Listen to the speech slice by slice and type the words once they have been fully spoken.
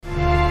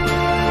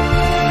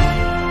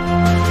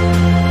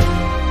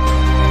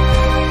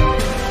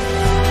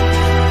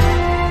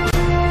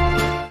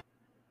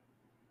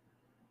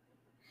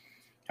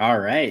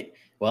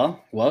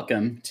Well,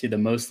 welcome to the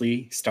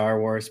Mostly Star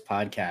Wars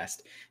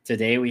podcast.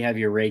 Today we have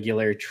your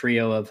regular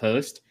trio of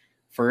hosts.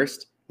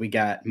 First, we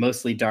got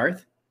Mostly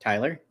Darth,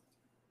 Tyler.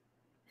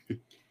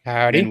 Then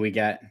Howdy. we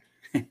got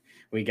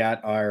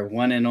our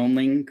one and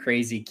only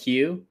Crazy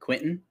Q,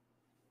 Quentin.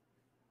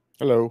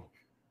 Hello.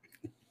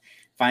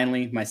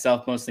 Finally,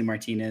 myself, Mostly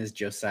Martinez,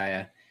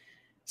 Josiah.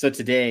 So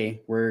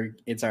today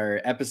it's our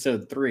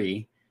episode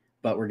 3,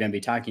 but we're going to be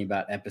talking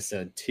about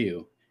episode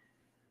 2.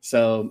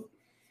 So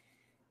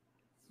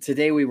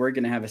today we were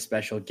going to have a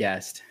special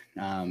guest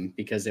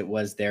because it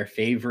was their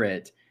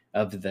favorite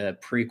of the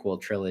prequel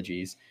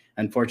trilogies.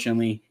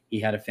 Unfortunately, he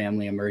had a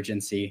family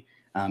emergency,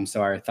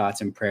 so our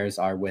thoughts and prayers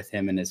are with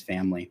him and his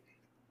family.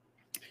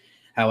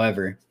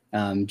 However,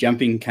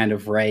 jumping kind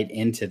of right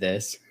into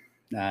this,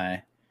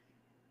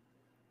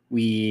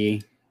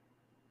 we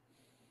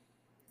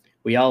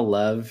all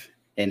love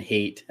and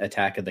hate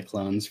Attack of the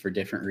Clones for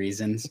different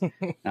reasons.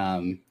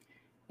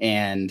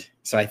 And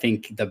so I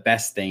think the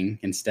best thing,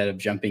 instead of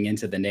jumping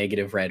into the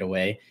negative right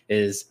away,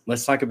 is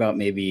let's talk about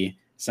maybe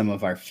some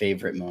of our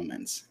favorite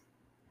moments.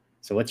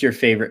 So what's your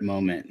favorite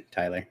moment,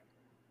 Tyler?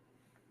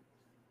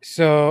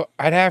 So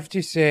I'd have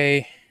to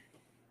say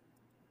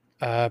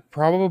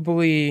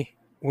probably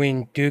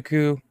when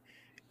Dooku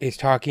is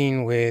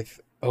talking with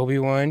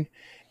Obi-Wan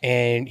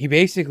and he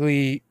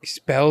basically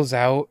spells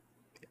out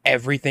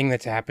everything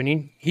that's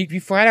happening. He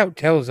flat out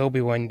tells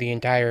Obi-Wan the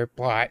entire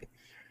plot.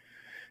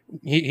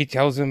 He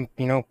tells him,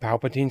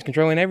 Palpatine's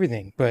controlling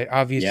everything. But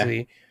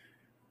obviously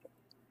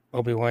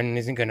Obi-Wan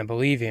isn't going to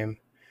believe him.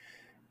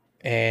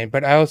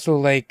 But I also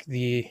like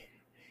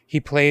he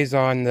plays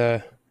on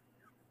the,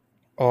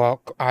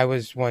 I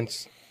was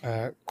once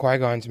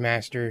Qui-Gon's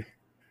master,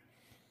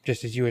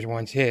 just as you was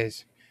once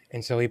his,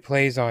 and so he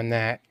plays on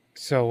that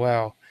so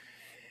well,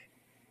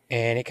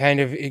 and it kind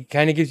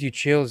of gives you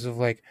chills of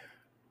like,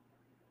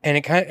 and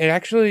it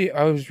actually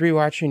I was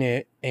rewatching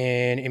it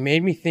and it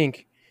made me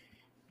think,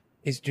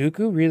 is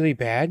Dooku really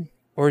bad,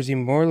 or is he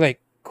more like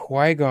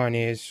Qui-Gon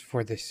is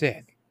for the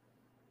Sith?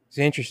 It's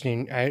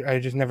interesting. I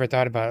just never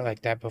thought about it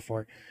like that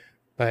before,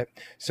 but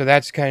so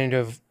that's kind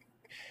of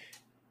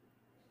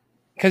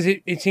because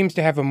it seems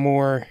to have a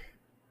more.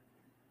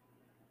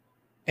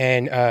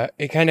 And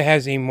it kind of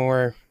has a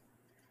more,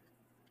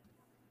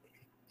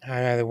 I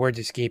don't know, the word's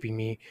escaping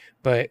me,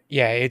 but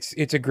yeah,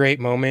 it's a great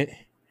moment.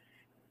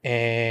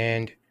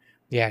 And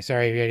yeah,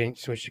 sorry I didn't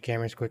switch the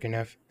cameras quick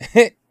enough.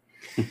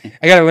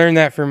 I got to learn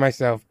that for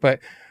myself. But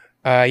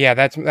yeah,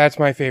 that's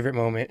my favorite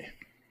moment.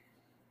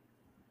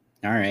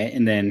 All right,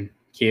 and then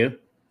Q.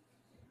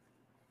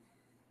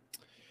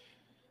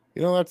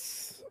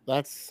 That's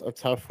a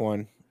tough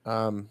one.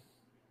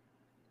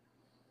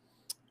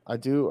 I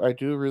do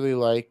really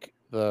like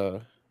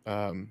the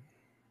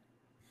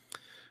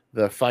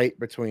fight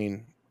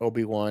between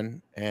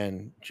Obi-Wan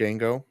and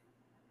Jango.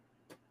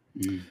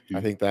 Mm-hmm.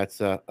 I think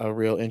that's a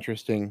real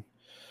interesting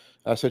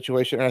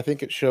situation, and I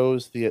think it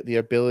shows the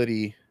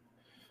ability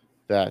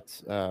that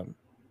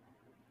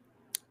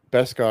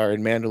Beskar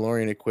and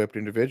Mandalorian equipped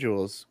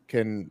individuals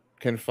can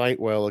fight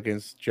well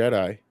against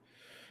Jedi.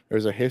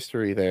 There's a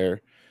history there,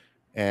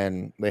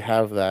 and they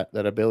have that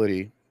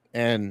ability.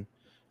 And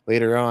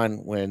later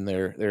on, when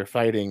they're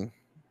fighting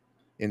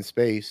in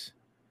space,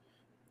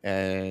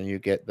 and you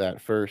get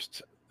that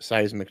first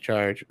seismic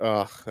charge,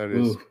 that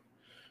is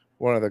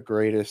one of the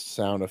greatest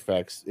sound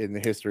effects in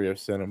the history of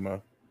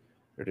cinema.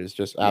 It is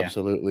just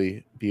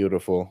absolutely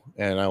beautiful,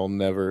 and I will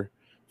never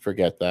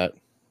forget that.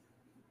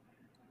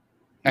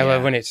 I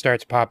love when it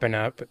starts popping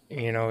up.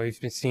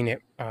 We've been seeing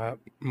it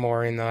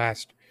more in the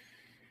last,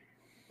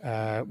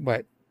 in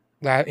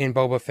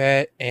Boba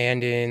Fett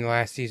and in the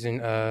last season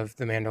of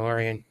The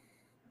Mandalorian.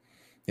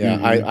 Yeah,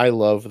 I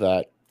love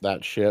that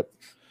ship,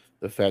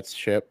 the Fett's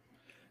ship,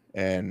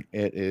 and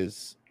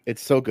it's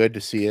so good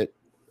to see it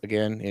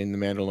again in The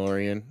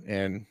Mandalorian.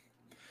 And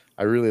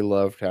I really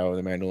loved how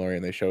The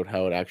Mandalorian, they showed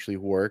how it actually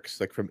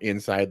works, like from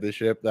inside the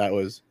ship. That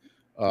was,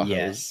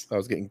 Yes. I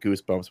was getting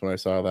goosebumps when I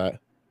saw that.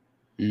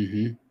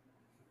 Mm-hmm.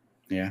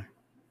 Yeah.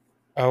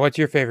 What's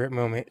your favorite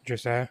moment,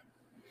 Josiah?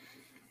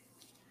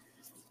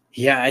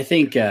 Yeah, I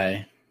think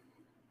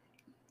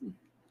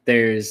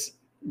there's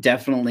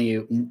definitely,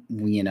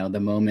 the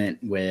moment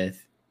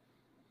with,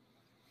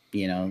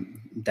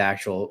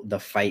 the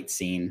fight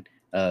scene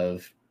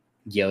of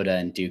Yoda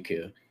and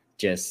Dooku.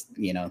 Just,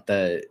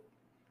 the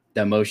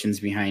emotions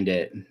behind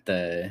it,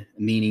 the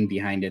meaning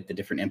behind it, the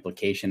different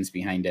implications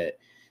behind it,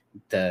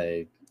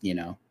 the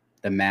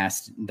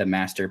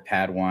master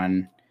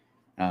Padawan.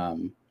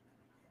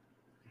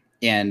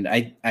 And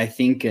I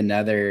think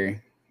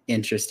another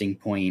interesting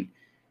point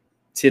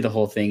to the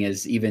whole thing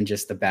is even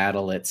just the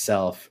battle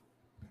itself.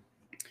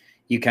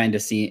 You kind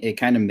of see it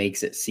kind of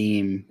makes it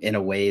seem in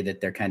a way that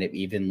they're kind of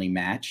evenly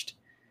matched,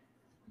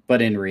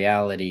 but in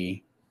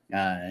reality,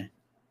 I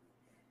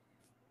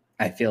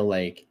feel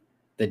like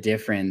the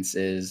difference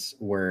is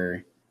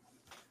where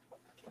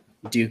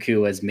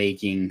Dooku was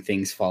making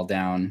things fall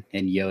down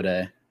and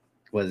Yoda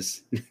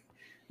was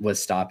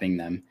stopping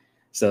them.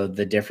 So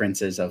the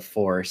differences of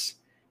force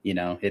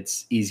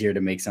it's easier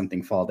to make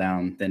something fall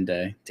down than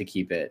to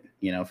keep it,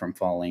 from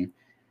falling.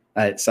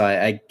 So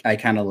I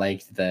kind of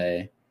liked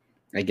I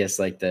guess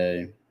like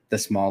the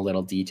small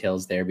little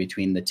details there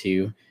between the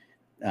two.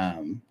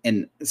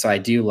 And so I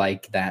do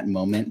like that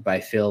moment, but I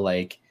feel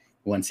like,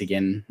 once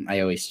again,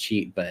 I always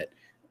cheat, but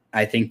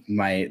I think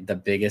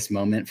the biggest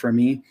moment for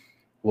me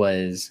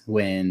was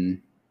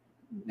when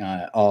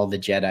all the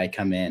Jedi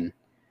come in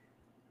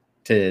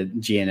to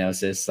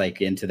Geonosis,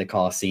 like into the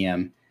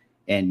Colosseum,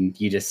 and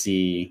you just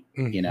see,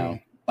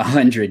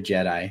 100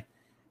 Jedi,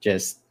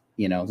 just,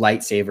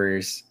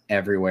 lightsabers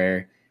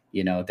everywhere.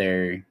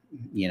 They're,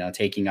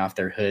 taking off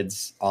their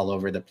hoods all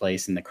over the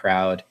place in the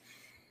crowd.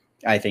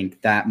 I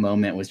think that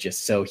moment was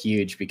just so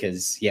huge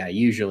because,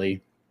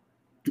 usually,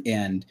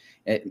 and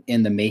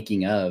in the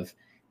making of,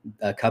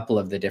 a couple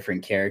of the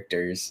different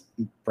characters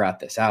brought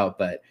this out,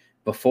 but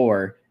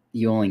before,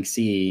 you only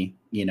see,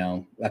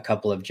 a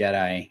couple of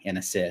Jedi and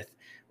a Sith,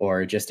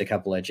 or just a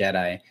couple of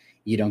Jedi.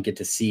 You don't get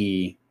to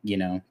see,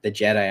 the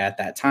Jedi at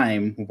that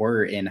time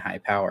were in high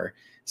power.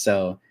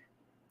 So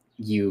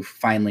you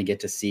finally get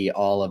to see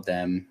all of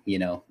them,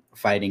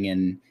 fighting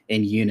in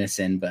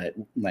unison, but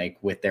like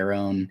with their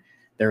own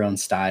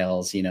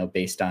styles,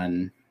 based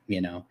on,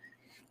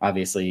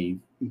 obviously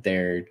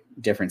they're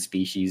different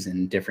species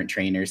and different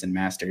trainers and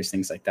masters,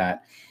 things like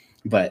that.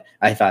 But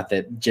I thought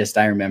that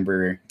I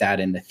remember that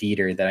in the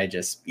theater, that I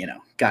just,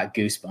 got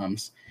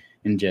goosebumps,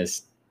 and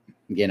just,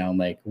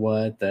 like,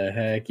 what the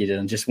heck,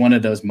 just one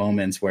of those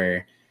moments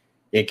where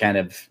it kind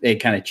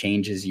of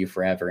changes you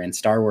forever. And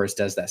Star Wars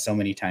does that so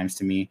many times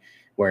to me,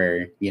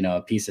 where,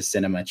 a piece of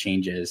cinema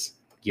changes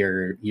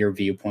your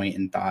viewpoint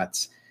and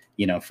thoughts,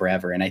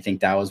 forever. And I think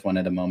that was one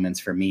of the moments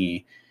for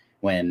me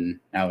when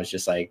I was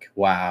just like,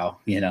 wow,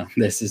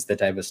 this is the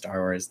type of Star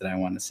Wars that I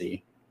want to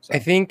see. So.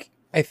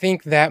 I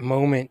think that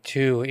moment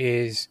too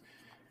is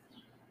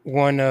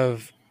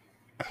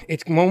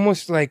it's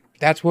almost like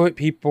that's what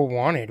people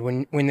wanted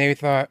when they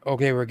thought,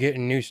 okay, we're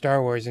getting new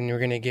Star Wars and we're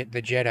going to get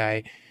the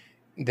Jedi.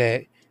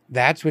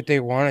 That's what they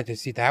wanted to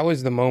see. That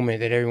was the moment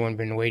that everyone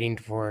been waiting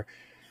for,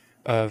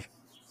 of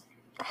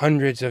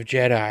hundreds of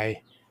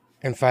Jedi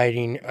and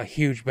fighting a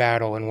huge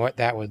battle and what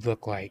that would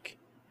look like.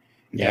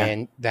 Yeah.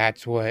 And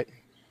that's what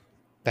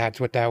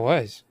that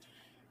was.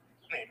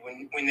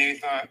 When they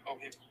thought,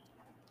 okay.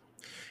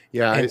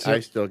 Yeah, I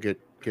still get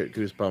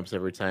goosebumps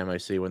every time I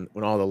see when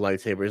all the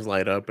lightsabers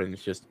light up, and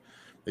it's just,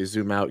 they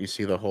zoom out, you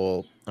see the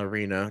whole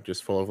arena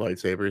just full of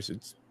lightsabers.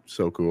 It's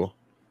so cool.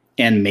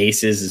 And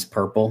Mace's is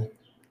purple.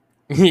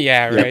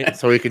 Yeah, right. Yeah,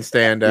 so he can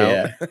stand out.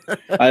 Yeah.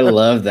 I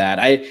love that.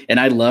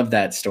 I love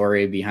that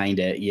story behind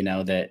it,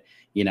 that,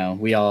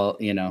 we all,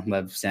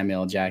 love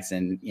Samuel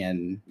Jackson,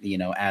 and,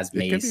 as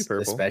Mace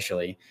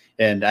especially.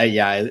 And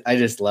I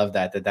just love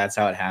that's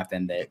how it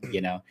happened,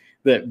 that,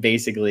 that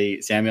basically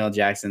Samuel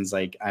Jackson's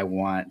like, I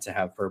want to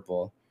have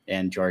purple,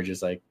 and George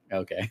is like,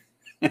 okay.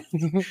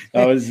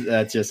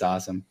 That's just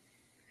awesome.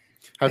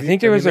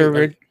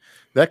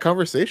 That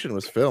conversation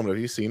was filmed. Have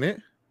you seen it?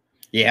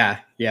 Yeah.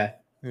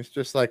 It's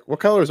just like, what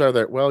colors are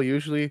there? Well,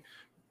 usually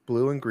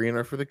blue and green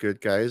are for the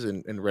good guys,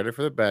 and red are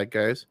for the bad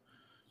guys.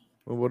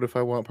 Well, what if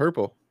I want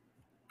purple?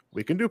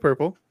 We can do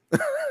purple.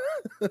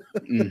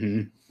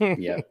 Mm-hmm.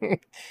 Yeah.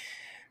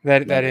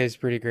 That is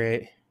pretty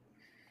great.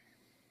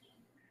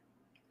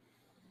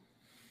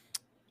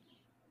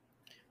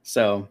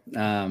 So,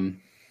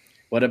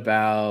 what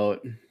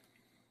about,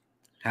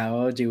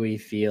 how do we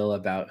feel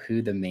about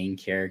who the main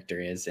character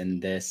is in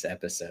this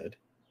episode?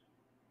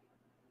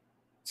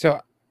 So,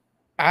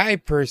 I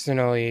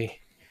personally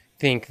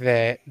think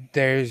that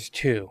there's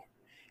two,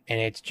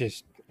 and it's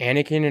just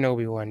Anakin and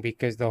Obi-Wan,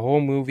 because the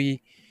whole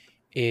movie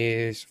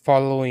is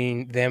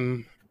following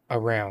them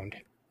around.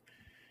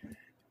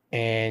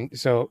 And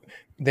so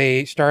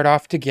they start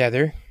off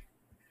together,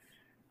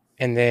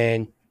 and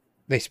then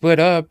they split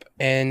up,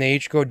 and they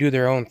each go do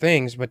their own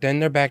things, but then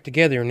they're back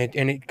together, and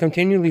it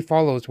continually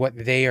follows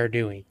what they are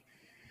doing.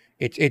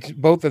 It's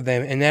both of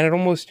them, and that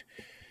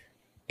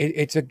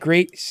it's a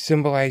great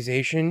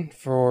symbolization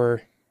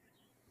for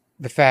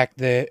the fact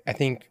that I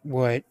think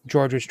what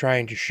George was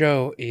trying to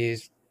show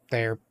is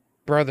their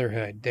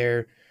brotherhood,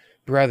 their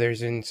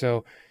brothers, and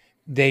so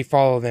they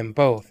follow them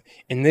both.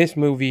 In this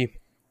movie,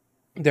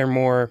 they're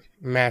more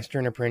master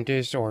and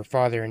apprentice, or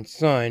father and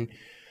son,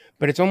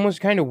 but it's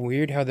almost kind of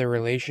weird how their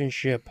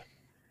relationship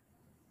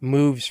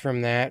moves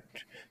from that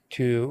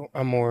to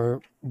a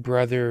more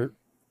brotherhood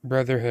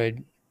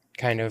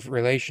kind of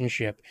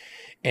relationship.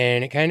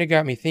 And it kind of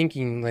got me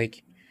thinking,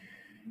 like,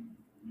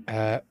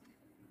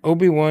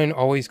 Obi-Wan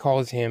always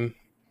calls him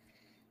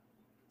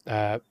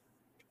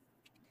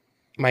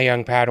my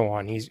young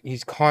Padawan.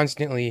 He's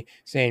constantly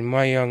saying,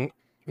 my young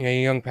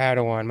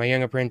Padawan, my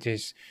young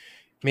apprentice,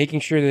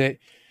 making sure that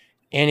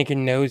Anakin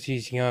knows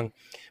he's young.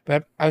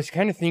 But I was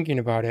kind of thinking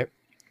about it,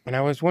 and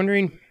I was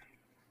wondering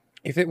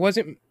if it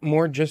wasn't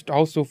more just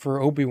also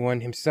for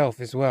Obi-Wan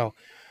himself as well,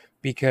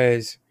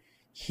 because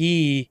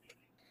he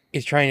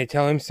is trying to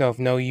tell himself,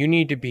 no, you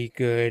need to be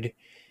good,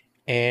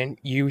 and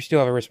you still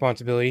have a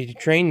responsibility to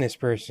train this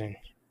person.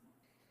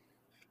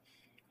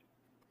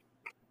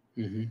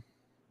 Mm-hmm.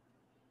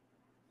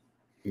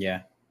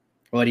 Yeah.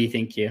 What do you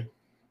think, Q?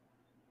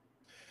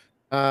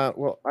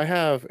 Well, I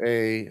have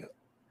a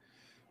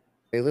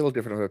little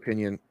different of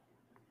opinion.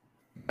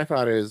 My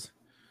thought is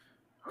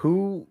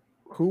who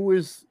who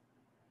is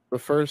the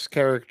first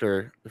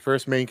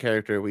main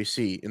character we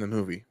see in the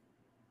movie?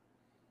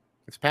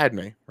 It's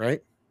Padme,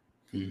 right?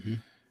 Mm-hmm.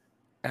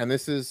 And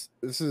this is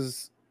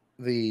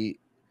the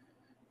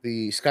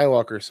the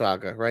Skywalker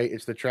saga, right?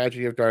 It's the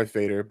tragedy of Darth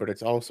Vader, but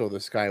it's also the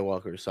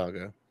Skywalker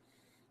saga.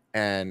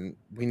 And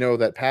we know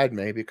that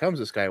Padme becomes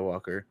a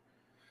Skywalker.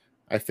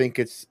 I think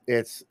it's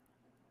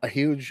a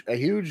huge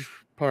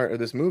part of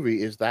this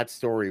movie is that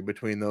story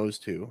between those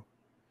two,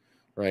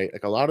 right?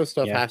 Like a lot of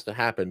stuff Yeah. has to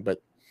happen,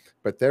 but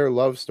their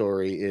love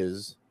story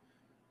is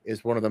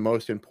one of the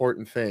most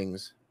important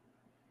things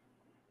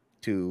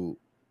to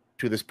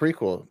this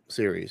prequel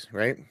series,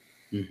 right?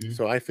 Mm-hmm.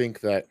 So I think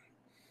that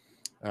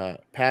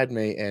Padme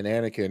and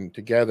Anakin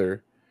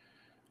together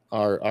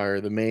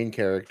are the main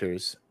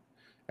characters,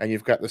 and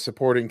you've got the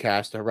supporting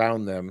cast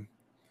around them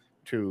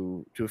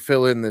to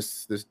fill in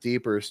this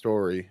deeper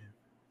story.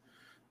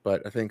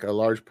 But I think a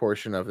large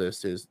portion of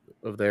this is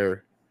of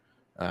their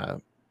uh,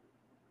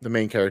 the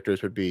main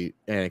characters would be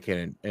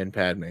Anakin and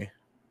Padme.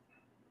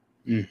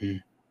 Mm-hmm.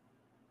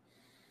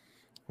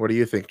 What do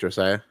you think,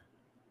 Josiah?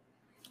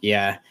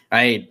 Yeah,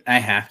 I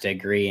have to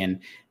agree,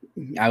 and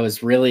I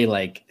was really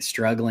like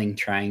struggling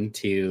trying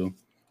to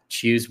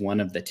choose one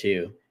of the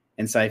two,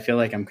 and so I feel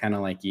like I'm kind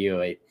of like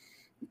you.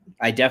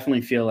 I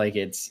definitely feel like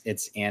it's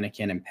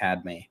Anakin and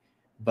Padme,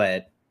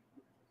 but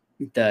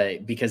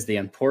because the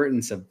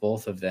importance of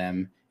both of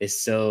them is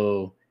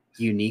so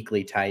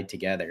uniquely tied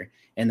together,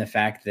 and the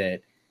fact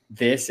that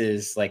this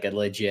is like a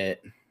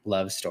legit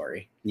love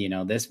story. You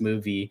know, this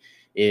movie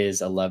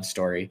is a love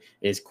story,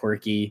 is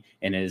quirky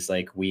and is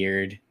like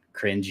weird,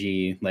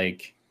 cringy,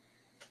 like,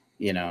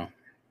 you know,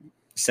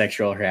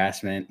 sexual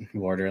harassment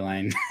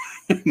borderline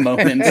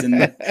moments in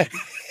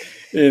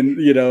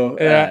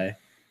Yeah.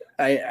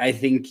 I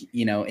think,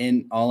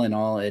 in all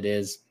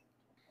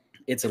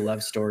it's a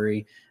love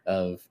story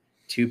of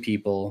two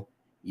people,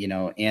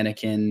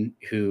 Anakin,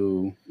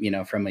 who,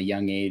 from a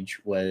young age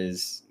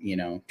was,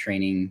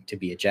 training to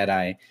be a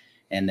Jedi,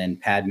 and then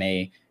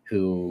Padme,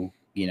 who,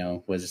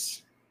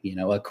 was,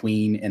 a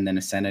queen and then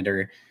a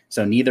senator.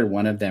 So neither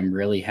one of them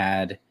really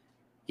had,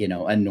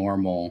 a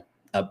normal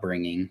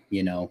upbringing,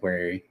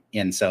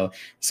 and so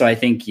I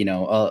think,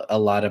 a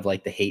lot of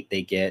like the hate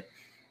they get,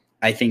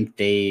 I think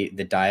the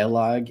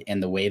dialogue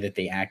and the way that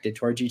they acted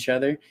towards each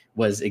other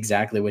was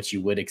exactly what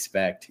you would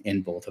expect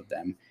in both of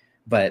them.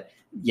 But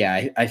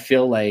yeah, I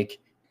feel like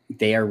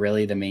they are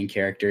really the main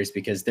characters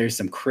because there's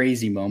some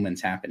crazy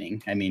moments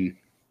happening. I mean,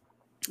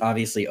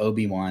 obviously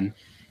Obi-Wan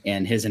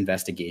and his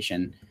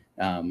investigation,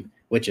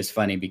 which is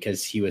funny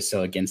because he was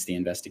so against the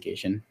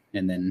investigation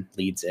and then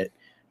leads it.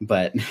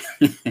 But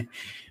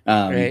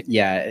Right.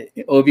 yeah,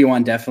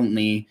 Obi-Wan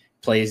definitely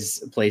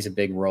plays a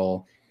big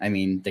role. I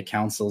mean, the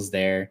council's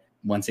there.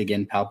 Once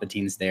again,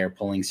 Palpatine's there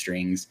pulling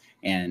strings,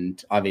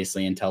 and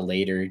obviously, until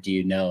later, do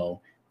you know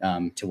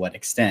to what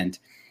extent?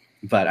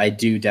 But I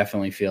do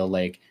definitely feel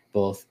like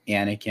both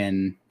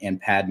Anakin and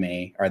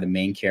Padme are the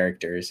main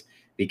characters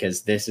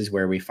because this is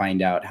where we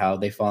find out how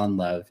they fall in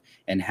love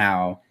and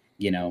how,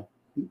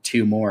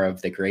 two more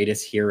of the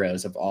greatest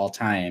heroes of all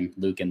time,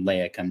 Luke and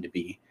Leia, come to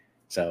be.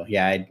 So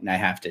yeah, I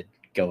have to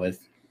go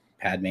with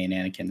Padme and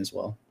Anakin as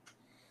well.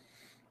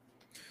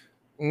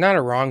 Not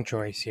a wrong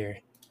choice here.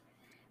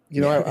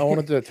 I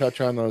wanted to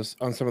touch on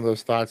some of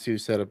those thoughts you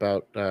said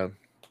about the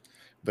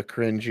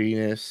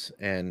cringiness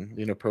and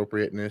the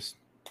inappropriateness.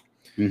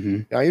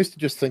 Mm-hmm. I used to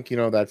just think,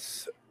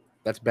 that's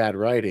bad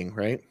writing,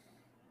 right?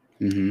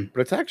 Mm-hmm.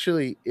 But it's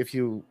actually, if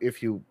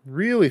you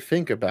really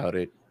think about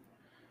it,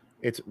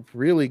 it's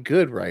really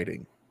good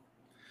writing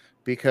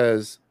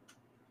because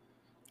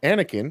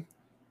Anakin,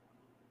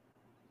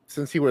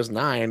 since he was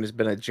 9, has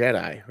been a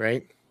Jedi,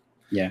 right?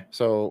 Yeah.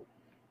 So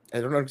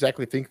I don't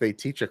exactly think they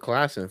teach a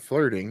class in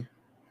flirting.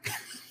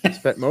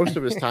 Spent most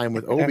of his time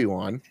with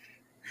Obi-Wan.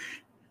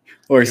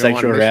 Or on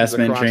sexual missions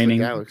harassment across the training.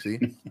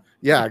 galaxy.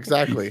 Yeah,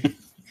 exactly.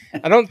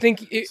 I don't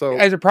think, So-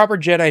 as a proper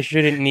Jedi,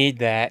 shouldn't need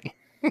that.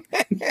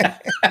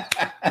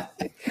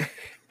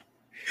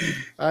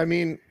 I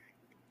mean,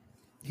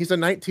 he's a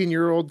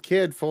 19-year-old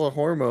kid full of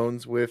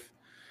hormones with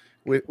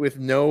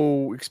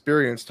no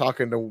experience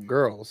talking to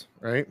girls,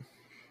 right?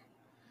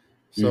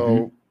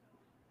 So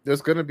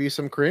there's going to be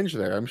some cringe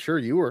there. I'm sure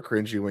you were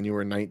cringy when you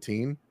were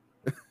 19.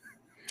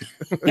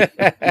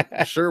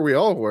 Sure, we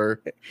all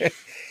were.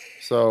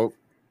 So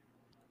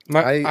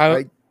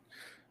I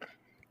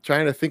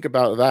trying to think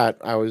about that.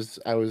 I was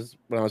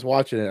when I was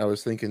watching it, I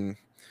was thinking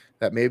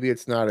that maybe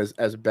it's not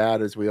as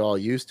bad as we all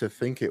used to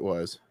think it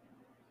was.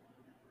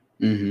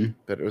 Mm-hmm.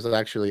 That it was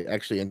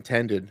actually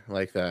intended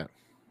like that.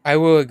 I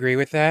will agree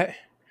with that.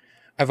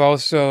 I've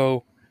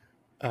also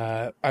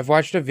I've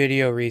watched a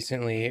video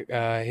recently.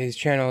 His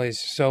channel is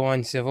So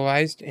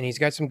Uncivilized, and he's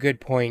got some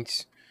good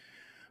points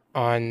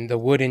on the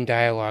wooden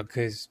dialogue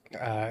because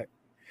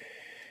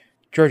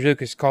George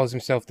Lucas calls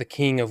himself the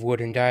king of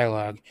wooden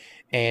dialogue,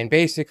 And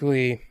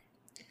basically,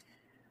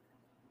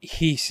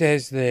 he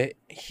says that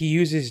he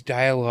uses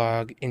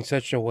dialogue in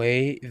such a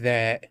way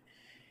that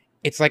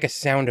it's like a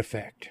sound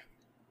effect.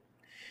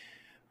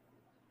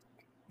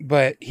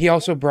 But he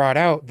also brought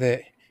out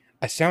that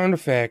a sound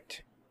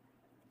effect,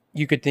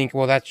 you could think,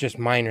 well, that's just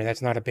minor,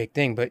 that's not a big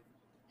thing. But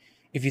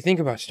if you think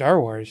about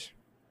Star Wars,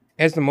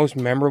 it has the most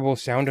memorable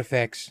sound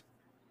effects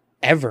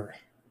ever.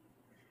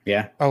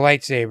 Yeah. A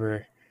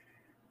lightsaber,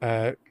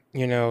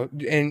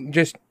 and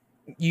just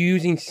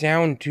using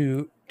sound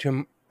to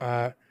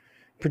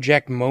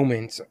project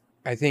moments.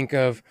 I think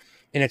of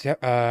in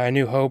A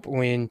New Hope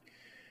when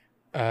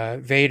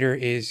Vader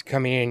is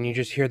coming in, you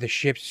just hear the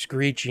ship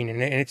screeching,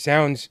 and it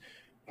sounds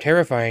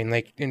terrifying,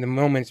 like in the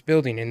moments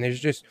building. And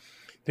there's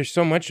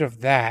so much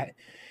of that,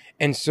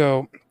 and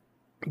so,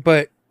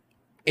 but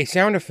a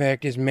sound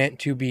effect is meant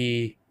to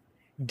be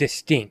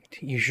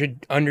distinct. You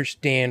should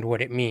understand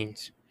what it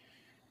means,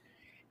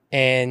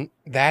 and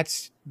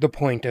that's the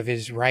point of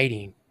his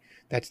writing.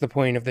 That's the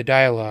point of the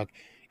dialogue.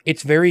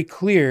 It's very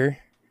clear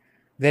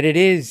that it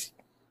is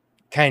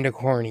kind of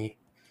corny.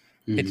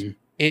 Mm-hmm.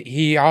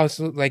 He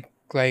also like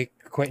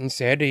Quentin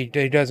said, he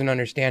doesn't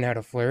understand how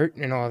to flirt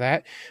and all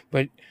that,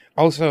 but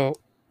also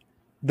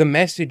the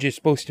message is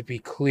supposed to be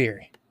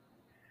clear.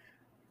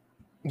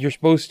 You're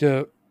supposed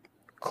to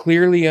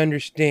clearly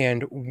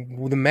understand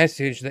the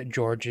message that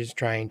George is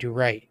trying to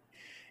write,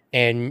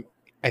 and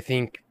I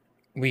think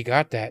we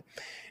got that.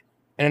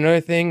 And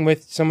another thing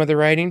with some of the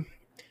writing,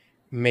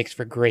 makes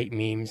for great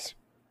memes.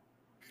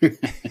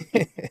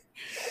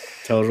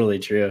 Totally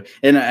true.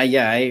 And I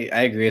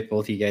agree with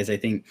both of you guys. I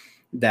think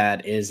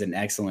that is an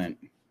excellent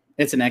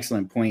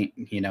point,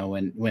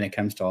 when it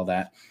comes to all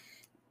that,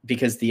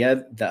 because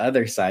the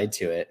other side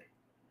to it,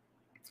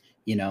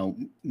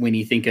 when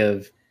you think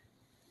of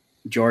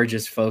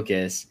George's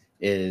focus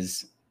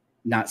is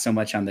not so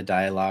much on the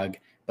dialogue,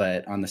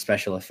 but on the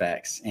special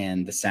effects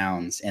and the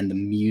sounds and the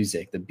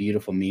music, the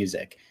beautiful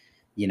music,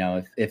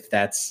 if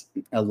that's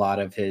a lot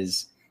of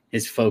his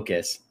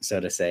focus, so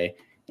to say.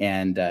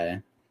 And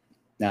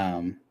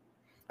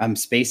I'm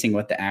spacing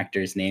what the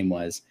actor's name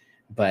was,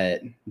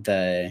 but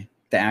the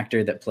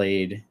actor that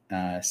played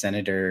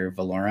Senator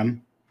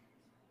Valorum.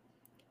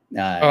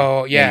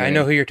 I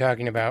know who you're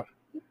talking about.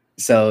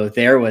 So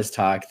there was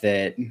talk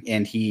that,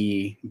 and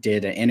he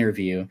did an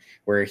interview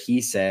where he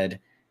said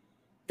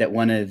that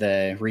one of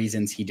the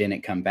reasons he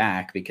didn't come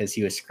back, because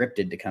he was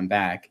scripted to come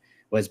back,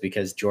 was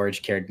because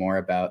George cared more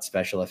about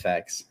special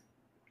effects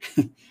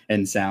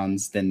and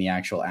sounds than the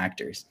actual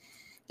actors.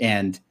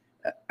 And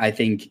I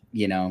think,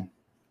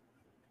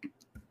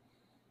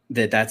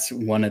 that's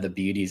one of the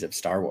beauties of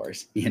Star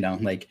Wars,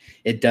 like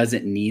it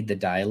doesn't need the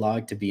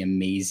dialogue to be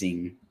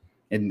amazing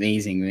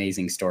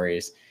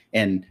stories.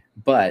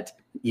 But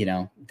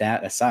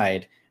that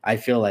aside, I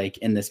feel like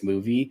in this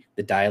movie,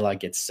 the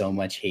dialogue gets so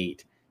much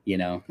hate,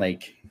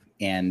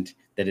 and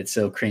that it's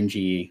so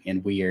cringy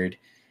and weird.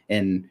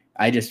 And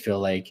I just feel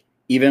like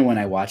even when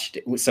I watched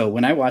it,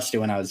 when I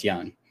was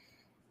young,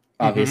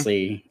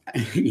 obviously,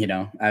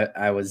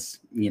 I was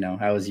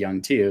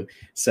young too.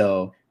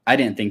 So I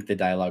didn't think the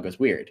dialogue was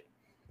weird.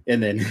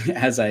 And then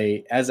as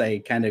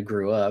I kind of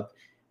grew up,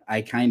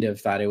 I kind of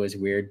thought it was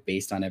weird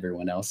based on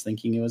everyone else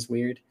thinking it was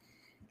weird.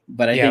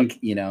 But I think,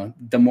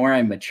 the more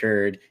I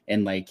matured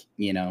and like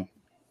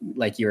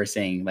you were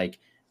saying, like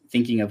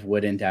thinking of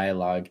wooden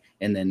dialogue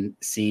and then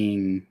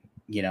seeing,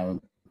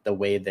 the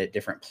way that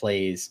different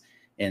plays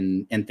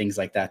and things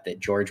like that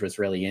George was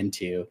really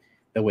into,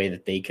 the way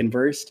that they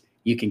conversed,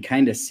 you can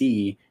kind of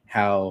see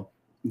how,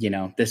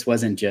 this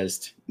wasn't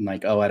just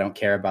like, oh, I don't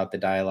care about the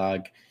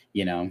dialogue,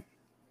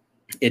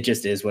 it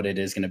just is what it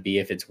is going to be.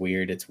 If it's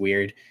weird, it's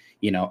weird.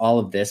 All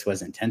of this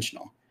was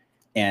intentional.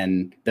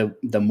 And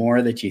the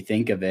more that you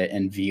think of it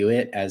and view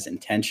it as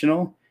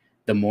intentional,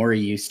 the more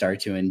you start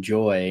to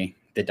enjoy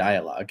the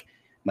dialogue.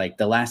 Like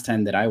the last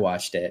time that I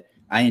watched it,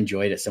 I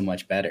enjoyed it so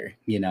much better,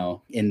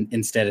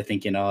 instead of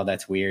thinking, oh,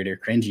 that's weird or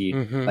cringy.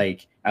 Mm-hmm.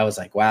 Like I was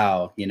like,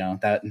 wow,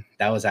 that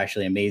was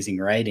actually amazing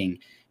writing.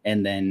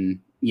 And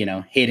then,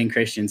 Hayden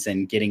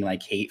Christensen getting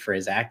like hate for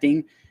his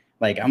acting.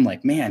 Like, I'm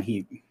like, man,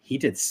 he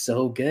did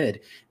so good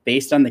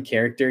based on the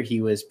character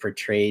he was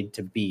portrayed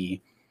to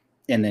be.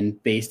 And then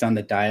based on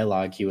the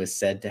dialogue he was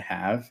said to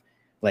have,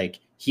 like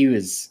he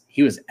was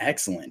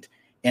excellent.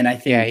 And I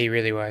think, yeah, he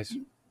really was.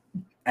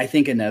 I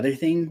think another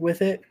thing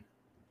with it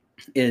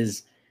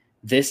is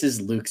this is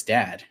Luke's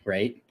dad,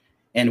 right?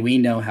 And we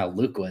know how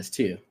Luke was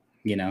too.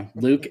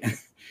 Luke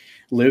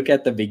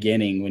at the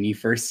beginning, when you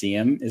first see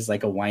him, is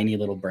like a whiny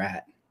little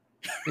brat.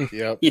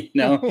 Yep.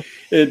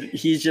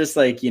 He's just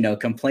like,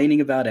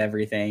 complaining about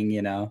everything,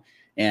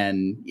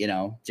 and,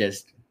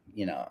 just,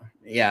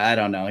 I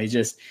don't know. He's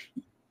just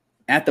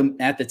at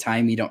the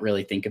time, you don't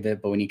really think of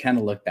it. But when you kind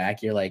of look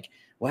back, you're like,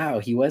 wow,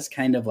 he was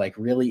kind of like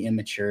really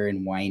immature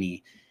and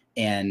whiny.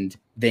 And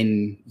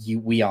then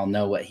we all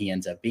know what he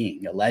ends up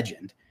being, a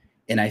legend.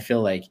 And I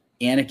feel like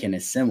Anakin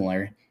is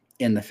similar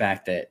in the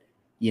fact that,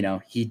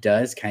 he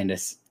does kind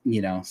of,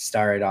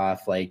 start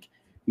off like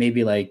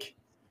maybe like,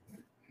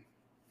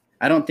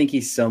 I don't think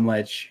he's so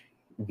much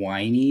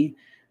whiny,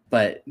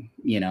 but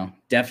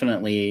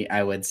definitely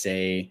I would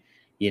say,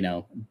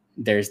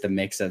 there's the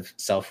mix of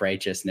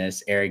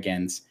self-righteousness,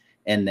 arrogance,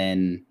 and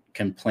then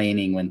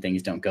complaining when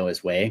things don't go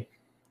his way.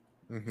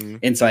 Mm-hmm.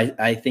 And so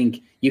I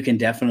think you can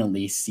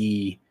definitely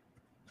see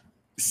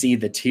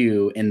the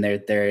two in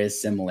there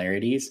is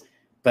similarities,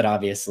 but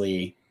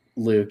obviously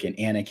Luke and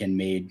Anakin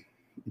made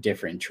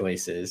different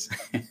choices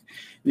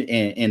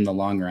in the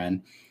long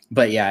run.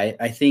 But yeah,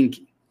 I think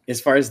as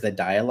far as the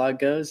dialogue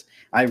goes,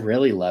 I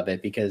really love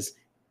it because,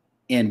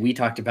 and we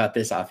talked about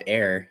this off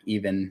air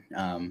even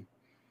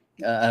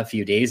a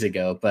few days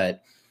ago,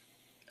 but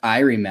I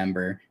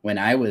remember when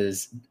I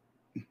was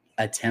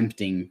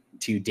attempting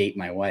to date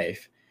my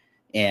wife,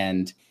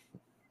 and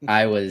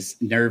I was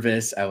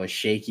nervous, I was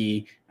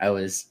shaky, I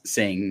was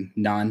saying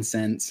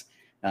nonsense.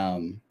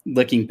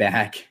 Looking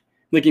back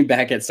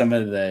at some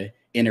of the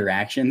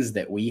interactions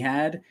that we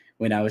had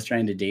when I was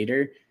trying to date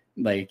her,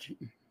 like,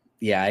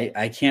 yeah,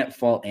 I can't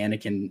fault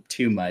Anakin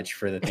too much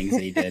for the things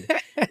that he did.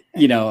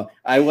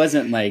 I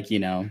wasn't like,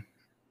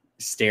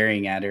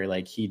 staring at her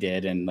like he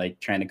did and like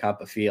trying to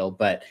cop a feel,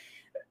 but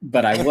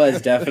I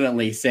was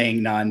definitely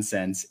saying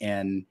nonsense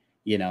and,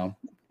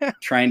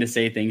 trying to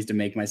say things to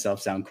make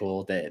myself sound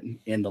cool that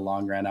in the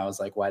long run, I was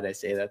like, why did I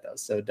say that? That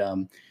was so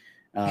dumb.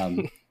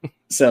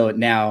 So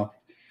now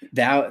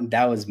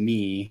that was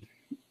me.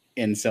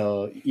 And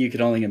so you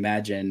could only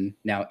imagine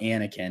now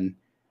Anakin,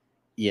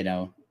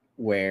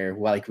 where,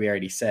 like we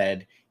already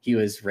said, he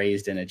was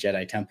raised in a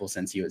Jedi temple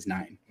since he was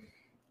 9.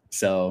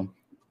 So,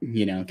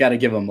 got to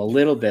give him a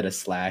little bit of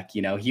slack.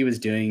 He was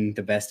doing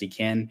the best he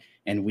can.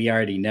 And we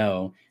already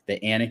know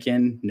that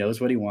Anakin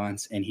knows what he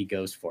wants and he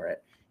goes for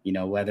it.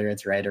 Whether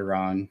it's right or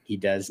wrong, he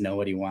does know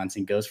what he wants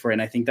and goes for it.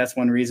 And I think that's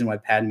one reason why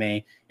Padme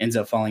ends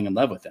up falling in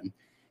love with him,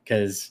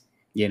 because,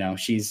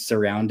 she's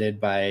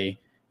surrounded by,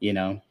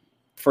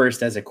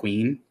 first as a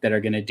queen that are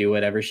going to do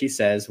whatever she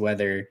says,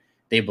 whether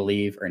they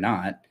believe or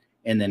not.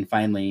 And then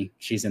finally,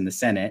 she's in the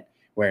Senate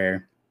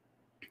where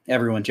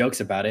everyone jokes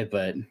about it,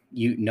 but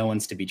no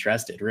one's to be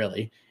trusted,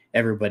 really.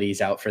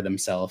 Everybody's out for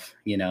themselves,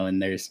 and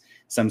there's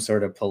some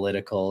sort of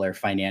political or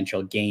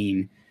financial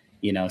gain,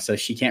 so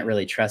she can't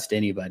really trust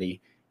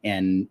anybody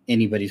and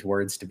anybody's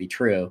words to be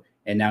true.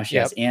 And now she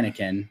has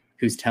Anakin,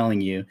 who's telling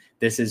you,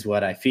 this is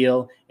what I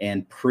feel,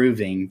 and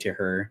proving to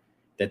her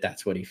that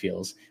that's what he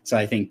feels. So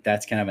I think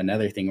that's kind of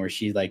another thing where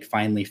she like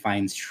finally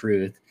finds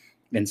truth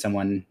in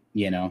someone,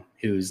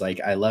 who's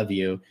like, I love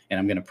you and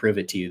I'm going to prove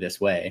it to you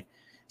this way.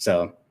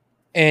 So,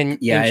 and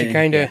she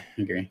kind of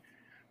agree.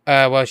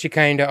 Well, she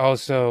kind of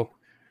also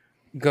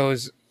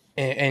goes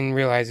and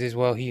realizes,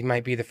 well, he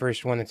might be the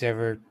first one that's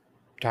ever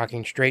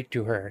talking straight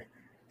to her,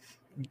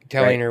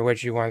 telling her what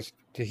she wants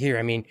to hear.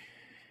 I mean,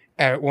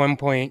 at one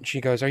point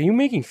she goes, "Are you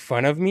making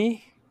fun of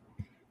me?"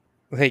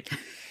 Like,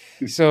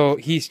 so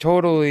he's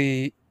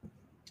totally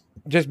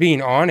just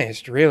being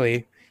honest,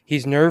 really.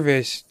 He's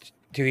nervous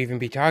to even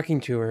be talking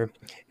to her.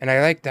 And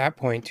I like that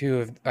point too,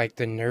 of like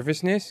the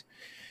nervousness,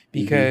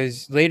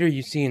 because later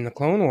you see in the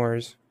Clone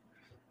Wars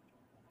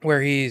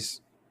where he's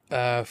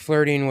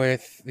flirting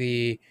with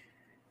the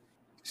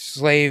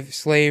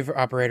slave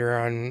operator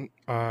on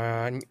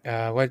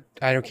what,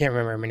 I can't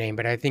remember her name,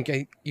 but I think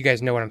you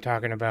guys know what I'm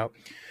talking about,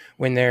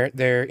 when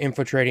they're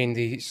infiltrating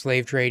the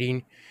slave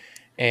trading,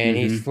 and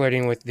he's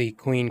flirting with the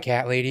queen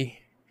cat lady.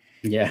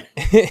 Yeah.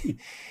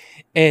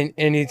 and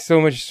it's so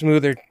much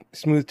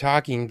smooth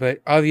talking, but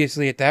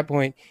obviously at that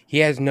point he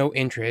has no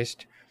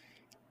interest,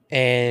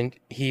 and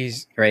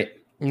he's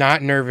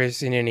not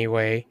nervous in any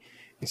way.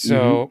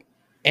 So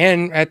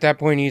and at that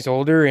point he's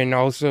older and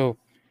also,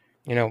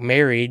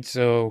 married,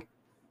 so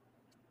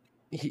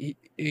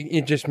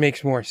it just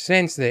makes more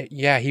sense that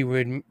he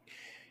would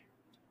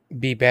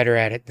be better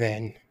at it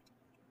then.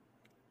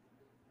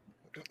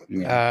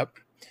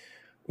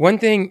 One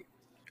thing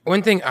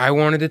I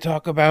wanted to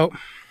talk about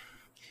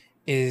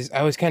is,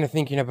 I was kind of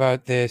thinking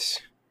about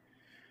this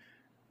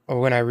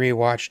when I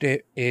rewatched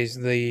it, is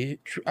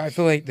I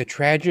feel like the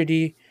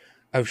tragedy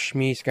of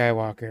Shmi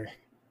Skywalker,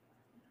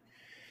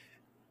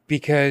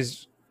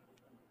 because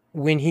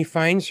when he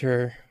finds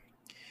her,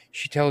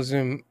 she tells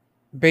him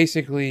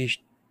basically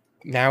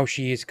now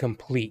she is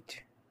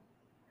complete.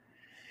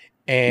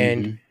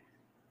 And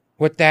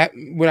what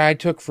I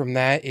took from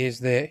that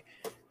is that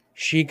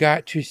she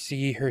got to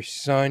see her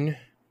son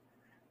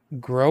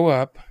grow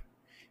up,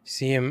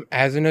 see him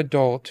as an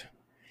adult,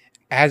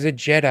 as a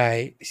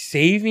Jedi,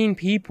 saving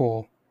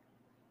people,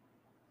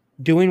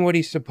 doing what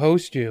he's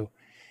supposed to,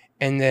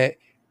 and that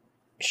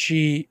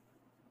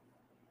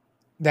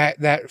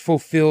that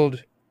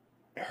fulfilled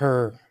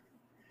her,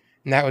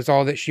 and that was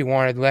all that she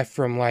wanted left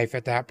from life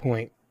at that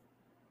point.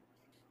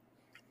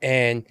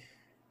 And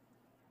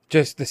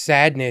just the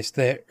sadness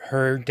that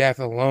her death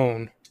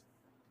alone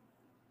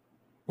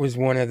was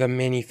one of the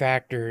many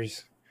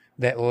factors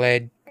that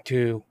led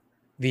to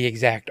the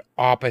exact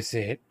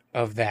opposite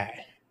of that,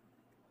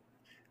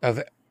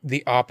 of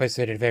the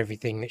opposite of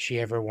everything that she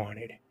ever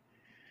wanted.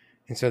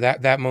 And so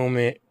that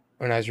moment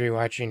when I was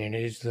rewatching it,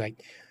 is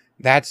like,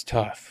 that's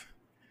tough.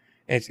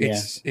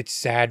 It's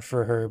sad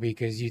for her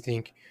because you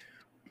think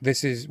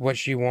this is what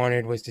she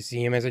wanted, was to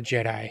see him as a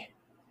Jedi,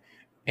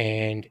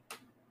 and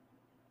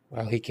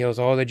well, he kills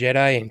all the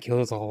Jedi and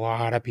kills a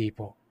lot of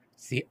people.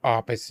 It's the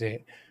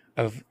opposite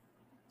of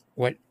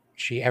what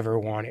she ever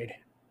wanted.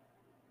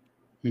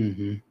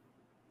 Mm-hmm.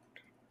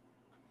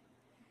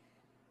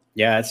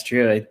 Yeah, that's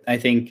true. I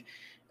think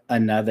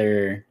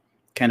another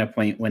kind of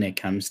point when it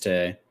comes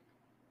to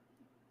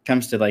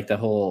like the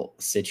whole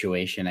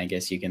situation, I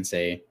guess you can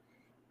say,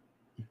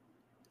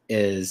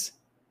 is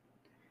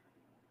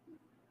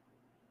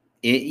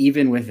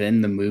even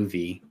within the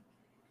movie,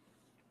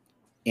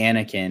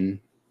 Anakin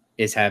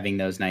is having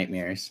those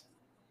nightmares,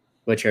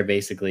 which are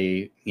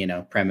basically,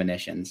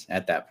 premonitions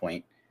at that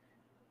point.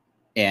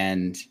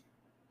 And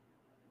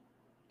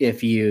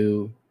if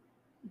you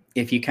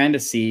kind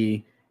of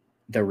see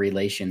the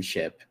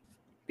relationship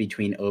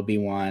between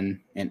Obi-Wan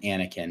and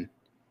Anakin,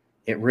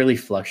 it really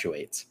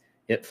fluctuates.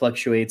 It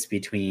fluctuates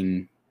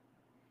between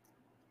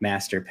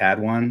Master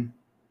Padawan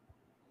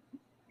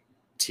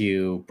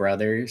to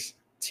brothers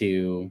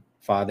to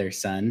father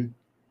son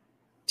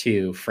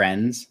to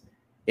friends.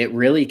 It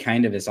really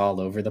kind of is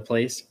all over the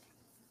place.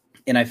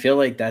 And I feel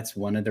like that's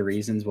one of the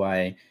reasons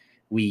why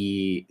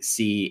we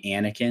see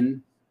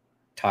Anakin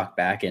talk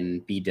back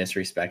and be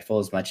disrespectful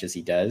as much as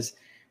he does,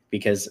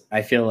 because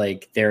I feel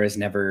like there is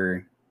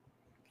never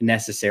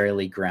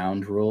necessarily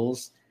ground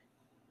rules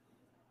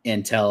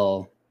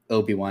until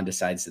Obi-Wan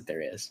decides that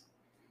there is.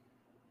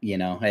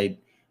 Moment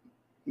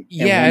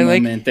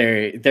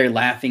they're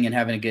laughing and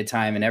having a good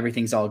time and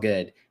everything's all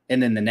good,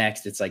 and then the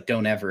next it's like,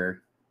 don't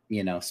ever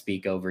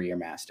speak over your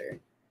master.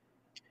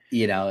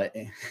 I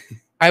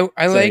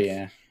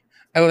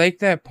like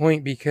that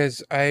point,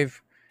 because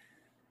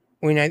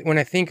when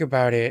I think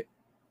about it,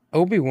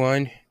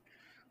 Obi-Wan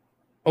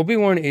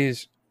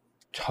is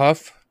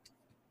tough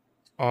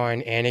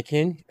on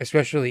Anakin,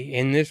 especially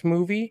in this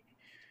movie.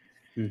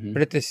 Mm-hmm.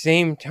 But at the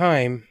same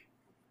time,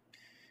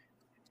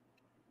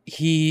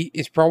 he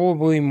is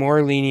probably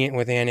more lenient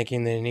with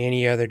Anakin than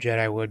any other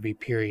Jedi would be,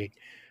 period.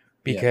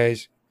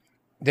 Because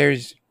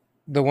there's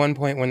the one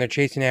point when they're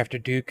chasing after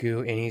Dooku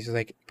and he's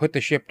like, put the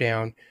ship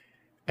down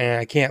and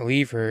I can't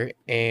leave her.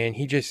 And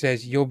he just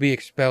says, you'll be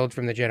expelled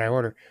from the Jedi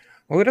Order.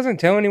 Well, he doesn't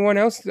tell anyone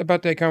else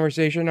about that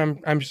conversation.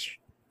 I'm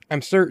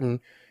certain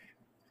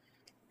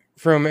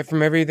from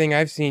everything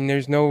I've seen,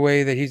 there's no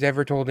way that he's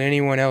ever told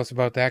anyone else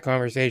about that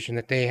conversation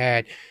that they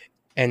had,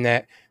 and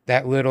that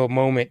little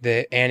moment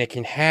that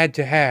Anakin had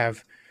to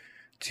have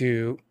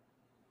to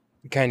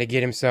kind of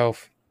get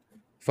himself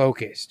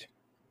focused.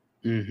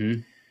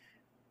 Mm-hmm.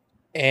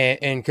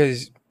 And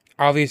because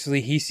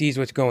obviously he sees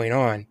what's going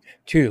on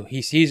too.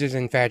 He sees his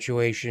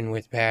infatuation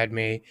with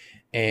Padme,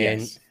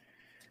 and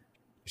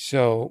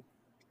so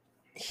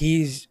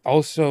he's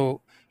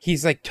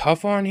like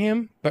tough on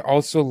him, but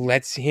also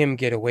lets him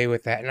get away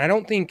with that. And I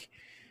don't think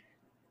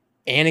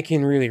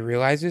Anakin really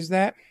realizes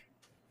that,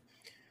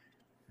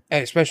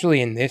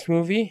 especially in this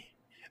movie.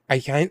 I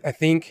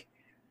think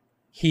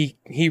he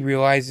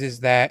realizes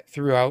that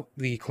throughout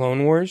the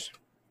Clone Wars,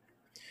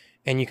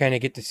 and you kind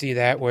of get to see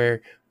that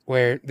where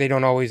they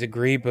don't always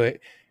agree, but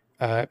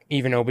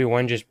even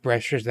Obi-Wan just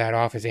brushes that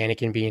off as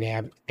Anakin being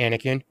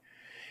Anakin.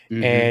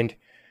 Mm-hmm. And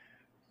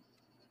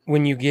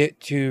when you get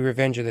to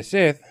Revenge of the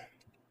Sith,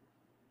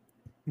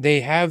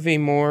 they have a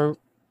more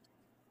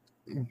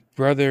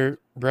brother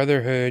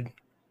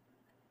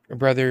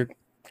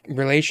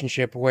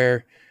relationship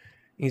where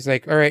he's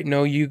like, all right,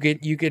 no, you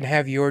can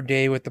have your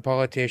day with the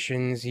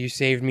politicians. You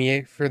saved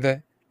me for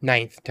the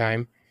 9th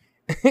time.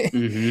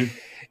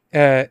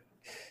 Mm-hmm.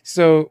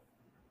 So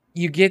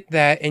you get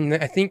that, and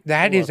I think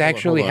that is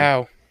actually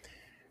how.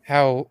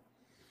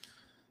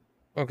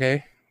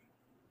 Okay.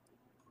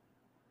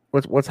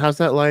 How's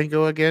that line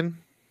go again?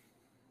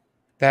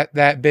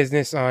 That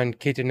business on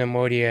Keita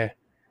Namodia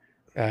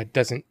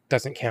doesn't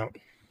count.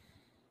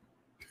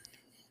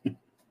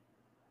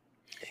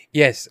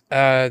 Yes,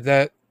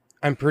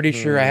 I'm pretty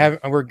sure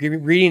we're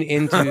reading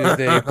into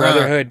the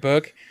Brotherhood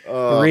book.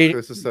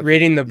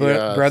 Reading the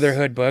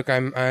Brotherhood book.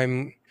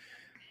 I'm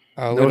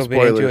a little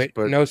bit into it.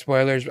 But no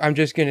spoilers. I'm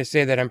just gonna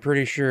say that I'm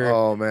pretty sure.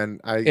 Oh man,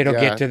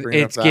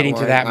 it's getting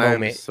to that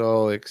moment.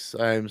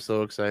 I'm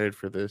so excited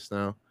for this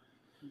now.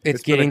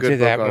 It's getting to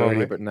that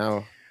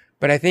moment.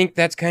 But I think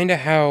that's kind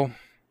of how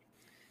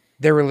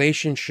their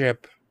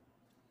relationship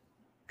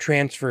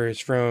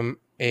transfers from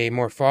a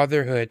more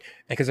fatherhood,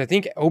 because I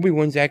think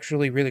Obi-Wan's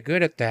actually really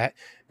good at that,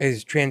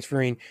 is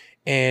transferring,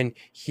 and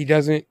you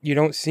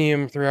don't see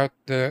him throughout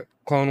the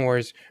Clone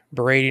Wars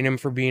berating him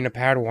for being a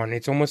Padawan.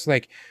 It's almost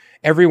like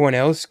everyone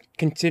else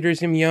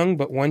considers him young,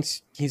 but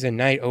once he's a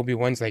knight,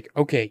 Obi-Wan's like,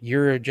 okay,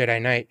 you're a Jedi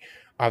Knight.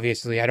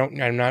 Obviously,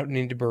 I'm not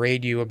need to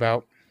berate you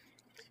about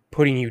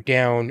putting you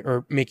down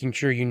or making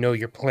sure you know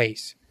your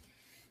place.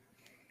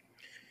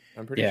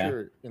 I'm pretty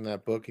sure in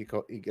that book, he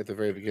at the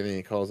very beginning,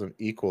 he calls them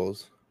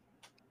equals.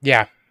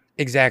 Yeah,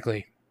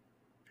 exactly.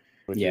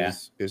 Which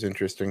is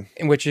interesting.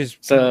 Which is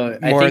so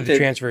more of the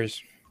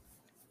transfers.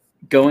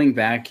 Going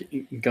back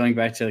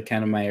to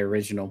kind of my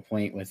original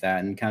point with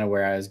that, and kind of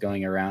where I was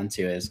going around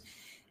to, is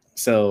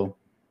So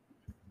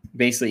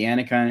basically,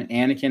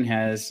 Anakin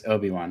has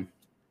Obi-Wan,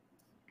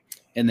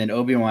 and then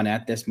Obi-Wan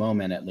at this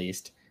moment, at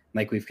least,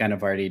 like we've kind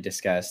of already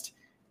discussed,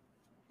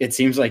 it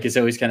seems like it's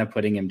always kind of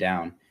putting him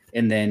down.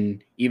 And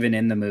then even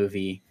in the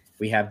movie,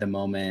 we have the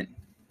moment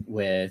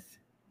with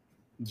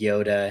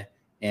Yoda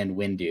and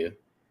Windu,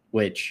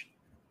 which,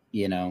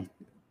 you know,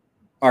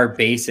 are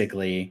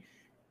basically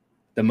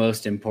the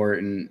most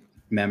important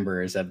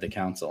members of the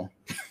council,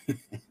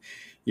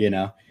 you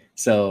know?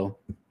 So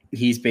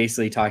he's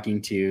basically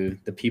talking to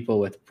the people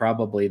with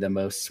probably the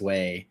most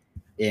sway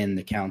in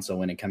the council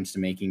when it comes to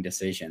making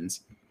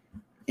decisions.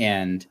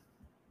 And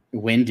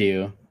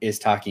Windu is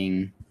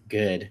talking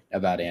good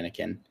about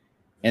Anakin,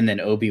 and then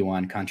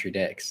Obi-Wan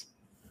contradicts.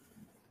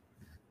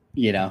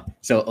 You know,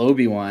 so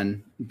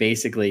Obi-Wan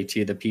basically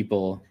to the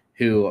people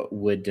who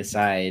would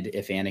decide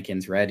if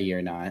Anakin's ready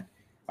or not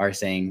are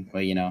saying,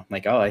 well, you know,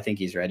 like, oh, I think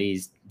he's ready.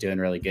 He's doing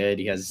really good.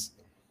 He has,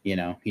 you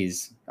know,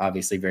 he's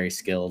obviously very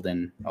skilled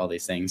and all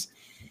these things.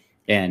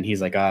 And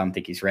he's like, oh, I don't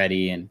think he's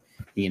ready. And,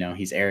 you know,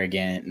 he's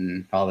arrogant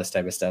and all this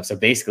type of stuff. So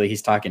basically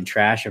he's talking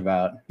trash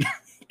about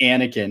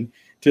Anakin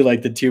to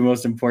like the two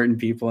most important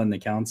people in the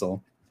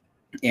council.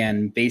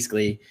 And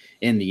basically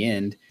in the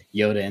end,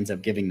 Yoda ends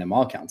up giving them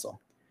all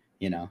counsel,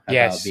 you know,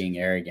 about being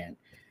arrogant.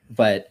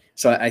 But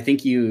so I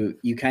think you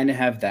kind of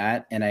have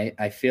that. And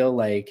I feel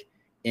like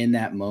in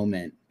that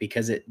moment,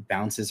 because it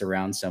bounces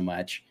around so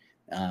much,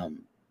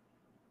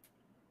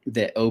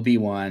 that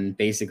Obi-Wan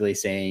basically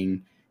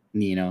saying,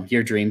 you know,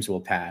 your dreams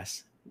will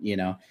pass, you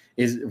know,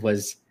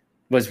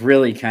 was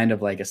really kind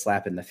of like a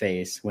slap in the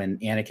face when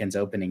Anakin's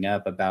opening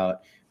up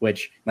about,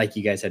 which, like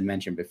you guys had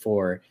mentioned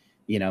before,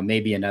 you know,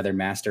 maybe another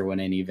master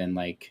wouldn't even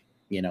like,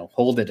 you know,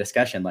 hold a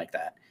discussion like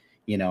that,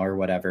 you know, or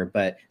whatever.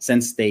 But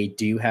since they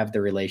do have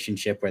the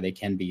relationship where they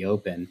can be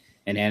open,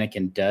 and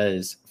Anakin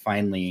does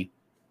finally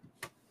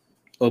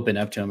open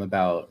up to him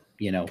about,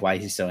 you know, why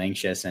he's so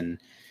anxious and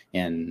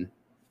in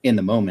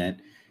the moment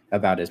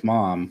about his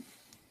mom,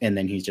 and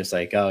then he's just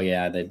like, oh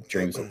yeah, the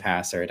dreams will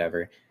pass or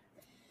whatever.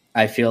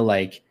 I feel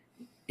like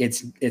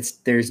it's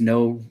there's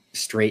no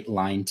straight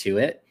line to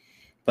it.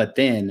 But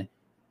then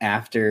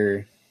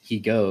after he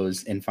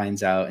goes and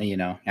finds out, you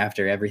know,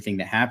 after everything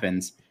that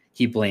happens,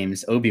 he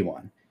blames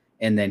Obi-Wan.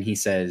 And then he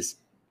says,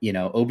 you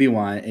know,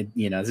 Obi-Wan,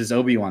 you know, this is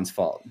Obi-Wan's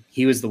fault.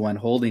 He was the one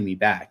holding me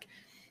back.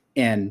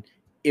 And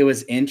it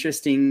was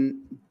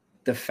interesting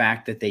the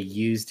fact that they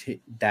used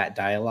that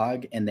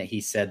dialogue and that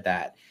he said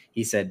that.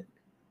 He said,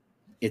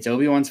 it's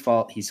Obi-Wan's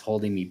fault. He's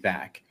holding me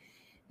back.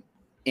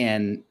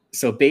 And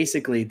so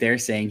basically they're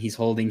saying he's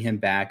holding him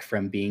back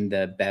from being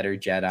the better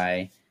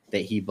Jedi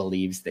that he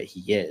believes that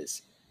he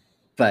is.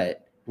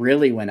 But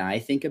really, when I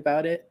think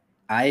about it,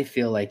 I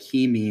feel like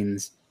he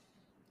means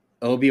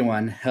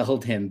Obi-Wan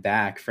held him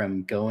back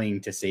from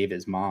going to save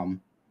his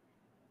mom,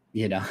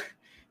 you know,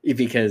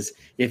 because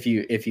if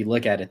you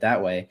look at it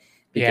that way,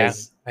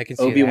 because I can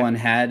see Obi-Wan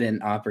had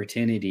an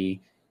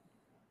opportunity,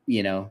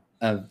 you know,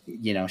 of,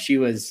 you know, she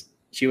was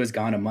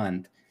gone a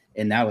month,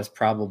 and that was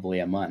probably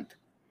a month,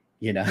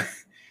 you know,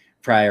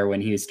 prior when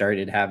he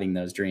started having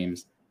those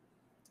dreams.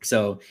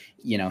 So,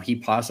 you know, he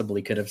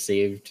possibly could have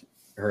saved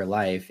her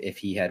life if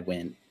he had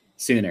went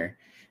sooner.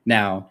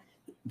 Now,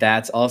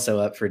 that's also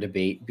up for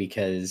debate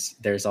because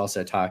there's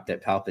also talk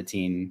that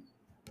Palpatine,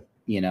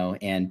 you know,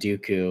 and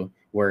Dooku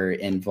were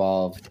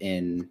involved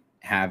in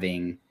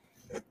having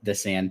the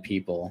Sand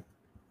People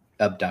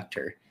abduct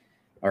her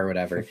or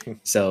whatever.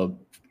 So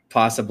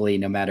possibly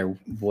no matter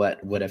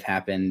what would have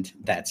happened,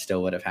 that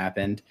still would have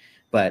happened.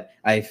 But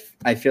I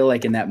feel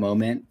like in that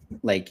moment,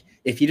 like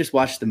if you just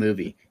watch the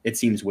movie, it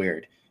seems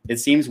weird. It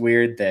seems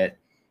weird that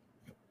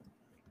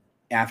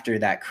after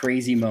that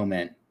crazy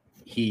moment,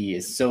 he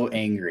is so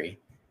angry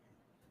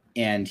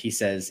and he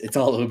says, it's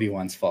all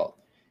Obi-Wan's fault.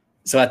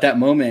 So at that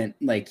moment,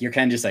 like, you're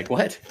kind of just like,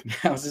 what?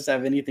 How does this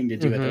have anything to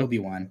do with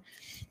Obi-Wan?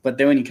 But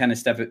then when you kind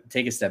of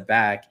take a step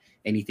back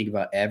and you think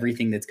about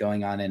everything that's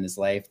going on in his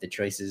life, the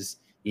choices,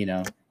 you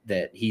know,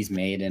 that he's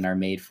made and are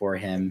made for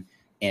him,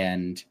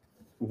 and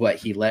what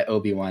he let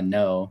Obi-Wan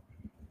know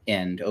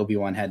and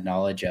Obi-Wan had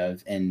knowledge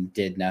of and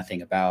did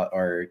nothing about,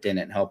 or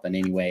didn't help in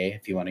any way,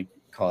 if you want to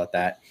call it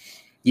that,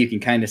 you can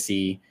kind of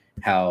see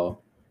how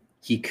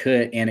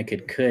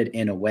Anakin could,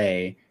 in a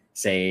way,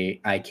 say,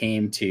 I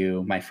came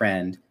to my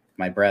friend,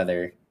 my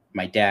brother,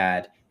 my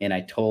dad, and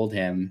I told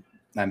him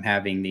I'm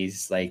having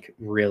these like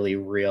really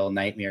real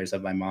nightmares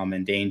of my mom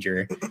in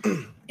danger,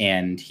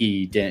 and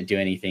he didn't do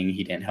anything.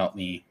 He didn't help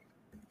me.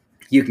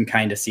 You can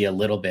kind of see a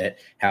little bit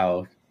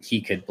how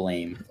he could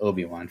blame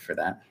Obi-Wan for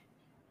that.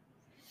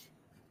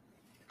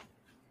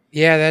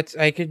 Yeah,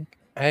 I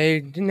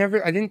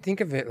didn't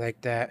think of it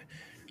like that.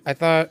 I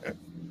thought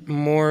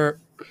more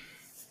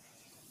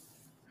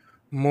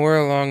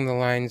along the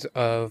lines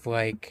of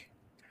like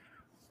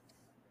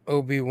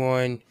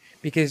Obi-Wan,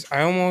 because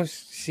I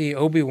almost see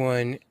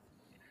Obi-Wan,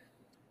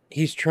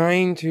 I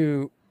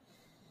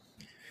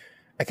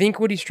think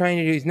what he's trying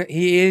to do is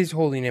he is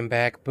holding him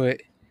back,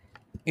 but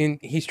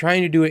he's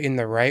trying to do it in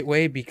the right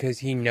way because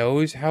he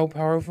knows how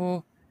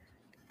powerful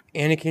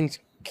Anakin's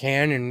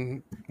can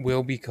and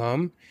will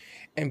become.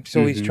 And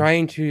so he's Mm-hmm.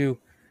 trying to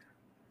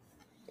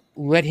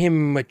let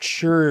him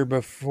mature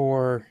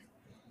before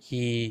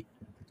he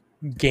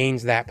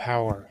gains that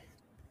power,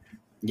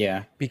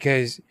 Yeah.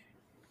 because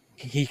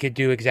he could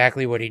do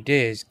exactly what he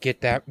did, is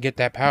get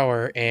that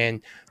power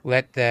and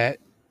let that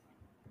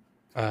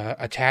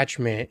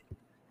attachment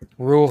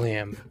rule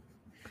him,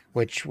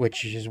 which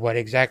is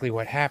exactly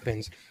what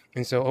happens.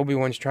 And so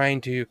Obi-Wan's trying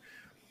to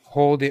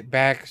hold it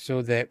back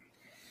so that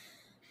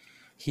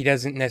he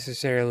doesn't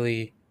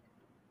necessarily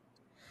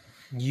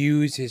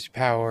use his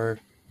power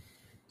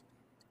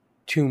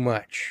too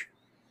much,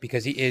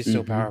 because he is so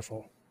Mm-hmm.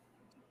 powerful.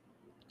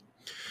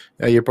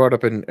 Yeah, you brought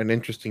up an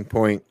interesting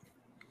point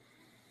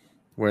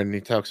when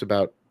he talks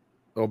about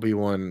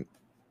Obi-Wan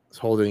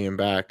holding him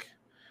back.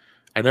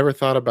 I never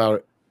thought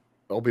about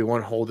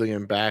Obi-Wan holding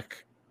him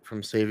back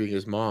from saving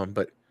his mom,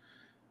 but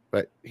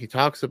he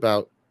talks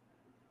about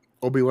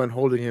Obi-Wan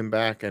holding him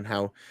back and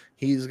how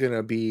he's going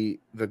to be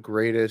the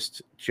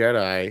greatest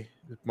Jedi,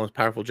 the most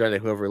powerful Jedi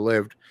who ever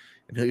lived,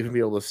 and he'll even be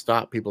able to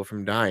stop people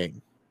from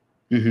dying.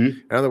 Mm-hmm.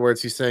 In other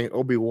words, he's saying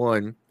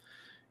Obi-Wan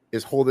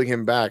is holding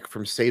him back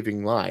from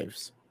saving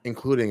lives,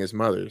 including his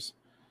mother's.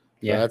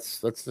 Yeah.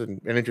 So that's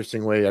an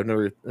interesting way. I've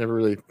never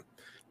really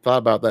thought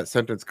about that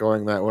sentence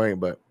going that way,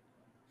 but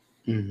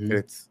Mm-hmm.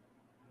 it's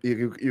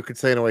you could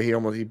say in a way he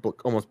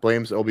almost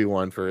blames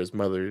Obi-Wan for his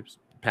mother's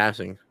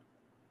passing.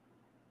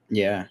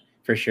 Yeah,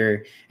 for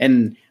sure.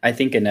 And I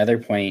think another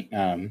point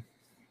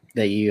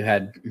that you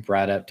had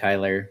brought up,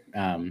 Tyler,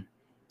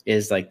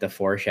 is like the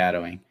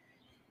foreshadowing.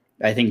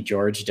 I think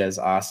George does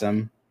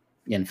awesome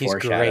in He's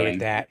great at foreshadowing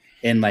that.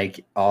 in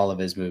like all of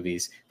his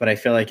movies, but I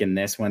feel like in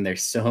this one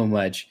there's so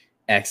much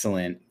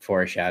excellent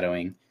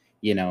foreshadowing.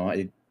 You know,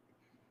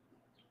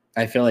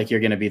 I feel like you're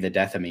going to be the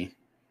death of me.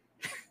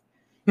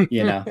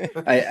 You know,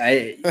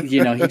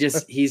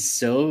 he's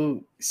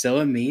so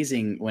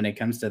amazing when it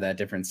comes to that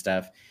different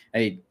stuff.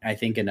 I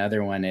think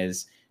another one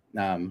is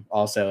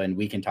also, and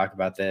we can talk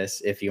about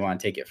this if you want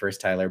to take it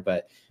first, Tyler,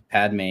 but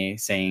Padme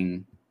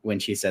saying, when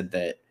she said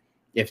that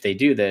if they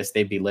do this,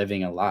 they'd be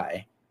living a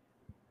lie,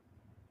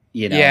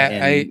 you know? Yeah,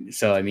 And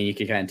so, I mean, you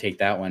could kind of take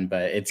that one,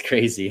 but it's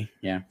crazy.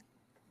 Yeah.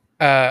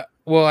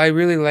 well, I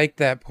really like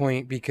that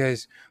point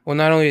because, well,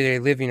 not only are they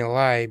living a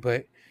lie,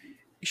 but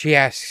she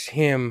asks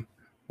him,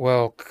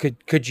 well,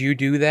 could you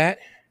do that?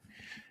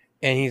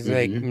 And he's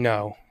like, Mm-hmm.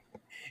 no.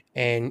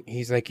 And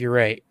he's like, you're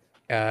right.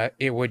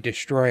 It would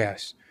destroy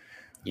us,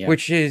 Yeah.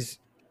 which is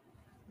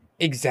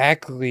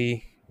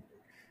exactly.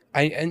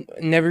 I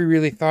never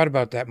really thought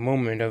about that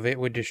moment of it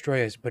would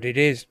destroy us, but it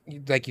is,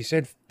 like you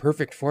said,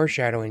 perfect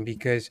foreshadowing,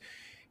 because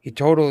he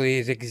totally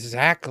is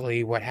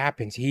exactly what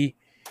happens. He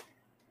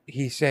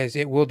says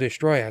it will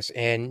destroy us,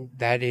 and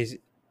that is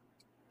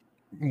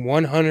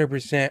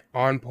 100%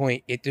 on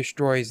point. It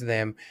destroys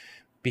them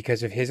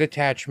because of his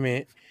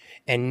attachment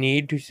and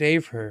need to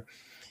save her.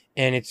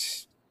 And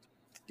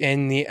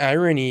the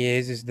irony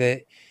is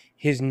that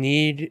his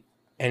need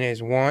and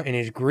his want and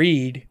his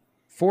greed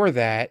for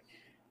that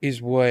is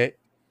what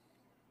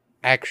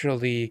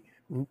actually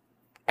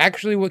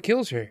what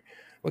kills her.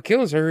 What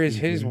kills her is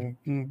his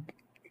Mm-hmm.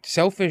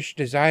 selfish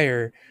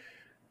desire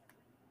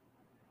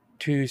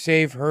to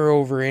save her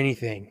over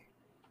anything.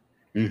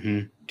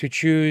 Mm-hmm. To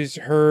choose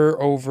her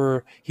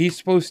over, he's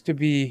supposed to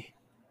be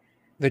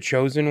the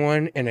chosen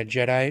one and a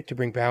Jedi to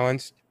bring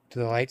balance to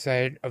the light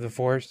side of the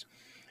Force,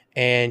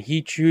 and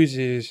he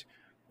chooses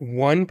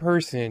one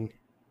person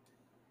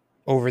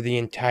over the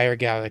entire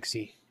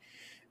galaxy.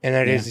 And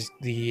that Yeah. is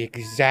the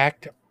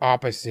exact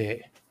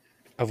opposite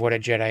of what a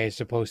Jedi is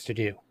supposed to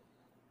do.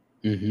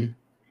 Mm-hmm.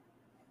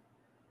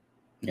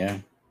 Yeah.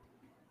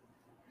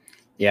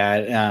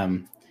 Yeah.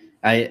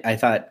 I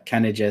thought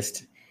kind of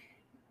just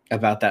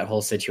about that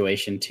whole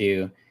situation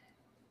too,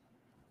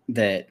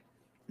 that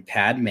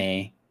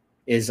Padme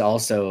is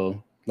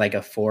also like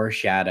a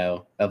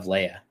foreshadow of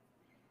Leia,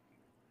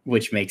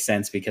 which makes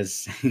sense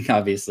because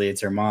obviously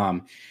it's her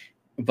mom,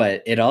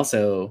 but it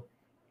also,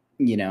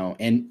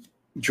 and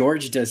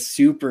George does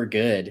super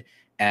good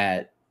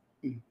at,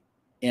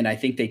 and I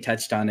think they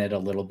touched on it a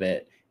little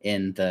bit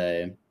in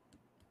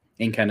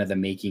kind of the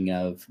making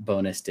of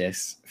bonus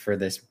discs for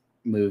this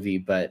movie,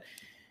 but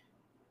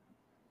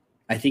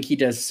I think he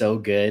does so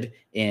good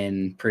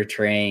in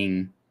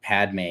portraying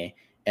Padme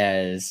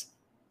as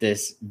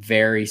this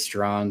very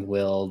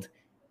strong-willed,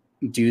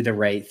 do the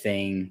right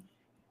thing,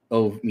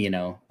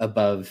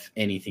 above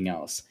anything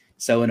else.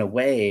 So in a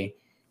way,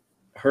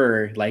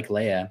 her, like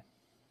Leia,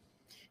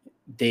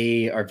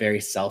 they are very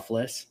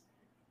selfless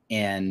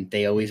and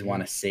they always Mm-hmm.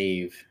 want to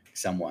save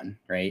someone,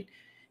 right?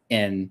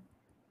 And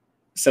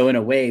so in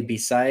a way,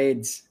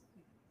 besides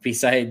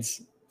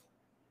besides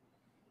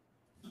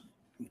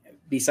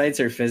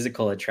her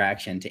physical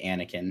attraction to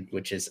Anakin,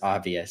 which is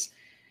obvious,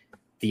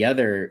 the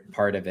other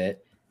part of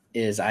it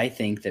is I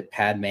think that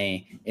Padme,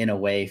 in a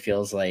way,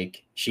 feels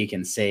like she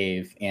can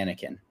save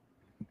Anakin.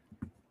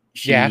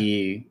 Yeah,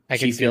 She I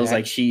she could see feels that.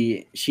 like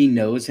she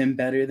knows him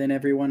better than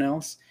everyone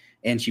else,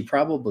 and she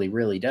probably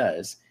really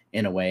does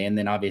in a way. And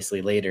then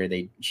obviously later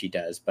she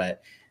does,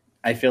 but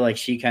I feel like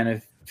she kind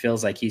of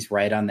feels like he's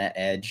right on that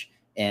edge,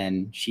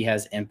 and she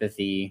has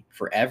empathy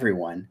for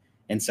everyone.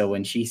 And so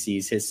when she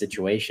sees his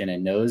situation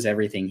and knows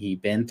everything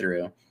he'd been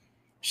through,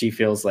 she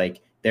feels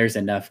like there's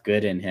enough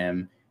good in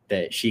him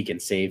that she can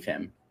save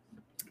him.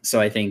 So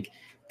I think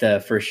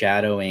the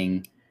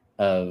foreshadowing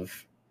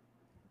of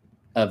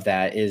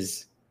that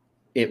is,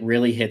 it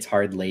really hits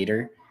hard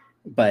later,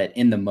 but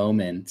in the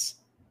moment,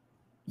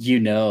 you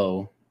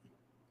know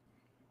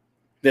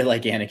that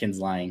like Anakin's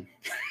lying.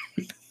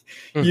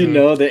 You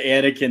know that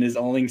Anakin is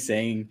only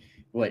saying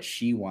what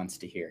she wants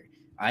to hear.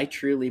 I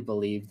truly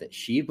believe that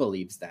she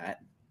believes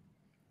that,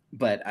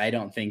 but I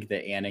don't think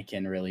that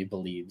Anakin really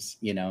believes,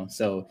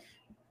 So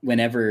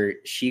whenever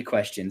she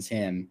questions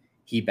him,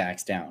 he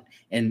backs down.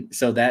 And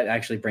so that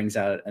actually brings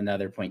out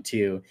another point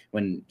too.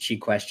 When she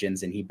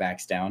questions and he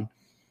backs down,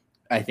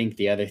 I think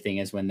the other thing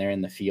is when they're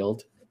in the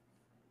field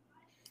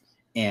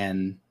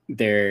and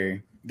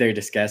they're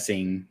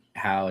discussing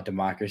how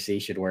democracy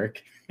should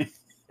work.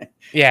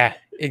 Yeah,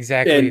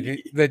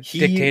 exactly. The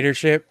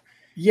dictatorship.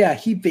 Yeah,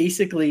 he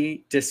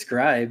basically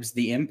describes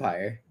the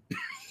empire.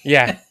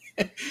 Yeah.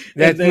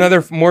 That's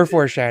another more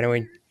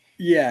foreshadowing.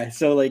 Yeah,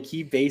 so like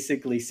he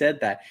basically said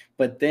that,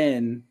 but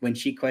then when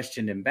she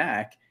questioned him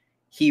back,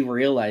 he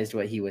realized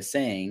what he was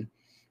saying,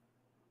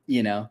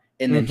 and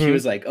then she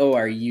was like, "Oh,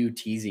 are you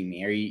teasing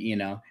me? Are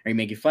you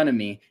making fun of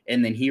me?"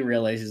 And then he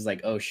realizes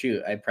like, "Oh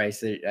shoot,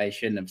 I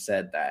shouldn't have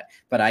said that."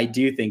 But I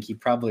do think he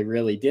probably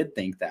really did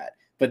think that.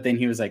 But then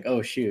he was like,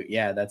 "Oh shoot,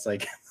 yeah, that's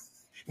like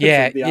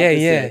that's the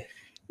opposite.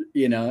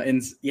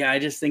 And I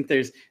just think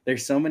there's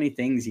so many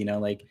things,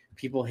 like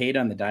people hate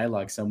on the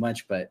dialogue so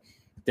much, but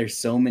there's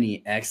so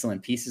many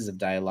excellent pieces of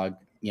dialogue,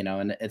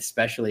 and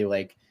especially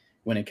like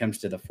when it comes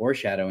to the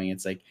foreshadowing,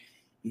 it's like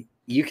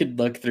you could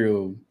look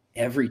through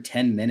every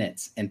 10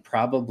 minutes and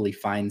probably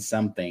find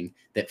something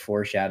that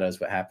foreshadows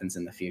what happens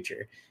in the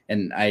future.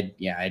 And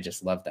I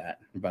just love that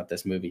about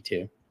this movie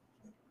too.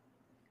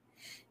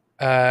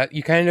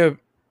 You kind of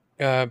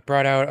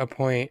brought out a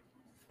point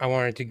I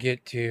wanted to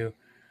get to,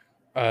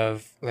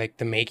 of like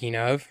the making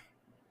of.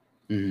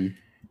 Mm-hmm.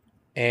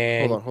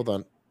 And hold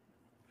on.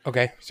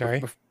 Okay,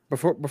 sorry.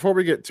 Before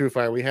we get too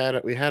far, we had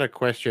a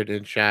question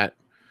in chat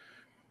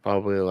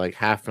probably like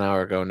half an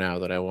hour ago now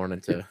that I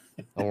wanted to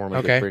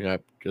bring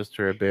up just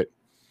for a bit.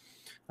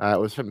 It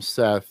was from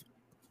Seth,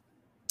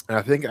 and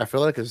I feel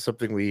like it's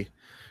something we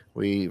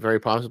very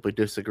possibly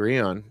disagree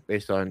on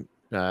based on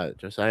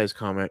Josiah's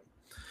comment,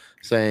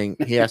 saying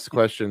he asked the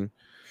question,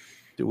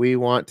 do we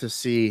want to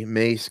see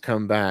Mace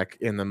come back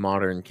in the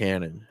modern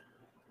canon?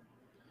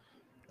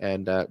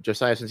 And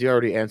Josiah, since you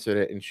already answered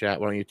it in chat,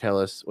 why don't you tell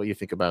us what you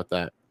think about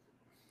that?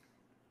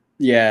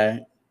 Yeah.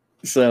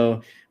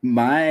 So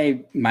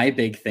my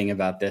big thing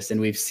about this,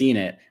 and we've seen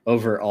it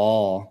over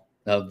all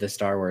of the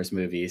Star Wars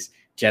movies,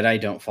 the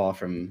Jedi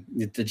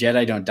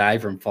don't die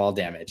from fall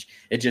damage.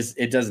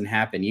 It doesn't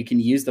happen. You can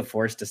use the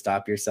Force to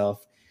stop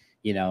yourself,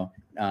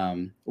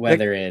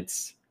 whether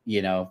it's,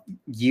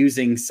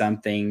 using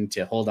something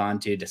to hold on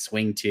to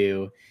swing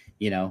to,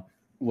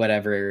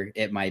 whatever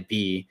it might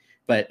be.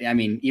 But I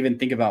mean, even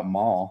think about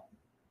Maul.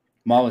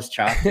 Maul was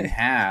chopped in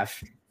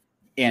half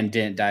and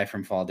didn't die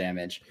from fall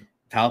damage.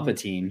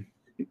 Palpatine,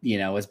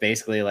 was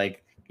basically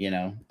like,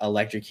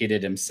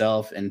 electrocuted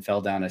himself and fell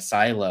down a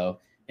silo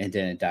and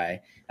didn't die.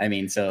 I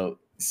mean, so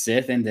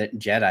Sith and the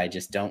Jedi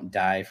just don't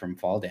die from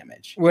fall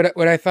damage. What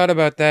I thought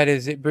about that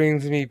is it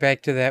brings me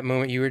back to that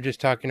moment you were just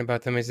talking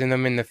about them, is in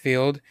them in the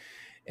field,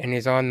 and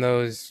he's on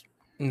those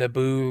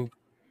Naboo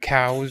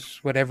cows,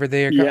 whatever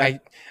they are. Yeah.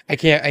 I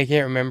can't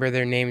remember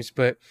their names,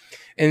 but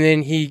and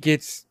then he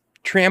gets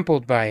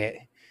trampled by it,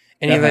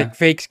 and he like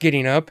fakes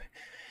getting up.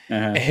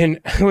 And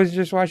I was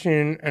just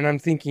watching, and I'm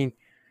thinking,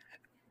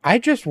 I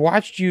just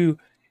watched you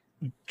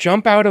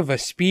jump out of a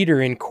speeder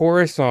in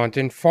Coruscant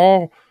and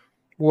fall,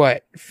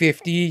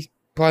 50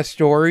 plus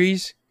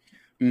stories,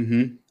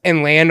 and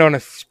land on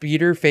a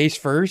speeder face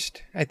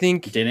first. I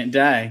think didn't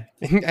die.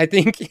 I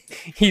think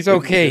he's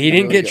okay. He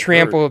didn't get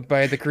trampled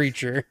by the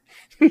creature.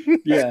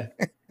 Yeah.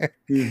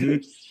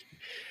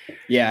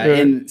 Yeah,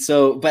 and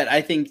so, but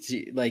I think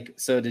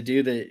to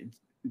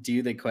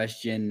do the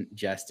question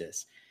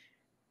justice,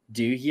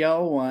 do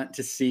y'all want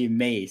to see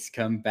Mace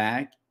come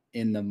back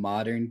in the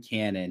modern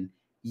canon?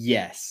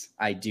 Yes,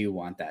 I do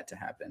want that to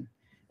happen.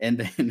 And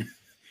then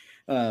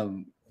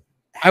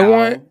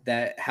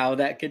how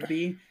that could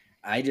be,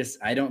 I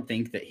don't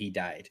think that he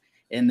died.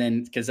 And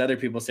then because other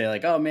people say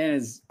like, oh man,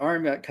 his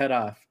arm got cut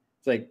off.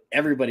 It's like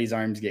everybody's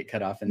arms get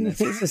cut off in this.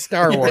 This is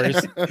Star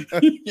Wars.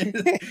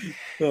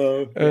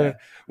 Yeah.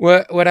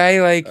 What I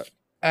like,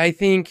 I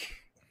think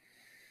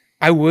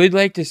I would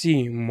like to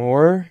see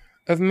more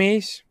of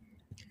Mace.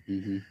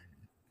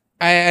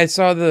 I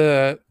saw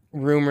the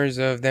rumors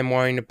of them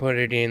wanting to put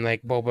it in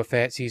like Boba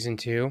Fett season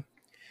 2.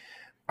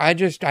 I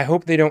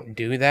hope they don't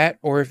do that,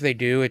 or if they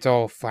do, it's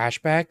all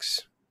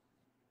flashbacks.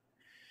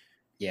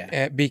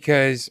 Yeah,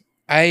 because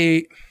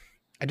I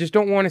just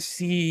don't want to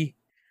see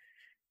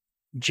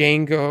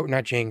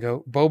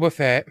Boba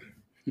Fett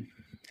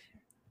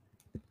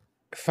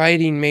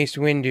fighting Mace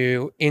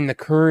Windu in the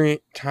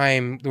current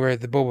time where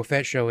the Boba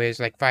Fett show is,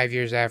 like 5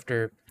 years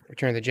after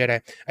Return of the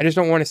Jedi. I just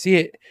don't want to see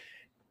it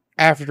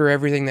after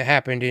everything that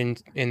happened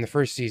in the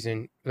first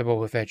season of the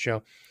Boba Fett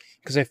show,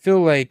 because I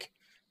feel like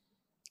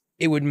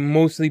it would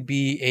mostly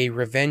be a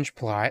revenge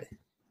plot,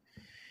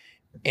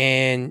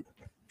 and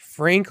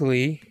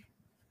frankly,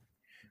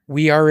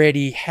 we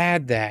already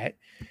had that.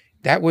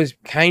 That was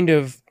kind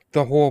of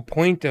the whole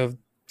point of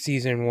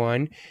season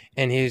 1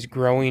 and his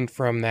growing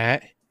from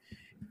that.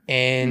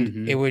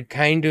 And it would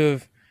kind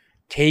of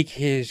take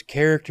his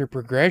character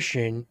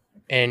progression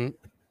and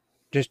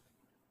just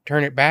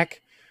turn it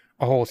back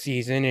a whole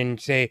season and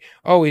say,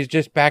 oh, he's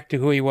just back to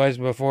who he was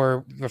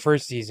before the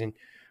first season.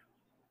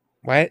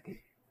 What?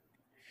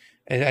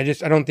 I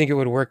don't think it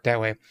would work that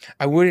way.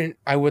 I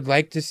would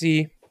like to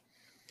see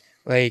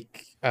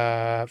like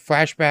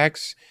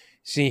flashbacks,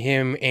 see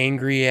him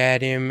angry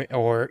at him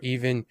or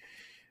even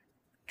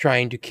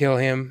trying to kill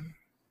him.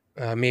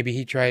 Maybe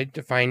he tried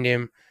to find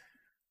him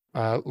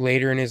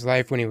later in his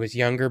life when he was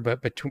younger,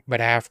 but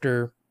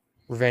after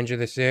Revenge of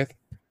the Sith.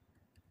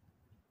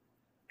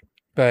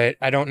 But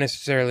I don't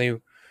necessarily.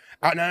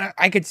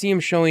 I could see him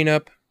showing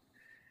up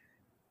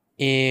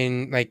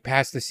in like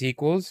past the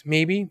sequels,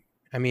 maybe.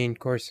 I mean, of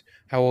course,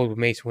 how old would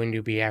Mace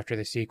Windu be after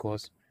the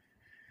sequels?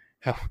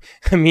 How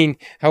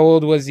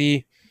old was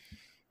he?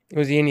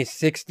 Was he in his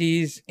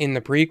 60s in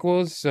the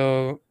prequels?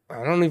 So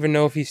I don't even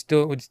know if he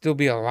would still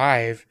be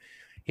alive.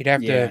 He'd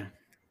have to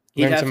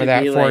learn some of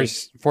that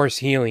force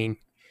healing.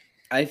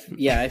 I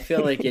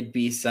feel like it'd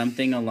be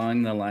something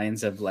along the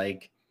lines of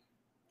like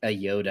a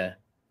Yoda,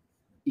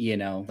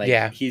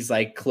 he's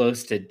like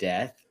close to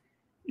death,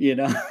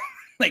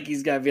 like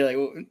he's got to be like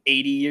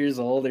 80 years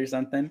old or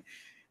something,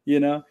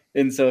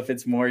 and so if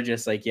it's more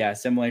just like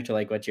similar to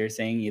like what you're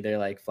saying, either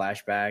like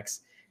flashbacks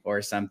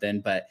or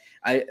something, but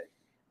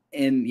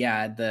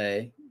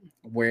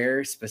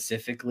where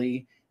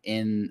specifically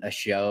in a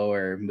show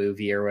or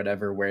movie or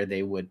whatever where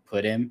they would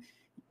put him,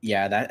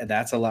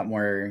 that's a lot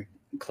more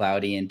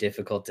cloudy and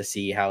difficult to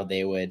see how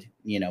they would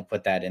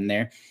put that in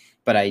there.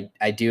 But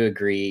I do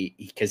agree,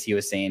 because he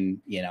was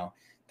saying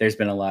there's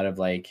been a lot of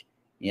like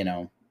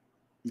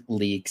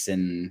leaks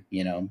and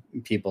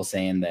people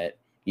saying that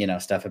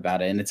stuff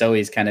about it, and it's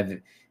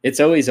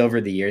always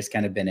over the years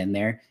kind of been in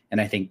there. And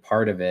I think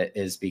part of it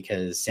is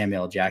because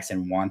Samuel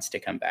Jackson wants to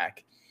come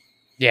back.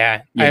 He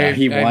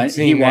wants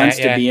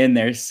to be in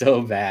there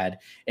so bad.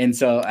 And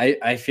so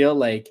I feel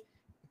like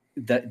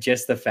that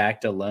just the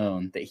fact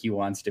alone that he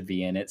wants to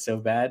be in it so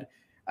bad,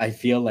 I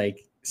feel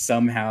like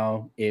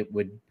somehow it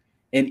would,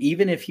 and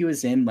even if he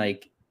was in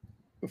like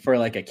for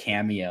like a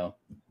cameo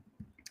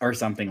or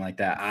something like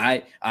that,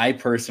 I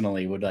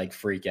personally would like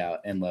freak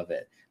out and love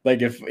it.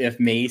 Like if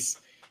Mace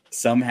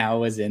somehow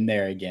was in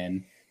there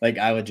again, like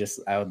I would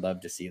love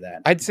to see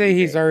that. I'd say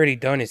he's already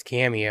done his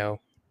cameo.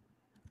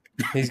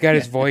 He's got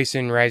his voice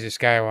in Rise of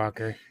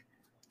Skywalker.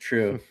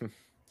 True.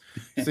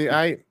 See,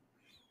 I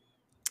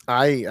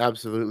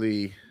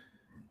absolutely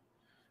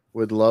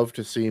would love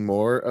to see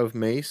more of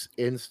Mace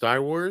in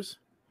Star Wars,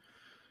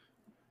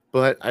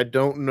 but I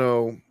don't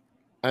know.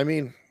 I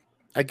mean,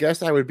 I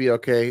guess I would be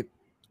okay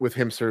with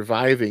him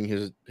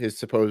surviving his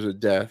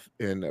supposed death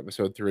in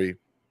Episode 3,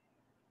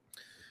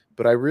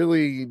 but I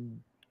really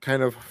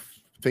kind of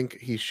think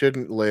he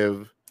shouldn't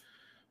live,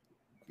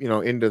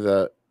 into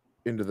the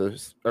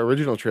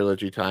original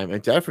trilogy time,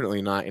 and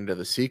definitely not into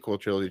the sequel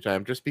trilogy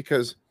time, just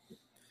because,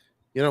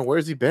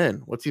 where's he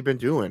been? What's he been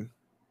doing?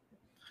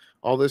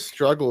 All this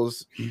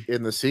struggles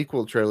in the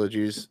sequel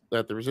trilogies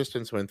that the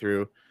Resistance went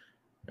through,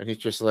 and he's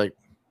just like,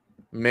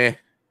 meh,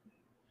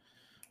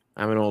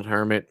 I'm an old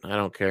hermit. I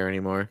don't care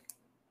anymore.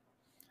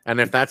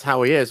 And if that's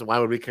how he is, why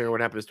would we care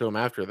what happens to him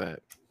after that?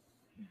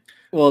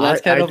 Well,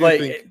 that's kind of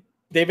like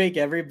they make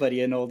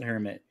everybody an old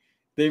hermit.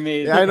 They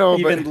made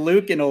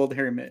Luke an old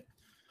hermit.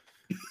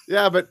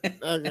 Yeah, but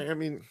I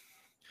mean,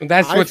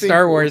 that's what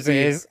Star Wars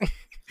is.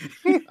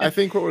 I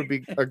think what would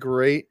be a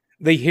great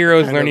the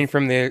heroes learning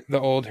from the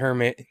old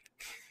hermit.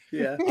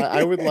 Yeah,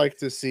 I would like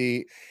to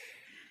see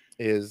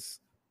is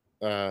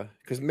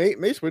because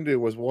Mace Windu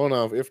was one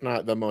of, if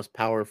not the most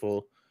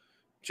powerful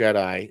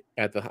Jedi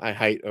at the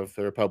height of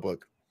the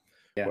Republic.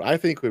 Yeah. What I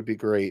think would be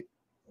great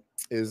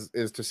is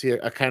to see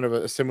a kind of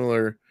a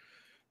similar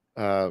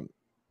something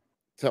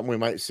we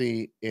might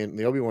see in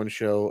the Obi-Wan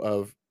show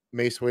of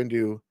Mace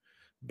Windu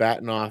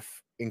batting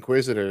off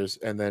Inquisitors,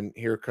 and then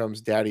here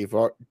comes Daddy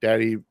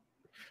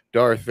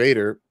Darth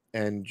Vader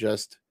and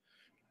just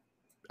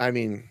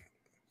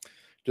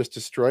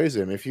destroys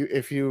him. If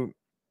you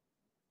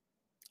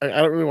I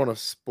don't really want to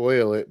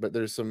spoil it, but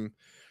there's some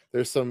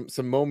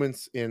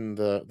moments in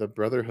the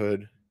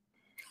Brotherhood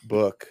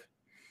book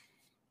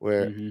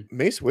where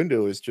Mace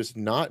Windu is just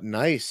not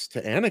nice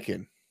to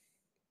Anakin.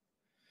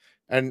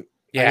 And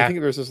I think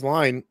there's a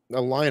line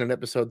in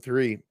Episode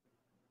 3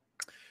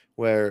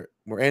 where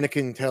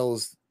Anakin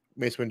tells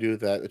Mace Windu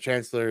that the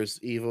Chancellor is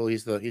evil.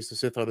 He's the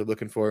Sith Lord they're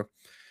looking for,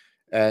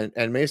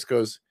 and Mace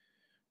goes,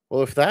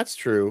 "Well, if that's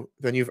true,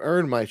 then you've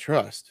earned my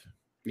trust."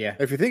 Yeah.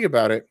 If you think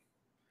about it,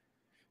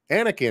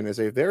 Anakin is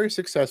a very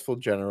successful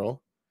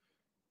general.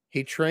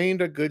 He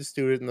trained a good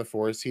student in the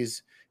Force.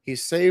 He's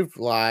saved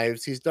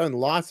lives. He's done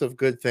lots of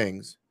good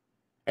things.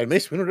 And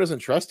Mace Windu doesn't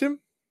trust him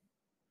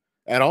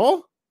at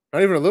all?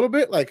 Not even a little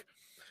bit? Like,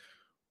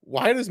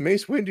 why does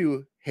Mace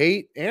Windu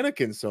hate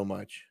Anakin so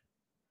much?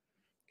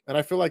 And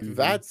I feel like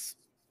that's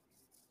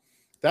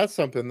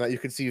something that you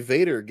could see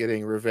Vader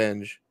getting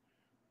revenge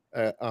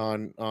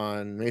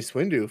on Mace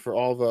Windu for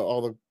all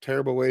the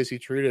terrible ways he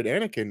treated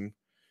Anakin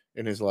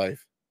in his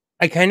life.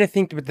 I kind of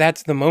think that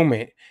that's the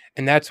moment,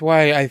 and that's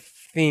why I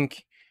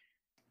think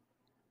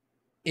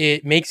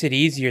it makes it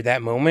easier,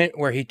 that moment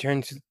where he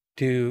turns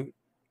to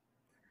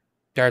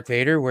Darth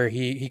Vader, where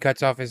he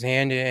cuts off his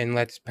hand and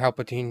lets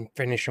Palpatine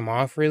finish him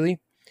off, really,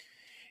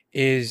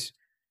 is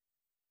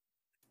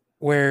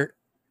where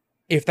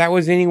if that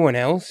was anyone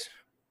else,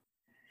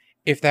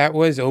 if that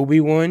was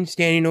Obi-Wan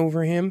standing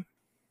over him,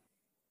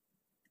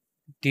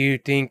 do you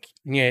think,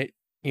 it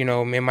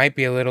might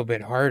be a little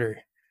bit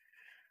harder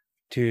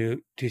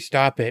to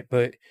stop it?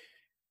 But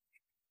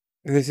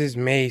this is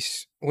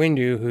Mace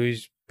Windu,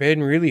 who's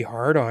been really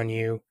hard on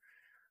you,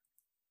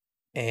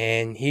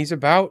 and he's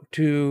about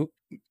to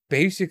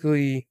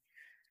basically,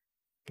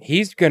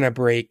 he's gonna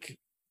break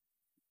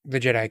the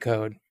Jedi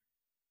Code,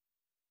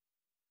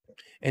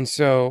 and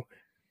so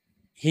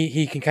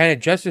he can kind of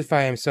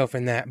justify himself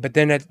in that. But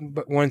then,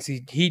 but once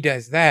he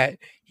does that,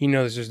 he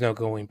knows there's no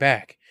going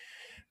back.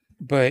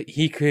 But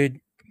he could,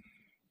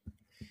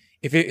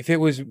 if it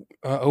was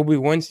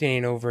Obi-Wan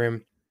standing over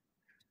him,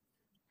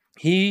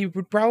 he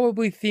would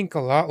probably think a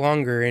lot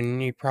longer, and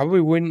he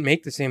probably wouldn't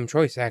make the same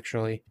choice,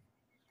 actually.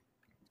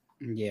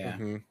 Yeah.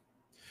 Mm-hmm.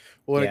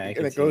 Well, Yeah,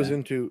 it goes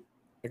in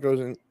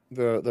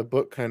the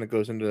book kind of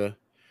goes into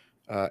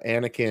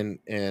Anakin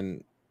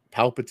and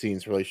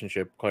Palpatine's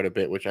relationship quite a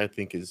bit, which I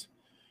think is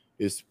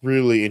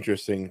really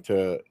interesting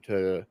to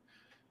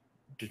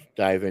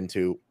dive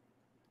into.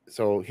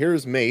 So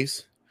here's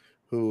Mace,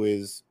 who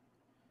is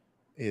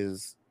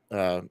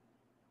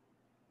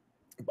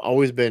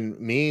always been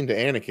mean to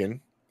Anakin,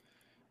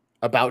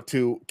 about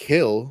to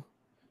kill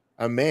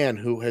a man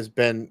who has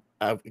been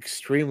an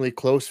extremely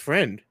close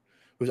friend,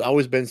 who's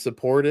always been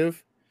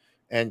supportive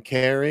and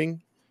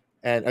caring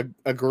and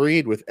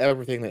agreed with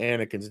everything that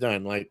Anakin's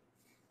done. Like,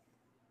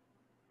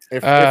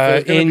 if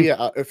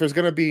there's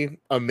gonna be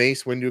a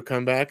Mace Windu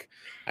comeback,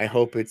 I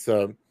hope it's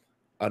an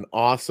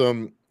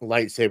awesome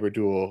lightsaber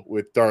duel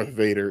with Darth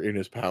Vader in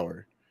his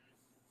power.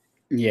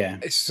 Yeah.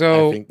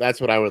 So I think that's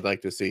what I would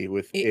like to see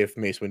if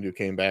Mace Windu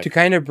came back. To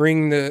kind of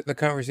bring the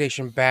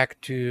conversation back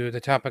to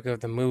the topic of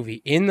the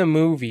movie. In the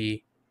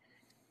movie,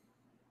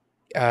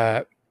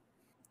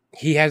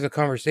 he has a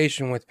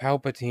conversation with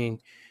Palpatine,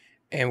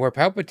 and where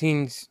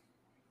Palpatine's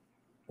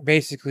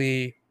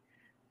basically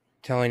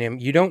telling him,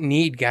 "You don't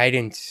need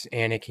guidance,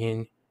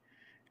 Anakin.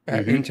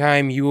 In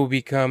time, you will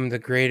become the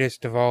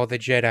greatest of all the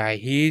Jedi."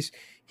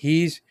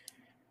 He's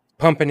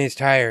pumping his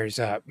tires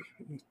up.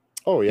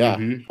 Oh yeah,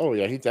 oh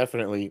yeah. He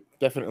definitely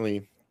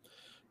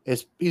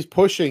he's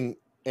pushing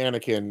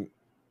Anakin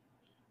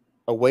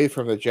away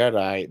from the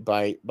Jedi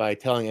by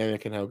telling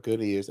Anakin how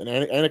good he is, and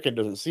Anakin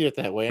doesn't see it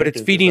that way. But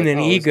it's feeding an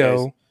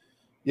ego.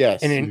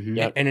 Yes, and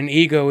an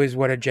ego is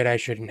what a Jedi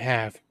shouldn't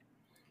have.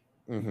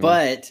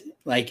 But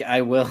like,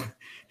 I will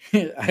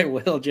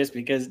just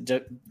because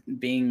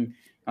being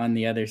on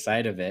the other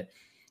side of it,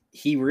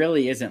 he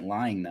really isn't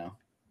lying though.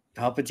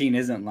 Palpatine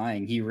isn't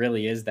lying. He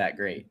really is that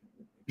great.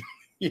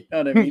 You know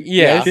what I mean?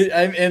 Yes.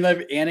 And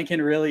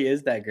Anakin really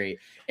is that great.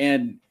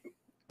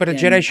 But a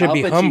Jedi should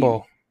be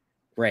humble.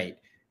 Right.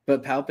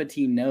 But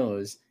Palpatine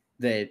knows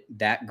that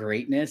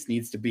greatness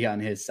needs to be on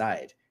his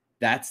side.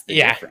 That's the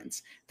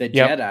difference. The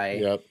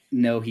Jedi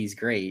know he's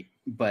great,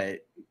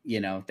 but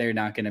they're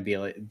not going to be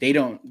able. They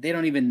don't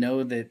even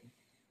know that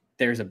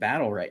there's a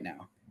battle right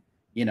now.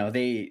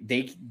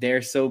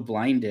 They're so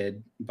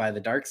blinded by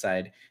the dark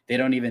side. They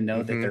don't even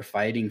know that they're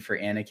fighting for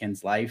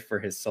Anakin's life, for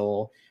his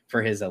soul,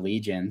 for his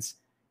allegiance.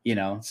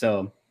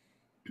 So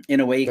in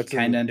a way, you can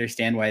kind of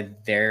understand why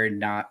they're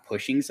not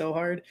pushing so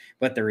hard.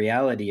 But the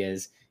reality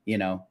is,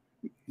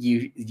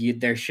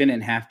 there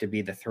shouldn't have to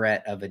be the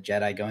threat of a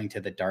Jedi going to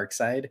the dark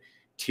side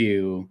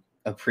to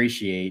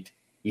appreciate,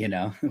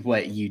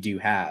 what you do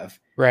have.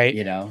 Right.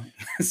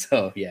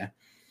 So, yeah.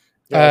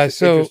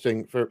 It's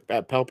interesting for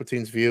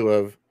Palpatine's view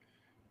of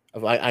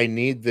I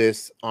need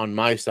this on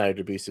my side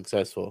to be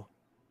successful.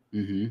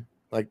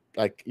 Like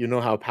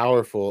how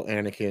powerful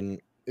Anakin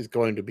is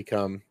going to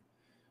become,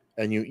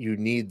 and you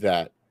need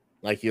that.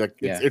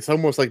 It's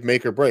almost like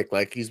make or break.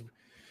 Like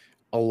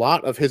a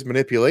lot of his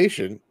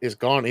manipulation is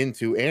gone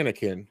into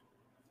Anakin.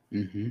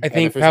 I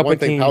think if there's one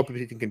thing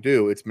Palpatine can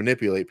do, it's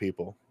manipulate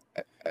people.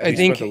 I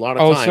think spent a lot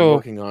of time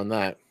working on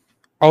that.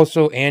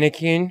 Also,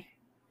 Anakin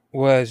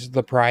was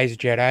the prize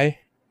Jedi,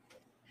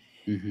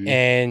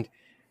 and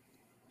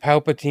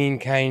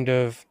Palpatine kind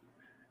of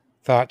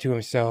thought to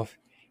himself,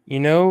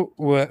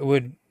 what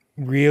would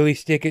really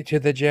stick it to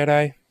the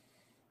Jedi?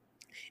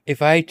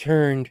 If I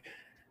turned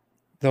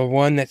the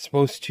one that's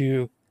supposed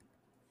to,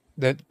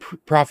 that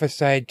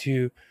prophesied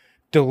to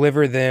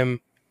deliver them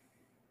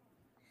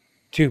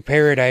to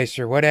paradise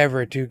or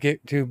whatever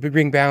to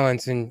bring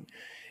balance, and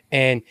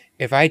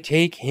if I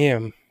take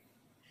him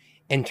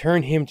and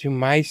turn him to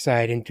my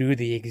side and do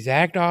the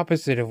exact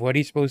opposite of what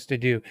he's supposed to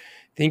do,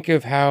 think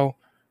of how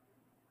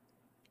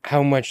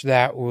much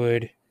that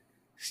would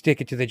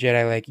stick it to the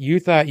Jedi. Like, you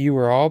thought you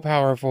were all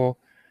powerful.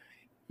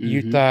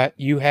 You Mhm. thought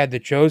you had the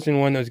chosen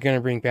one that was going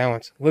to bring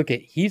balance. Look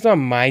at, he's on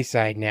my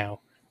side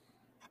now.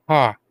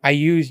 I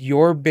used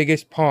your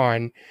biggest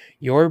pawn,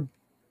 your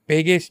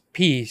biggest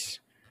piece,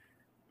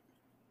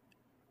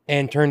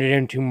 and turned it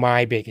into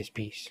my biggest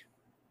piece.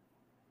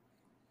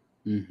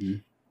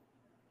 Mhm.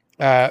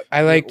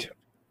 I liked.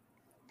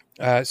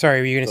 Sorry,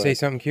 were you going to Go say ahead.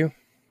 something, Q?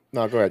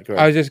 No, go ahead. Go I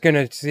ahead. was just going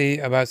to say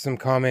about some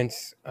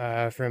comments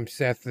from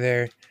Seth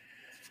there.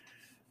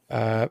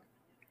 I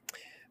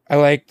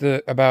liked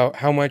about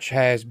how much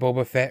has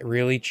Boba Fett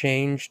really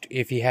changed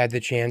if he had the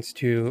chance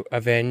to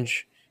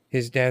avenge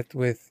his death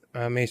with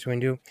Mace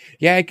Windu.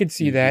 Yeah, I could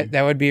see that. Mhm.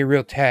 That would be a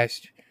real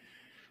test.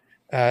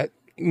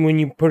 When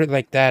you put it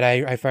like that,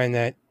 I find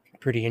that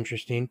pretty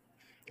interesting.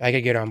 I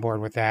could get on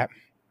board with that.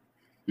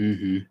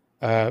 Mhm.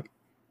 Uh,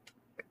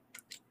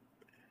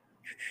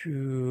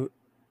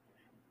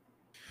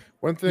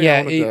 One thing I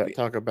yeah, wanted to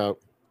talk about.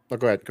 Oh,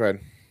 go ahead. Go ahead.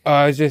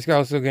 I was just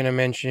also going to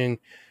mention,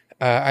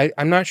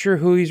 I'm not sure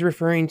who he's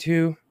referring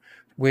to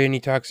when he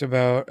talks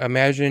about,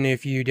 imagine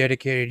if you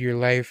dedicated your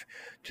life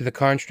to the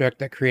construct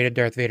that created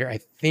Darth Vader. I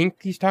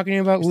think he's talking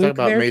about He's talking Luke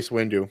about there. Mace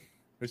Windu.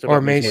 He's talking Or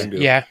about Mace Mace,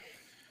 Windu. yeah.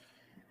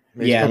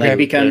 Mace Yeah, Windu like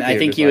become. I dedicated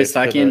think his he was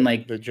life to talking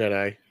like the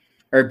Jedi.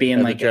 or being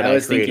And like the Jedi I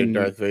was created thinking.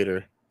 Darth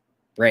Vader.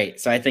 Right.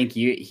 So I think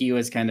he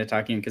was kind of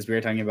talking because we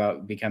were talking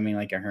about becoming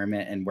like a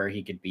hermit and where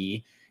he could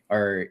be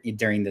or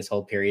during this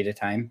whole period of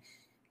time.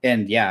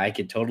 And yeah, I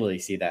could totally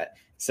see that.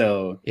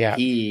 So Yeah.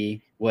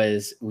 he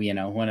was,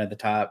 one of the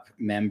top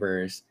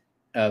members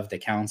of the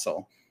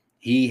council.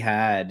 He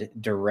had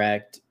he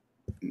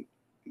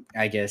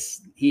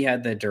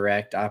had the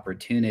direct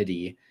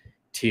opportunity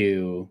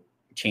to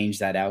change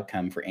that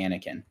outcome for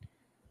Anakin.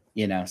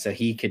 So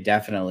he could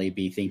definitely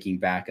be thinking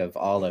back of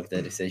all of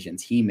the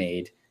decisions he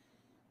made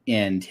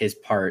and his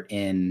part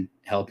in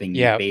helping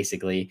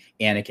basically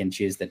Anakin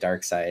choose the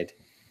dark side.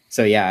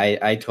 So yeah,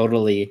 I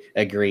totally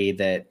agree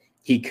that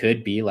he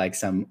could be like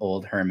some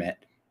old hermit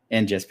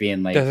and just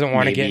being like Doesn't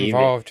want to get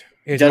involved.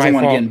 It's doesn't my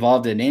want to fault. get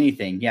involved in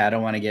anything. Yeah, I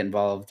don't want to get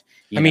involved.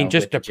 Just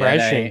with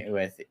depression.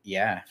 The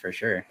Jedi, for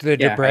sure. The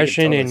Yeah,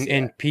 depression totally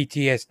and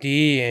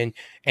PTSD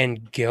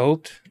and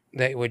guilt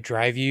that would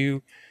drive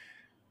you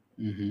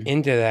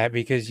into that,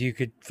 because you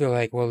could feel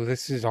like, well,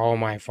 this is all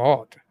my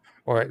fault,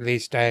 or at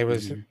least I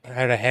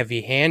had a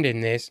heavy hand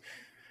in this.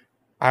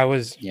 I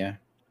was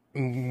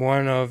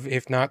one of,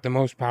 if not the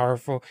most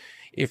powerful,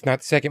 if not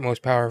the second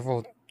most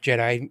powerful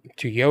Jedi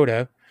to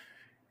Yoda,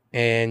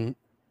 and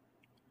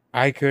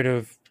I could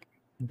have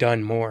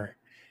done more.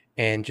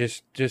 And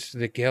just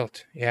the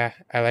guilt. Yeah,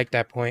 I like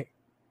that point.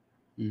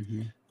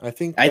 I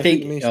think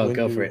Mace go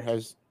Windu for it.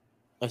 has.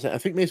 I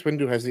think Mace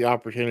Windu has the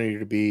opportunity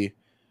to be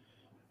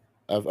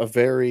a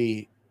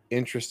very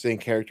interesting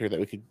character that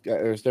we could.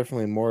 There's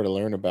definitely more to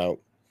learn about.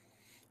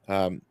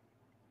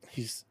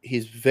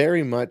 He's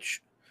very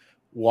much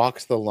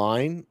walks the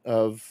line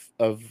of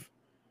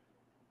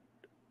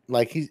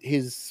like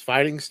his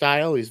fighting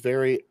style. He's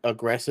very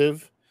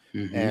aggressive,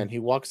 and he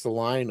walks the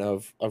line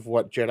of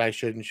what Jedi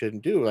should and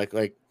shouldn't do.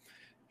 Like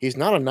he's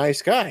not a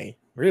nice guy,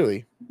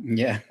 really.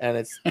 Yeah, and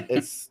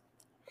it's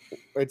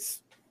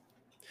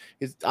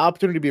his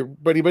opportunity to be,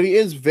 but he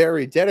is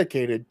very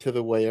dedicated to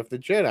the way of the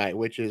Jedi,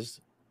 which is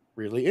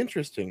really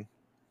interesting.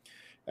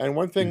 And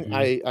one thing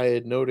I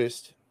had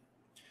noticed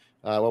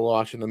while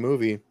watching the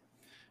movie,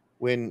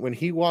 when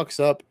he walks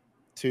up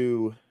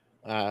to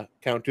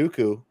Count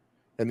Dooku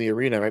in the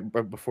arena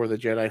right before the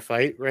Jedi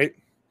fight, right?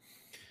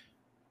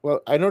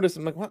 Well, I noticed,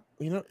 I'm like, what?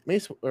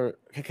 Mace or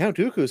Count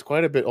Dooku is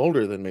quite a bit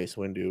older than Mace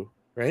Windu,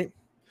 right?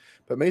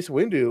 But Mace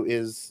Windu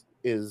is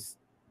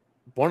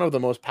one of the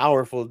most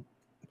powerful,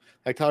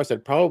 like Tyler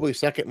said, probably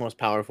second most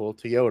powerful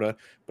to Yoda.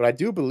 But I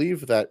do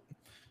believe that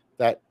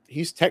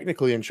he's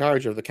technically in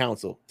charge of the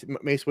council.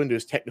 Mace Windu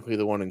is technically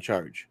the one in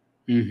charge.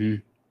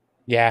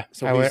 Yeah,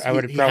 so I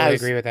would probably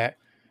agree with that.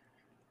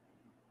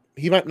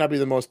 He might not be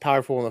the most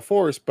powerful in the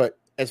Force, but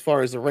as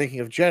far as the ranking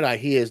of Jedi,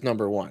 he is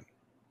number one.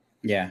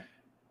 Yeah.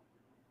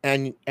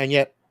 And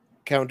yet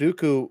Count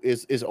Dooku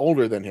is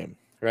older than him,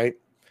 right?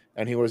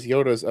 And he was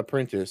Yoda's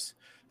apprentice.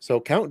 So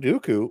Count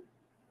Dooku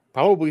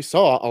probably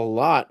saw a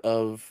lot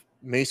of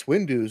Mace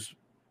Windu's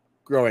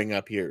growing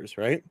up years,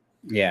 right?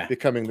 Yeah.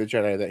 Becoming the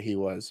Jedi that he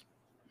was.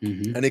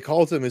 And he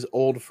calls him his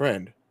old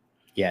friend.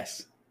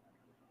 Yes.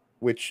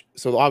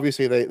 So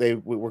obviously they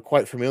were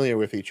quite familiar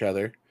with each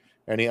other,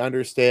 and he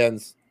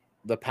understands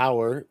the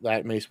power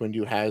that Mace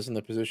Windu has in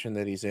the position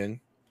that he's in.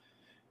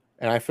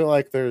 And I feel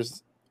like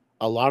there's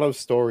a lot of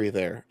story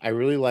there. I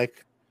really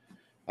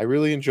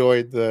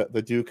enjoyed the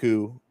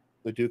Dooku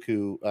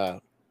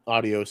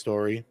audio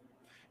story.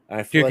 And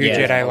I feel Dooku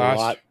like Jedi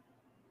Lost.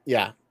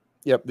 Yeah.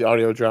 Yep, the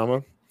audio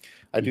drama.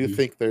 I do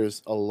think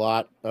there's a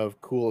lot of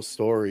cool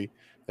story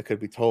that could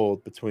be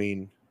told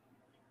between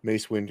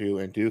Mace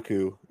Windu and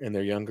Dooku in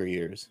their younger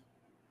years.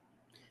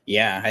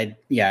 Yeah,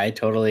 I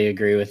totally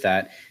agree with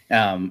that.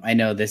 I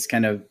know this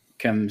kind of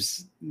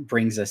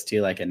brings us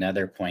to like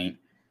another point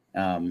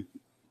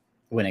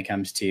when it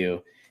comes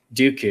to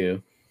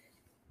Dooku.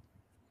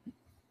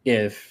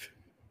 Is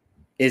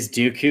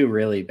Dooku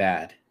really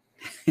bad?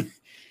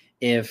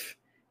 if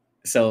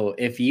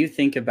you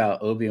think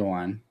about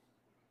Obi-Wan,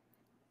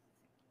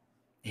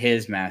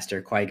 his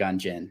master, Qui-Gon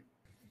Jinn,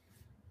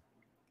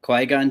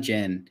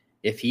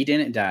 if he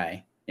didn't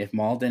die, if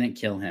Maul didn't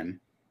kill him,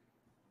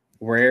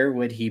 where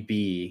would he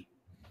be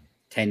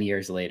 10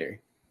 years later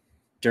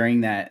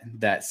during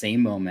that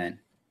same moment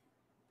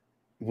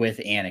with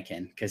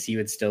Anakin? Because he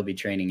would still be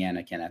training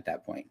Anakin at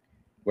that point.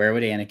 Where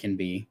would Anakin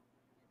be?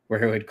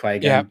 Where would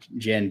Qui-Gon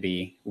Jinn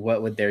be?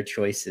 What would their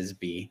choices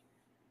be?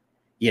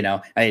 You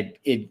know, it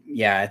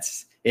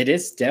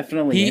is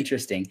definitely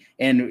interesting.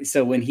 And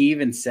so when he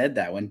even said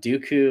that, when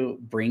Dooku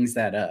brings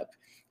that up,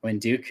 when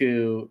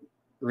Dooku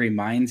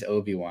reminds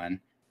Obi-Wan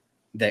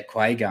that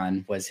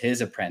Qui-Gon was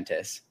his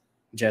apprentice,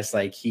 just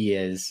like he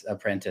is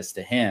apprentice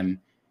to him,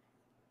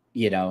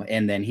 you know,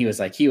 and then he was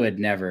like, he would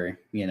never,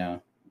 you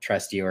know,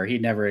 trust you, or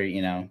he'd never,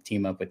 you know,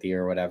 team up with you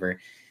or whatever.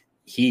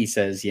 He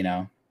says, you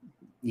know,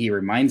 he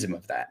reminds him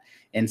of that.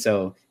 And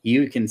so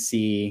you can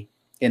see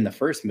in the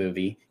first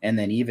movie, and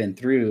then even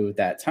through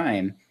that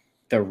time,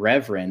 the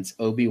reverence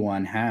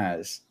Obi-Wan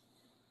has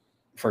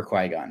for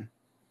Qui-Gon.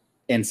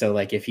 And so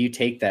like, if you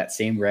take that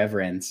same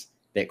reverence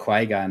that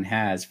Qui-Gon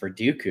has for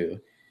Dooku,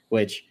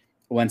 which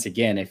once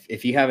again,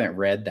 if you haven't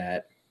read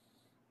that,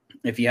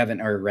 if you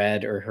haven't or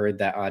read or heard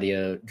that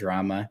audio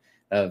drama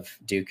of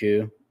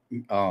Dooku,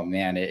 oh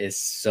man, it is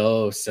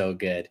so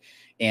good.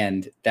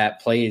 And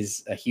that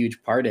plays a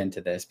huge part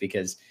into this,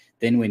 because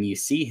then when you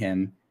see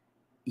him,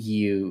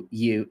 you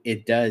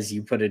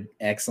put an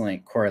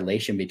excellent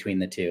correlation between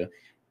the two.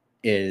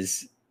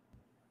 Is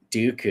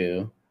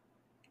Dooku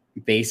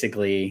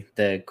basically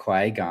the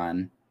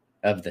Qui-Gon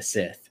of the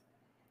Sith?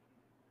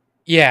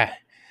 Yeah,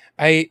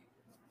 I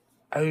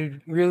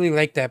really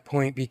like that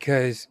point,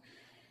 because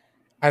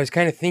I was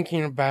kind of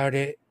thinking about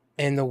it,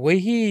 and the way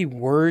he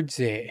words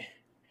it,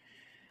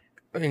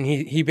 and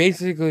he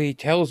basically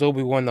tells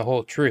Obi-Wan the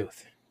whole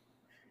truth.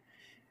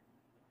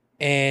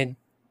 And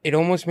it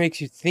almost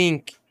makes you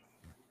think,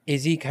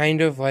 is he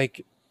kind of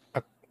like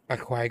a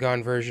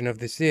Qui-Gon version of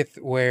the Sith,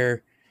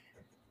 where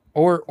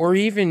or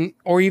even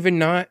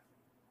not,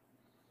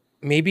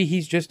 maybe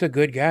he's just a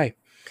good guy.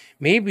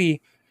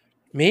 Maybe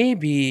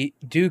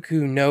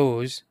Dooku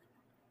knows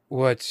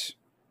what's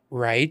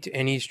right,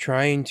 and he's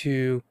trying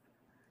to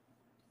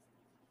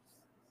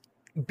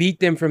beat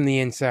them from the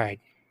inside.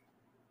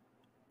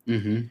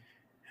 Mm-hmm.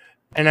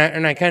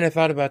 And I kind of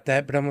thought about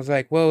that, but I was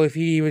like, well, if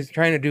he was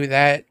trying to do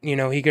that, you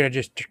know, he could have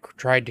just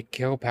tried to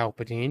kill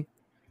Palpatine.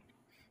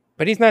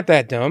 But he's not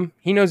that dumb.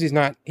 He knows he's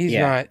not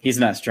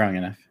strong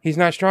enough. He's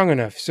not strong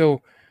enough.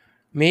 So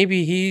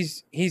maybe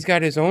he's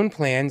got his own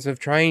plans of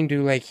trying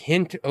to like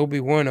hint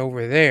Obi-Wan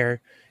over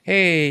there,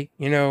 hey,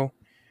 you know,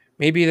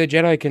 maybe the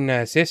Jedi can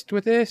assist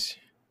with this.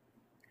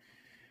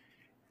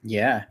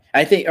 Yeah,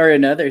 I think, or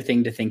another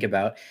thing to think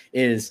about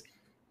is,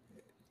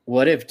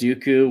 what if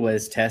Dooku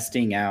was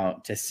testing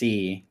out to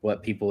see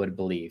what people would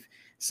believe?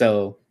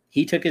 So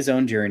he took his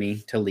own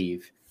journey to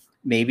leave,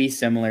 maybe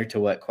similar to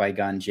what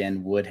Qui-Gon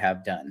Jinn would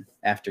have done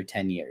after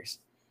 10 years.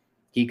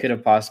 He could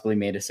have possibly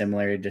made a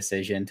similar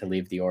decision to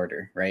leave the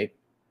Order, right?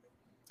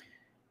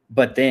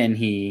 But then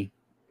he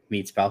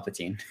meets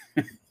Palpatine,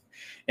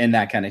 and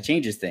that kind of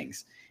changes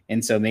things.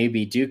 And so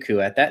maybe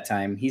Dooku at that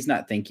time, he's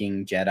not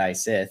thinking Jedi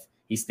Sith,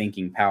 he's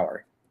thinking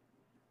power.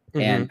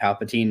 Mm-hmm. And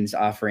Palpatine's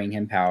offering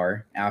him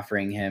power,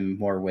 offering him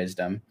more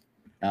wisdom,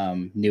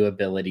 new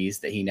abilities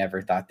that he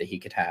never thought that he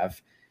could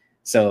have.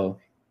 So,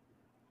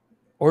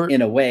 or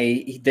in a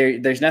way,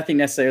 there's nothing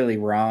necessarily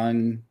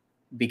wrong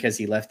because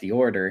he left the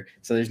Order.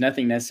 So there's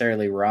nothing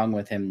necessarily wrong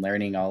with him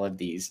learning all of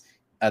these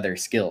other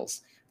skills.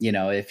 You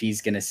know, if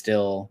he's going to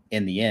still,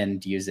 in the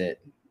end, use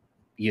it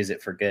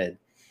for good.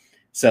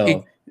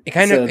 So it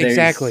kind of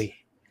exactly.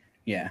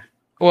 Yeah.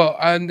 Well,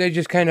 they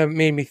just kind of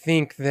made me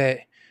think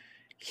that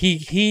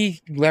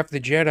he left the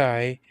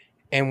Jedi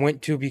and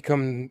went to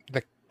become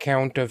the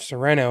Count of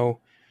Sereno,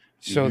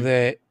 so mm-hmm.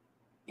 that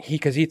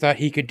because he thought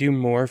he could do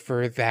more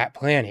for that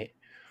planet.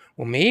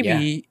 Well,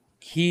 maybe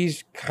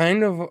he's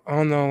kind of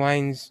on the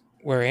lines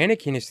where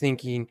Anakin is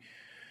thinking,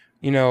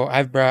 you know,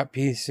 I've brought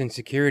peace and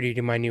security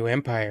to my new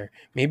empire.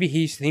 Maybe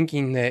he's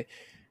thinking that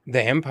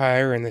the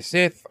Empire and the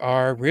Sith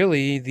are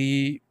really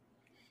the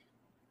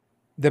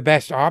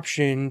best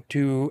option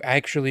to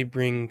actually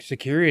bring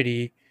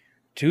security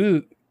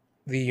to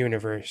the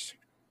universe.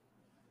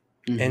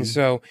 Mm-hmm. And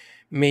so,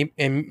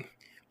 and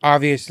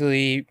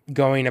obviously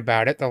going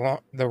about it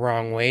the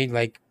wrong way,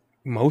 like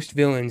most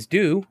villains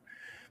do,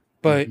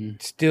 but mm-hmm.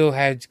 still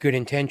has good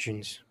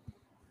intentions.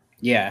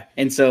 Yeah,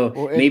 and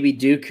so maybe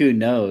Dooku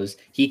knows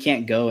he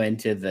can't go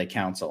into the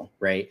council,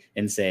 right,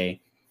 and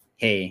say,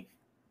 hey,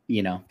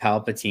 you know,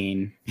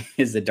 Palpatine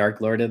is the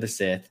Dark Lord of the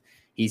Sith.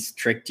 He's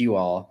tricked you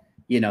all.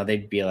 You know,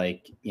 they'd be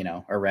like, you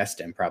know, arrest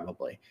him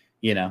probably.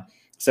 you know.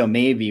 So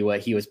maybe what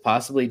he was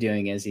possibly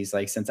doing is he's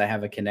like, since I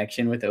have a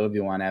connection with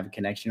Obi-Wan, I have a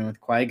connection with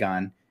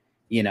Qui-Gon,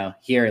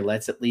 here,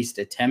 let's at least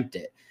attempt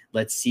it.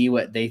 Let's see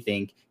what they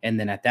think. And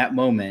then at that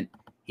moment,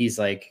 he's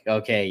like,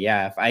 okay,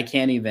 yeah, if I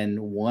can't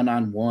even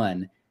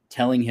one-on-one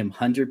telling him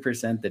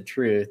 100% the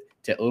truth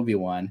to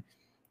Obi-Wan,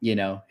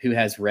 who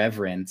has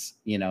reverence,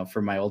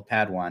 for my old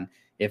Padawan,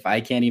 if I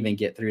can't even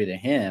get through to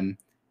him,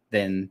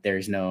 then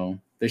there's no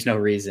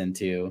reason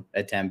to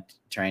attempt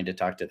trying to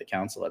talk to the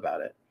council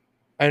about it.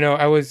 I know.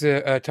 I was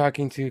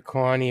talking to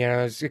Kalani, and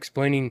I was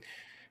explaining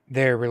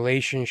their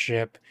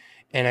relationship,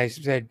 and I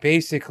said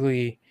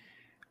basically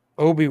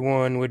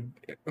Obi-Wan would,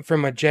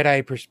 from a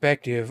Jedi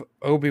perspective,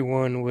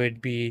 Obi-Wan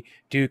would be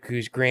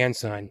Dooku's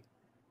grandson.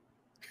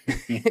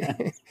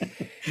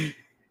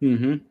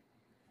 Mm-hmm.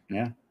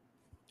 Yeah.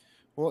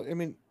 Well, I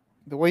mean,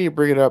 the way you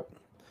bring it up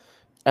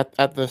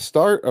at the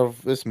start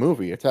of this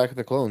movie, Attack of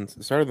the Clones,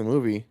 the start of the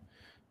movie,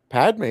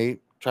 Padme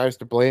tries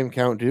to blame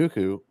Count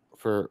Dooku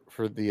for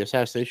the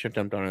assassination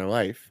attempt on her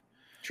life.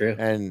 True.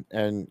 And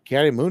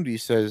Ki-Adi-Mundi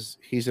says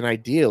he's an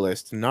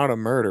idealist, not a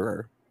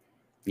murderer.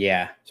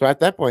 Yeah. So at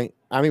that point,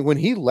 I mean, when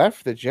he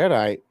left the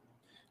Jedi,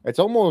 it's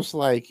almost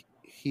like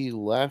he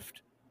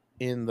left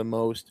in the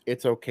most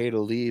 "it's okay to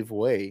leave"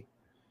 way.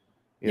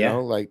 You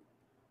know, like,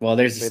 well,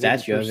 there's a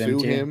statue of him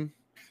too.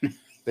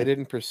 They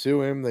didn't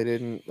pursue him. They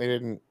didn't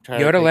try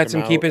Yoda to take lets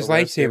him out, keep his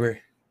arrest him. lightsaber.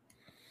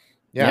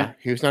 Yeah,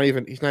 he's not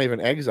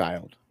even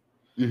exiled.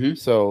 Mm-hmm.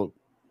 So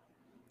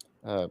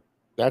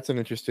that's an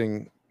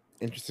interesting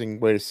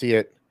way to see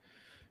it,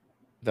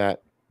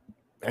 that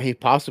he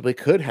possibly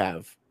could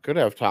have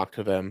talked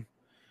to them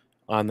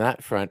on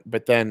that front,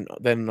 but then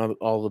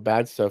all the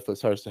bad stuff that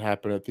starts to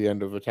happen at the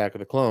end of Attack of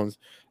the Clones,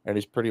 and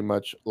he's pretty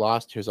much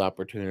lost his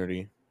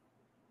opportunity.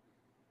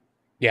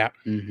 Yeah.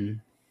 Mm-hmm.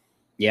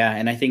 Yeah,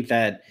 and I think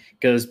that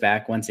goes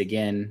back once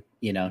again,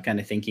 kind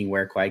of thinking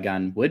where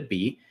Qui-Gon would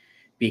be,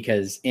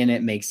 because in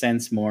it makes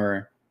sense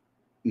more,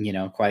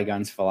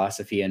 Qui-Gon's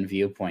philosophy and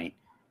viewpoint,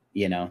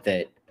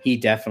 that he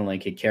definitely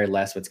could care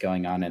less what's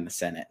going on in the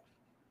Senate,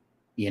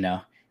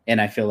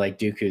 and I feel like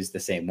Dooku's the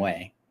same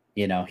way.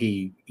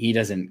 He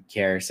doesn't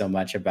care so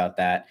much about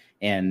that.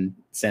 And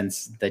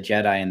since the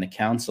Jedi and the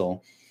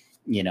Council,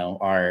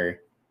 are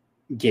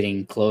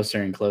getting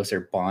closer and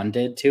closer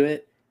bonded to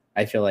it,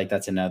 I feel like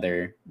that's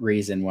another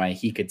reason why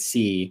he could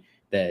see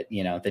that,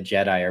 the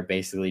Jedi are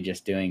basically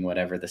just doing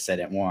whatever the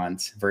Senate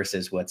wants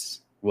versus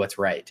what's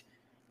right,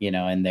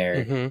 and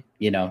they're,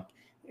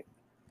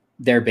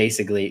 they're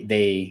basically,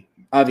 they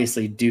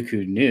obviously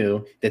Dooku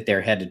knew that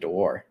they're headed to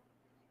war.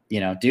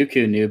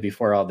 Dooku knew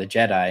before all the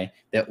Jedi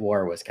that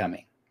war was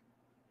coming,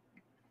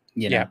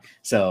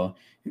 so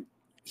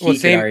he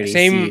could already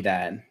see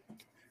that.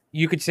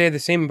 You could say the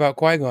same about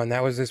Qui-Gon.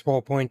 That was this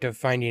whole point of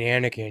finding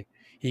Anakin.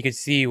 He could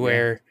see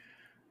where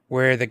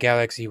the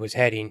galaxy was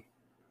heading.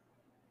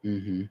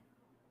 Mm-hmm.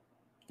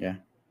 Yeah,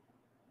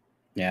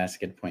 that's a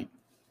good point.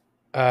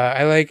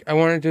 I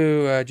wanted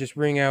to just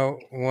bring out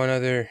one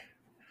other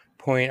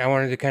point. I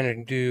wanted to kind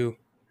of do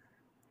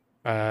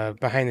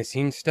behind the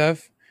scenes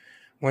stuff.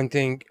 One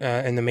thing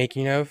in the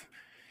making of,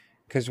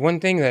 because one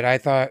thing that I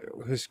thought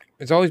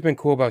it's always been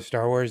cool about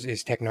Star Wars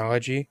is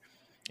technology,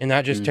 and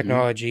not just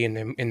technology in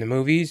the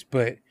movies,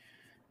 but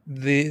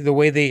the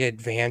way they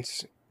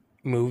advance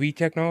movie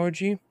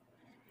technology.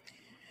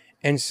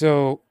 And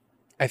so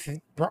I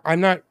think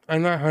I'm not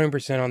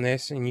 100% on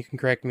this, and you can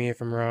correct me if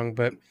I'm wrong,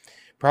 but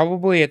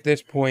probably at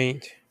this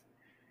point,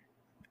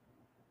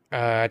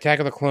 Attack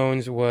of the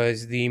Clones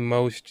was the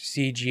most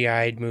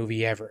CGI'd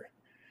movie ever.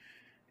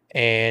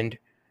 And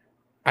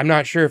I'm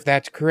not sure if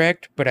that's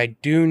correct, but I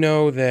do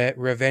know that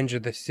Revenge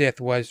of the Sith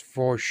was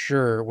for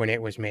sure when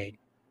it was made.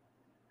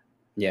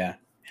 Yeah,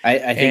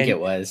 I think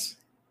it was.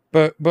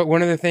 But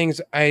one of the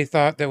things I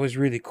thought that was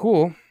really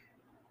cool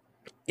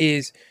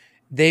is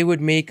they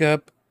would make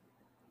up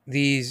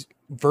these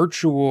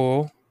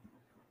virtual,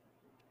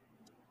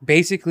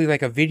 basically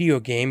like a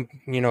video game.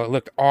 It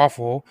looked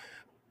awful,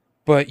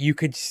 but you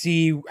could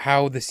see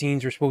how the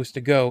scenes were supposed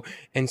to go.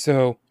 And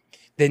so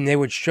then they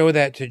would show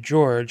that to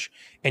George,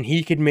 and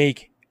he could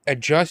make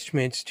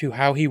adjustments to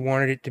how he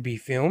wanted it to be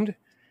filmed.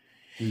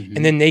 Mm-hmm.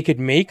 And then they could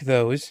make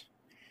those.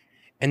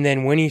 And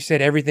then when he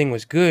said everything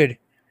was good,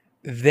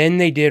 then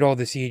they did all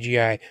the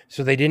CGI.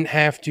 So they didn't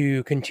have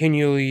to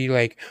continually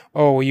like,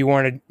 oh, you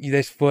wanted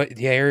this foot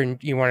there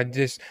and you wanted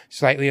this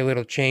slightly a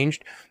little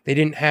changed. They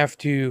didn't have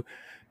to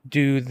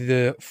do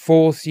the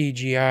full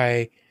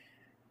CGI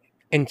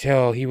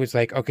until he was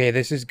like, okay,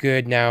 this is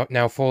good.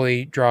 Now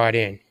fully draw it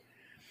in.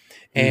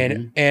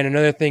 And and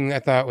another thing I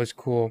thought was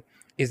cool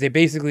is they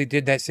basically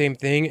did that same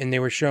thing, and they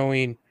were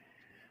showing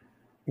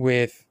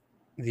with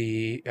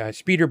the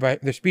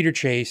speeder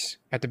chase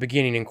at the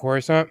beginning in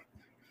Coruscant.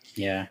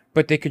 Yeah.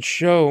 But they could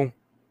show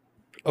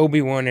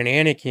Obi-Wan and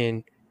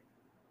Anakin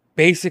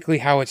basically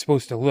how it's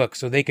supposed to look,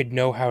 so they could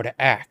know how to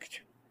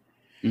act.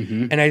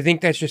 Mm-hmm. And I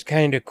think that's just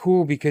kind of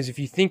cool, because if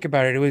you think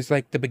about it, it was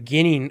like the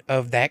beginning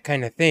of that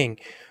kind of thing,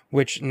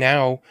 which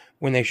now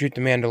when they shoot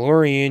The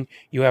Mandalorian,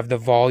 you have the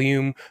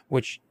volume,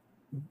 which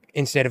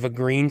instead of a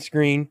green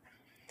screen,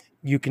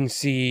 you can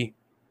see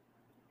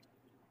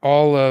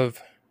all of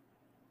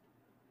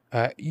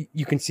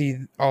you can see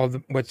all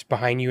of what's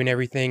behind you and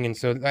everything, and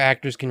so the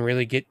actors can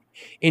really get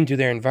into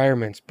their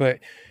environments. But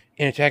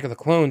in Attack of the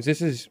Clones,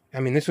 this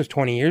was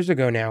 20 years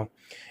ago now,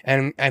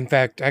 and in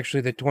fact,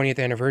 actually, the 20th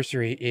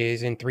anniversary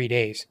is in 3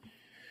 days.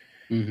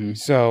 Mm-hmm.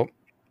 So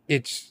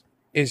it's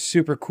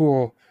super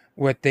cool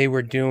what they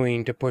were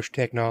doing to push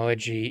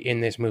technology in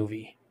this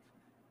movie.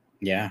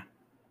 Yeah,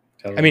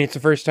 totally. I mean, it's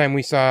the first time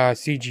we saw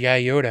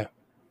CGI Yoda.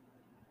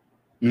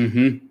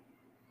 Mm-hmm.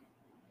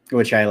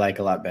 Which I like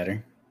a lot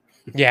better.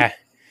 Yeah.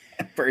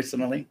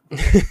 Personally.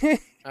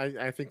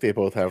 I think they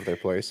both have their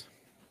place.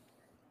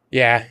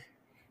 Yeah.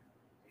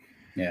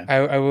 Yeah.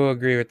 I will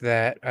agree with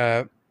that.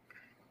 But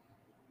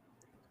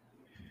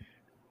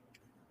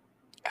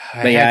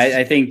yeah,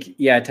 I think,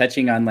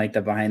 touching on like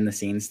the behind the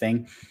scenes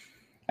thing,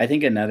 I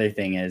think another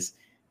thing is,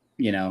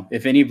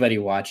 if anybody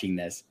watching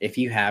this, if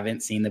you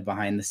haven't seen the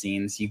behind the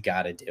scenes, you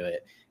got to do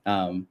it.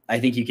 I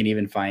think you can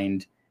even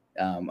find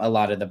a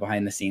lot of the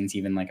behind the scenes,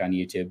 even like on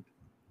YouTube.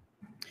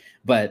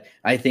 But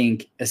I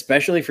think,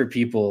 especially for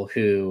people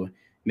who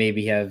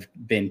maybe have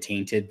been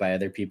tainted by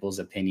other people's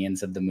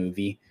opinions of the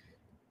movie,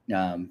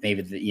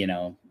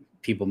 maybe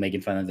people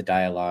making fun of the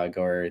dialogue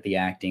or the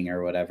acting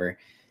or whatever.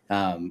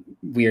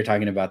 We were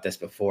talking about this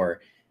before.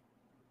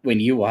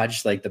 When you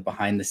watch like the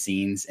behind the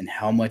scenes and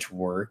how much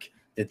work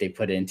that they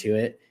put into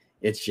it,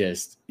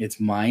 it's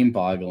mind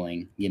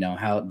boggling,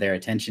 how their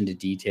attention to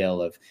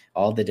detail of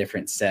all the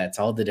different sets,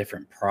 all the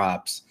different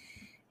props.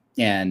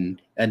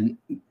 And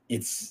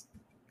it's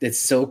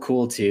so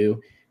cool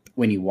too.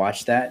 When you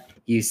watch that,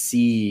 you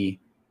see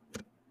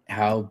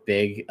how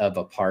big of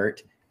a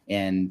part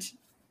and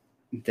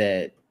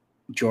that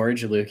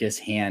George Lucas'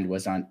 hand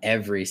was on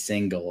every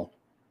single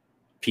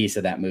piece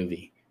of that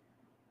movie.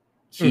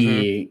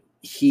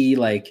 He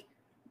like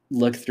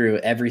looked through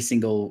every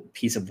single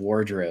piece of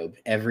wardrobe,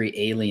 every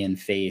alien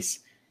face,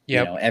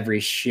 every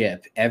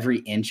ship, every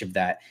inch of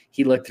that.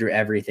 He looked through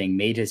everything,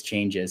 made his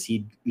changes.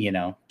 He,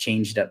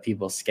 changed up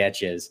people's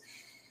sketches.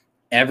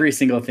 Every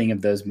single thing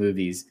of those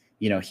movies,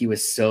 he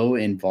was so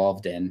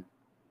involved in.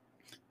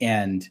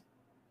 And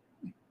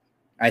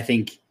I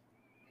think,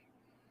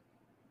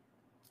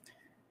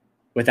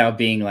 without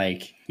being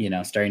like,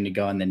 starting to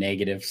go on the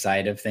negative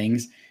side of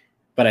things,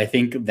 but I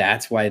think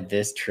that's why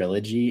this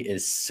trilogy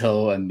is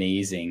so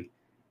amazing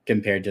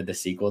compared to the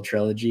sequel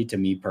trilogy to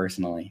me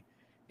personally,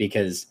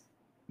 because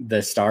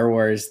the Star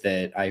Wars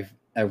that I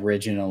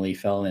originally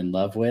fell in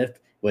love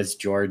with was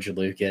George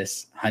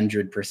Lucas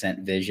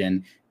 100%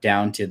 vision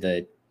down to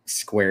the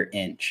square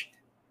inch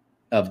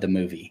of the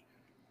movie.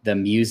 The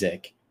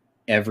music,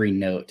 every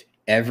note,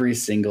 every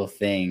single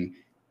thing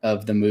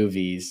of the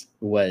movies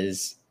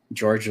was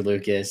George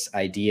Lucas'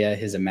 idea,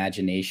 his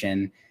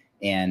imagination,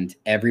 and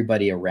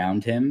everybody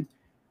around him.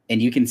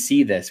 And you can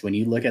see this when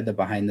you look at the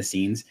behind the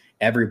scenes,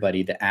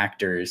 everybody, the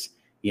actors,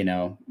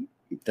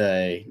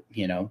 the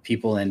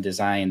people in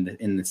design,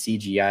 in the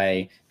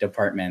CGI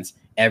departments,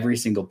 every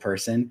single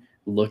person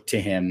looked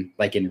to him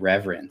like in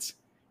reverence.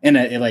 And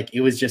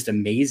it was just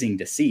amazing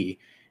to see.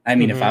 I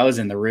mean, if I was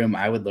in the room,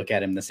 I would look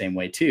at him the same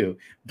way too.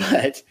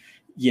 But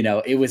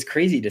it was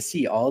crazy to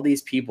see all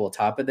these people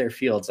top of their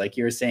fields, like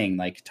you were saying,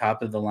 like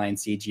top of the line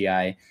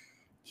CGI.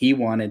 He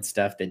wanted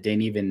stuff that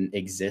didn't even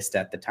exist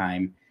at the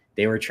time.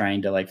 They were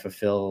trying to like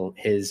fulfill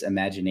his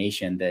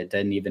imagination that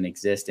didn't even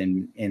exist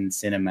in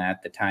cinema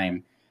at the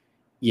time,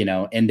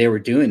 and they were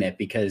doing it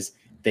because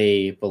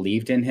they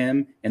believed in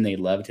him and they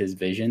loved his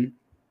vision.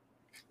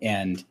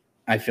 And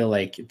I feel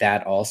like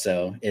that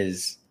also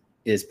is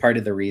part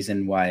of the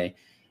reason why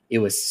it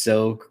was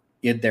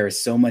there was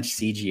so much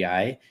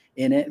CGI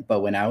in it.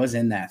 But when I was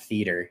in that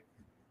theater,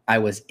 I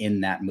was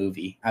in that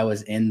movie. I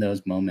was in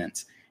those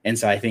moments. And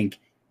so I think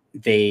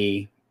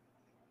they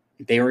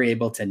were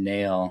able to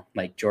nail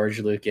like George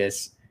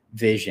Lucas'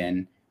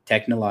 vision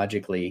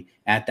technologically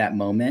at that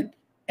moment,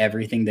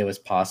 everything that was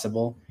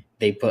possible.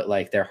 They put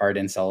like their heart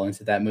and soul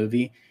into that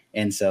movie.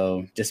 And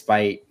so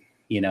despite,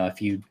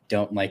 if you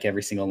don't like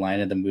every single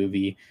line of the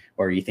movie,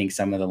 or you think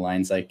some of the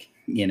lines like,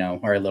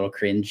 are a little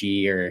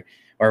cringy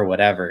or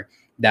whatever,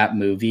 that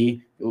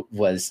movie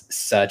was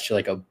such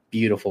like a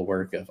beautiful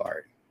work of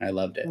art. I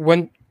loved it.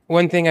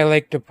 One thing I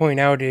like to point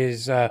out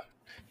is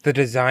the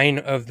design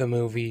of the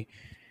movie,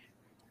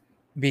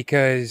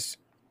 because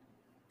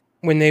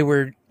when they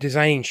were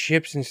designing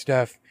ships and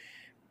stuff,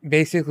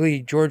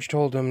 basically George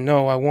told them,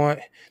 no,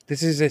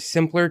 this is a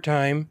simpler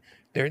time.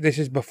 This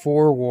is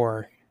before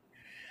war.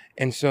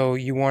 And so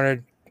you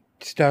wanted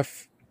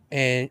stuff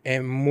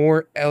and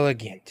more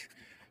elegant.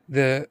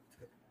 The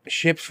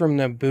ships from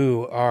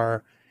Naboo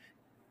are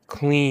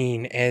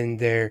clean, and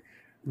they're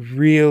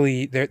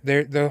really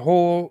the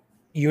whole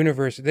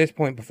universe at this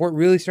point, before it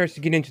really starts to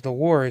get into the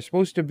war, is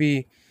supposed to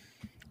be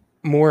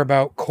more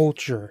about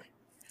culture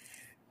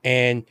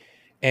and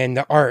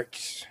the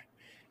arts.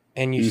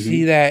 And you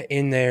see that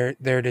in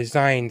their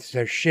designs,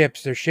 their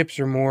ships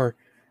are more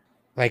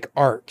like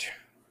art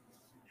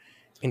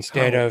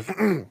instead of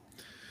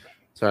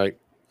sorry,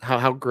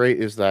 how great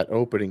is that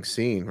opening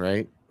scene,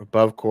 right?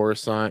 above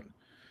Coruscant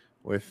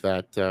with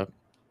that the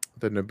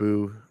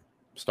Naboo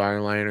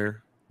Starliner,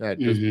 that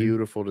just Mm-hmm.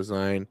 beautiful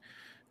design,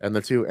 and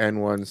the two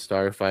N1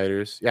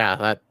 starfighters.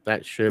 Yeah,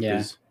 that ship Yeah.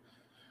 is.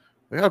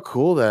 Look how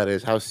cool that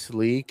is. How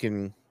sleek,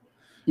 and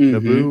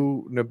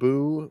Mm-hmm.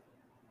 Naboo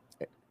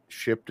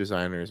ship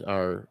designers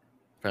are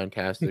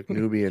fantastic.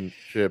 Nubian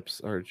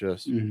ships are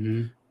just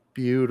Mm-hmm.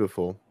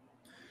 beautiful.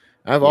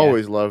 I've Yeah.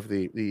 always loved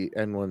the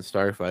N1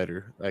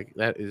 starfighter. Like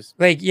that is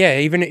Like, yeah,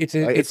 even it's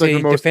it's like the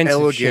a most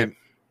defensive ship, elegant,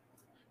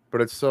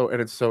 but it's so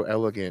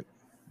elegant.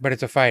 but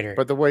it's a fighter.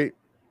 But the way,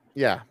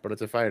 yeah, but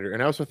it's a fighter.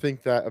 And I also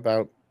think that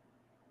about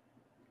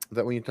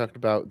that when you talked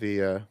about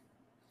the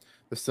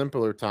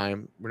simpler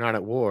time, we're not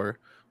at war.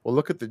 Well,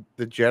 look at the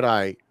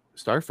Jedi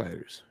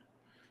starfighters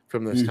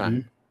from this Mm-hmm.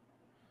 time.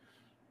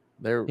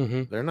 They're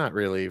Hmm. they're not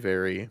really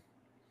very,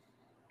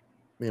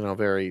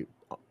 very,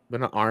 they're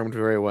not armed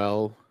very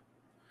well.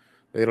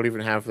 They don't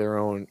even have their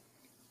own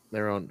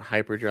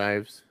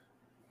hyperdrives.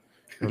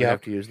 They have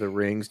Yep. to use the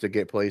rings to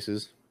get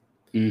places.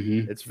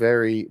 Mm-hmm. It's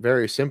very,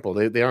 very simple.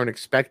 They aren't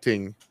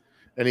expecting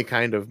any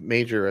kind of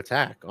major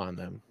attack on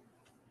them.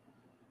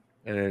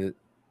 And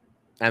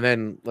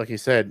then, like you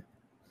said,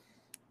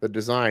 the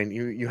design,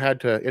 you had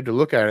to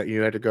look at it.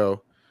 You had to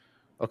go,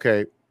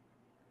 okay,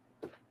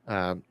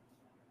 um,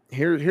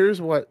 here's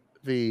what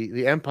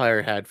the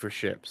Empire had for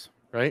ships,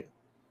 right?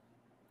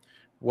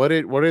 What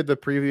did the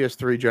previous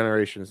three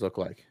generations look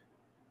like?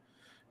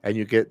 And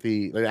you get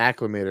the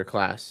Acclimator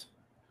class,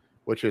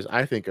 which is,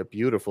 I think, a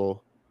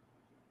beautiful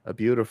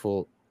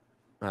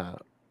uh,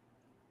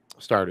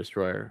 Star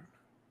Destroyer.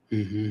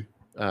 Mm-hmm.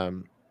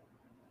 Um,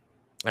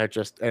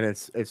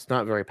 it's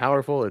not very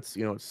powerful. It's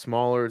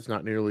smaller. It's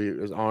not nearly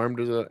as armed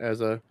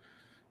as a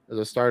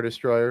Star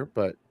Destroyer,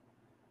 but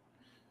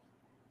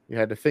you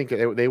had to think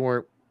they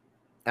weren't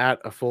at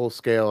a full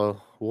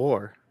scale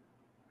war,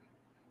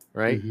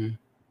 right? Mm-hmm.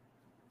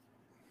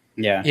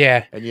 Yeah.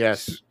 Yeah. And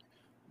yes,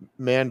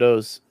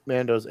 Mando's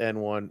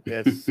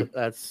N1.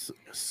 That's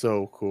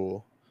so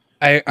cool.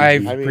 Mm-hmm.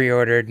 I've I mean,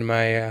 pre-ordered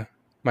my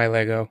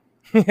Lego.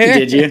 Did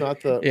it's you? not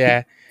the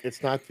Yeah.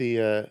 it's not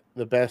the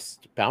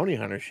best bounty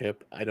hunter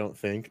ship, I don't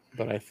think,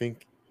 but I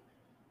think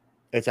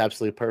it's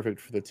absolutely perfect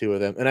for the two of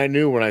them. And I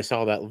knew when I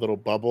saw that little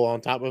bubble on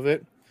top of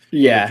it, where the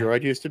Yeah.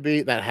 droid used to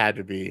be, that had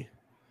to be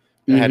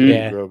Mm-hmm.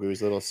 Yeah.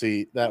 Grogu's little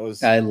seat.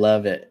 I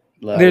love it.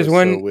 That Love There's it.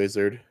 was so one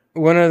wizard.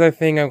 one other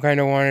thing I kind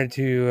of wanted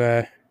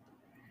to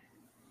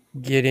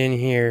get in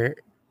here.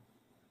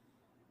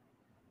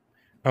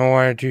 I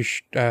wanted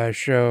to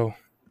show,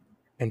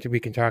 and we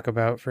can talk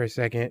about for a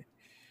second.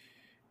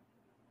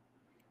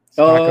 Let's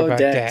talk Oh, about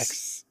Dex.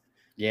 Dex.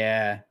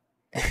 Yeah.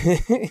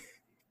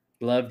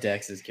 Love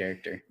Dex's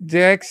character.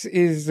 Dex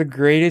is the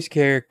greatest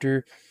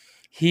character.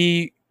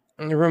 He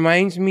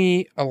reminds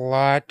me a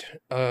lot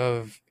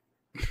of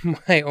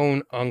my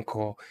own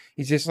uncle.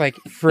 He's just like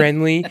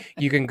friendly.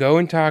 You can go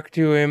and talk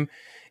to him,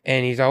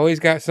 and he's always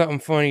got something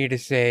funny to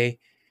say.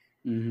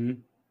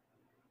 Mm-hmm.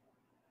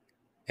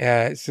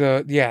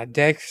 So yeah,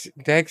 Dex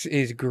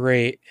is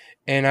great,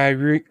 and I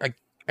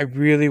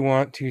really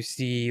want to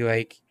see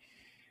like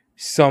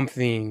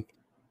something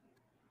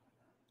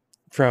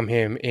from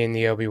him in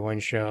the Obi-Wan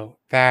show.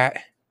 That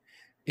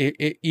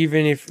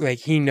even if like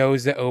he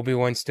knows that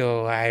Obi-Wan's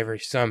still alive or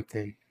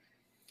something.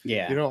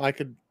 Yeah.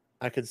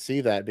 I could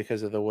see that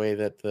because of the way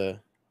that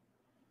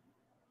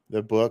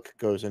the book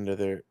goes into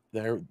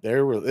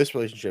this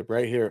relationship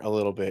right here a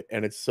little bit,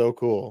 and it's so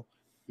cool.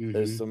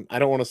 There's Mm-hmm. some, I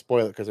don't want to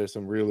spoil it because there's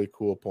some really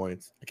cool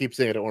points. I keep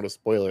saying I don't want to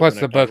spoil it Plus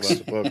when the I talk books.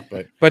 about the book,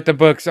 but But the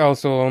books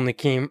also only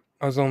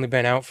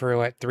been out for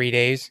what, 3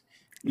 days?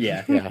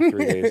 Yeah. yeah,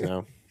 3 days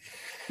now.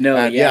 No,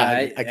 And yeah,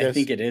 I I guess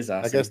think it is I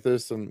awesome. guess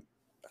there's some.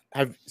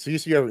 So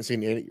you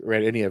haven't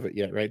read any of it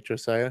yet, right,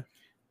 Josiah?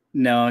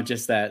 No,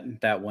 just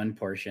that one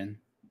portion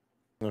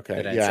Okay,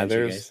 that I yeah. sent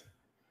you guys.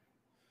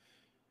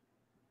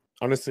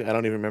 Honestly, I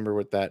don't even remember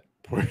what that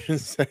portion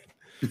said,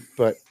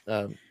 but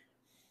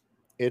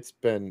it's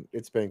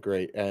been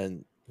great,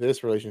 and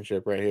this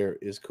relationship right here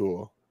is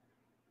cool.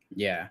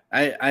 Yeah.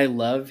 I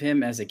love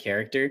him as a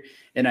character,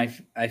 and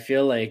I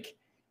feel like,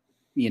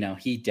 he And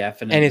it's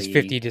definitely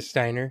 50 to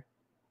Steiner.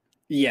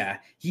 Yeah,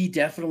 he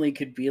definitely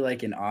could be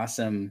like an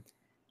awesome,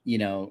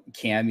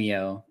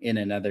 cameo in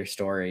another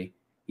story,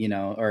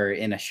 or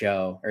in a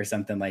show or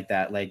something like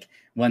that. Like,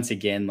 once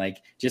again, like,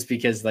 just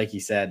because, like you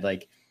said,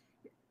 like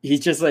he's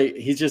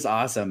just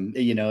awesome.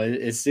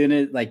 As soon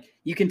as, like,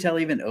 you can tell,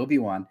 even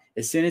Obi-Wan,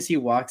 as soon as he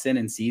walks in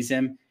and sees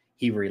him,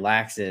 he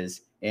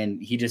relaxes and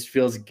he just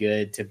feels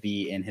good to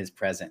be in his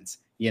presence.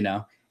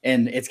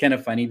 And it's kind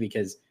of funny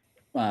because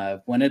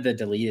one of the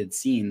deleted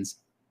scenes,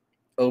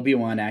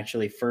 Obi-Wan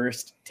actually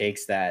first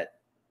takes that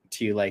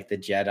to, like, the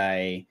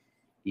Jedi,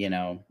 you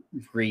know,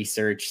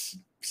 research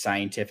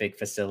scientific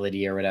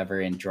facility or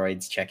whatever, and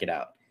droids check it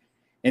out.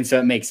 And so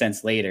it makes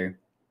sense later.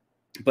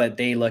 But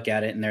they look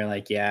at it and they're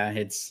like, yeah,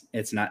 it's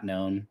not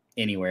known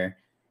anywhere.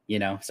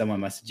 Someone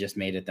must have just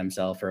made it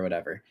themselves or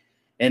whatever.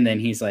 And then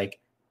he's like,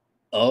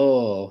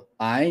 oh,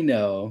 I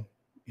know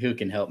who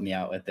can help me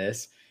out with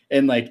this.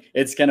 And, like,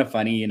 it's kind of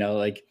funny,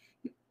 like,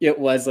 it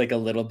was like a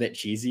little bit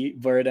cheesy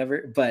or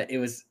whatever, but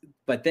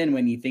then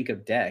when you think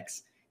of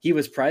Dex, he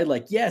was probably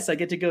like, yes, I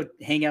get to go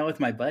hang out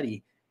with my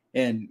buddy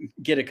and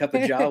get a cup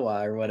of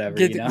Jawa or whatever,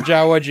 Get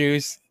Jawa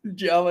juice.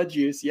 Jawa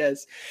juice,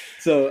 yes.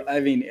 So I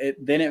mean,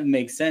 then it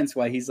makes sense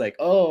why he's like,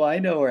 oh, I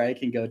know where I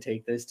can go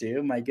take this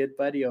to my good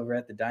buddy over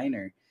at the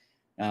diner.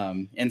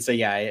 And so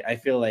yeah, I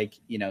feel like,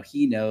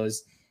 he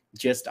knows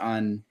just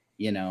on,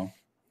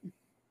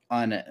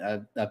 on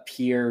a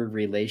peer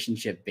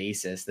relationship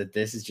basis that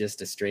this is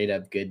just a straight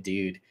up good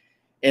dude.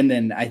 And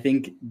then I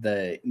think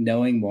the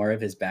knowing more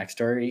of his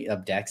backstory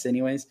of Dex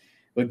anyways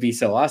would be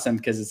so awesome,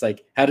 because it's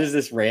like, how does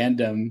this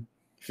random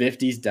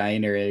 50s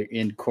diner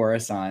in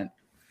Coruscant,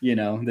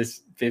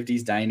 this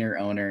 50s diner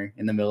owner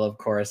in the middle of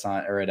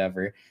Coruscant or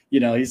whatever,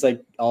 he's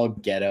like all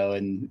ghetto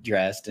and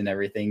dressed and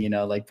everything,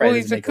 like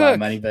probably doesn't make a lot of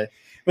money, but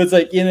it's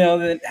like,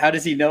 then how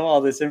does he know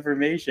all this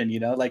information?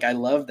 Like, I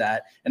love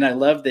that. And I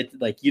love that,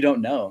 like, you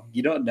don't know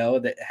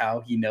that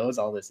how he knows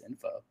all this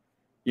info,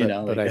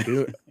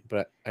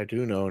 but I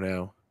do know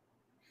now.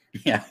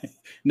 Yeah,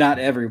 not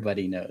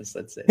everybody knows.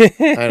 Let's say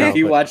I know, if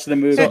you watch the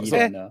movie, you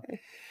don't know.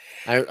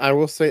 I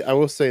will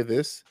say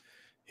this: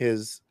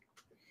 his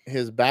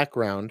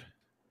background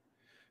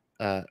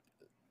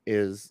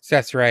is.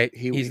 That's right.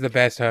 He's the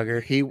best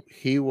hugger. He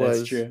was.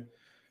 That's true.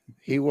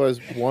 He was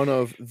one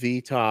of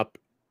the top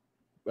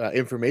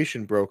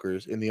information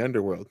brokers in the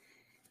underworld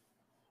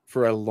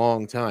for a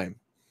long time,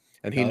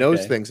 and he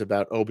knows things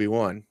about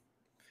Obi-Wan.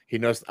 He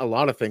knows a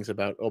lot of things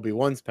about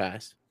Obi-Wan's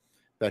past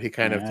that he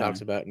kind of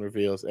talks about and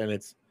reveals, and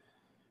it's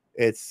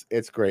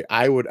great.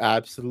 I would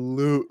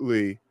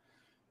absolutely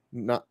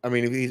not. I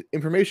mean, he's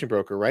information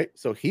broker, right?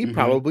 So he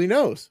probably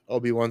knows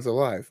Obi-Wan's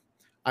alive.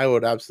 I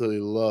would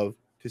absolutely love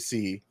to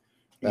see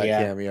that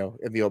cameo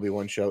in the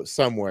Obi-Wan show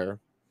somewhere.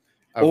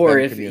 Or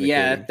if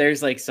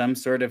there's like some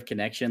sort of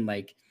connection,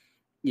 like,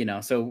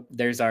 so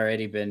there's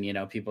already been,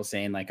 people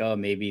saying like, oh,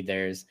 maybe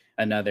there's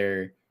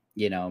another,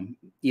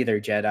 either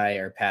Jedi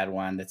or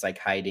Padawan that's like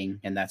hiding,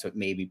 and that's what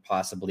maybe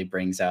possibly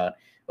brings out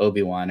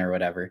Obi-Wan or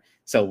whatever.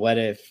 So what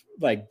if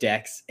like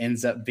Dex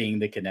ends up being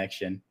the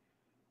connection?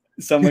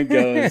 Someone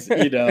goes,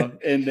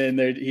 and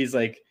then he's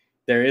like,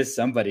 there is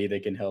somebody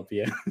that can help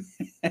you.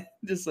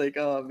 Just like,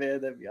 oh man,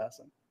 that'd be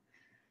awesome.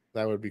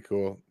 That would be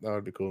cool. That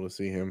would be cool to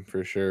see him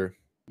for sure.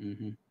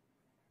 Mm-hmm.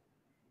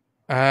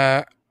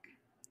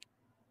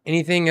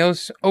 Anything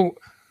else? Oh,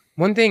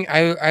 one thing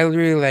I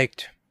really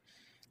liked,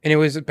 and it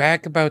was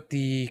back about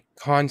the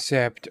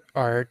concept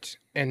art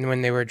and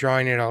when they were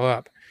drawing it all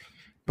up,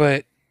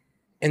 and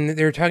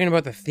they were talking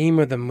about the theme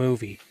of the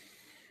movie.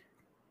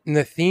 And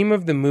the theme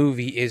of the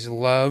movie is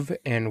love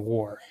and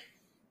war.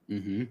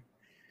 Mm-hmm.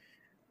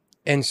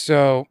 And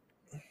so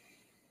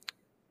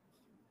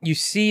you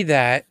see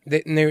that,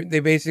 and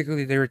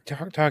they were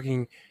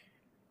talking.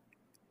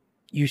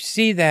 You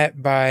see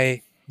that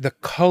by the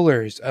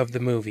colors of the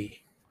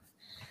movie.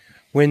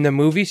 When the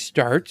movie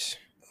starts,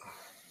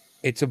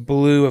 it's a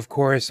blue of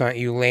Coruscant.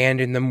 You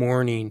land in the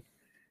morning.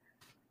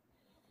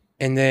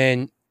 And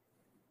then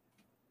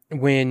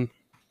when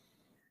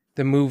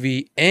the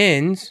movie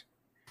ends,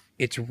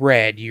 it's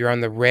red. You're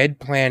on the red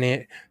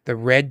planet, the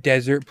red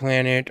desert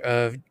planet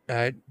of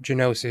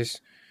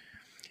Geonosis.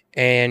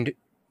 And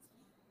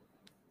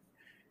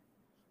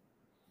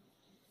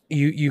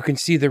you can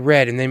see the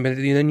red. And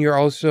then you're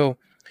also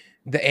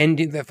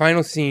the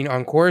final scene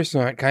on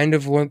Coruscant, kind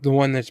of the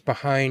one that's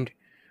behind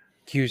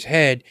Q's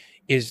head,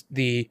 is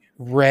the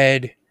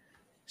red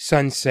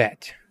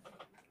sunset.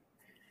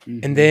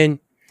 Mm-hmm.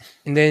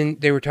 And then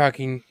they were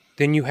talking,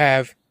 then you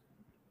have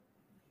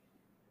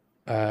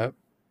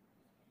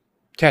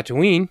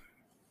Tatooine,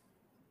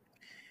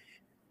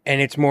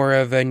 and it's more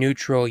of a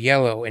neutral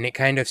yellow, and it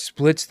kind of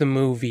splits the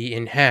movie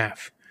in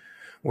half,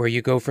 where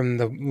you go from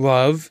the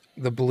love,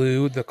 the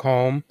blue, the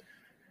calm,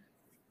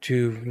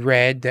 to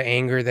red, the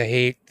anger, the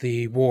hate,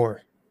 the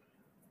war.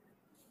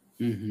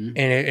 Mm-hmm.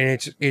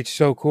 And it's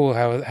so cool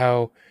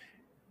how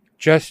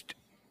just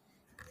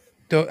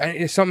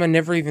it's something I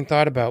never even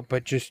thought about,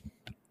 but just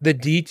the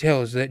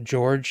details that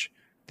George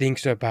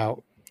thinks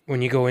about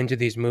when you go into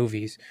these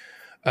movies,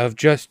 of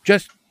just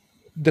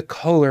the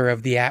color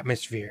of the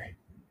atmosphere,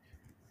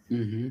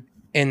 mm-hmm.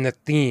 and the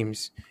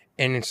themes.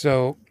 And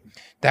so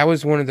that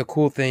was one of the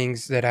cool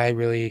things that I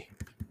really,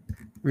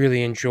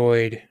 really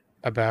enjoyed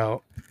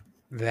about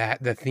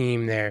the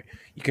theme there.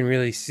 You can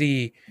really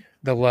see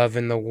the love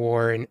and the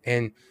war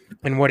and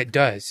what it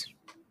does.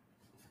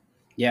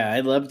 Yeah, I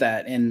love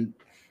that. And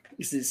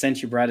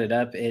since you brought it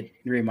up, it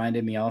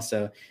reminded me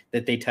also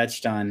that they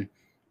touched on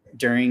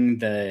during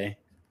the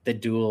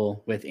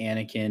duel with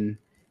Anakin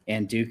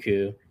and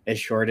Dooku, as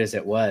short as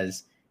it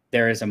was,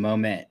 there is a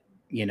moment,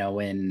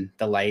 when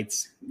the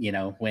lights,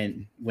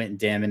 went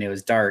dim and it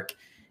was dark,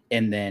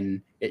 and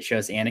then it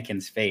shows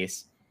Anakin's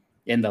face,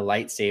 and the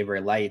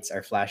lightsaber lights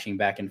are flashing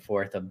back and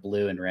forth of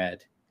blue and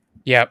red.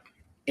 Yep.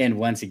 And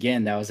once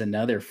again, that was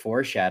another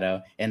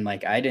foreshadow. And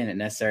like, I didn't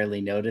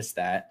necessarily notice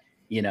that,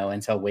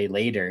 until way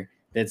later.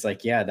 That's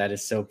like, yeah, that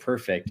is so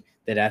perfect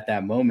that at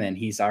that moment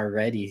he's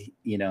already,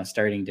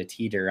 starting to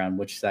teeter on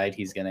which side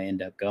he's going to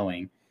end up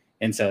going.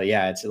 And so,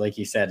 yeah, it's like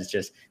you said, it's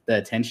just the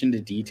attention to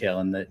detail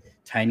and the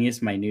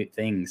tiniest minute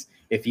things.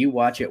 If you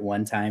watch it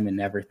one time and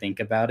never think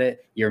about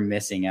it, you're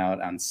missing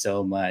out on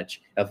so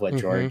much of what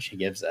George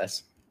gives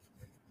us.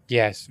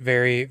 Yes,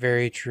 very,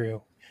 very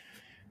true.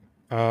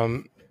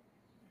 I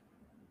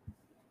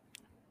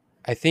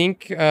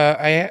think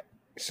I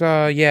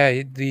saw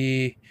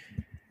the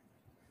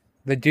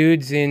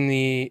dudes in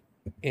the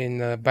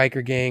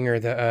biker gang, or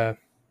the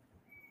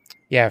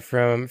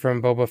from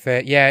Boba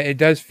Fett. Yeah, it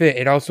does fit.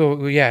 It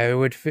also it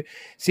would fit.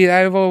 See,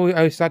 I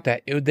always thought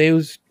that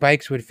those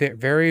bikes would fit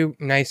very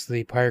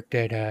nicely parked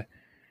at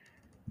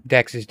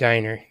Dex's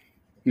Diner.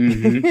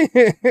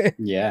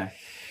 Yeah,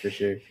 for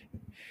sure.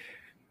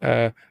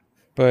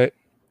 But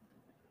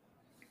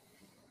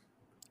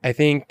I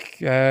think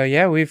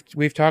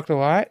we've talked a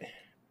lot.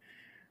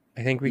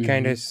 I think we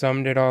kind of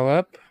summed it all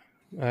up.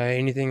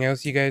 Anything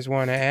else you guys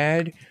want to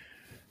add?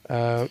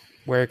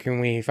 Where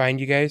can we find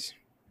you guys?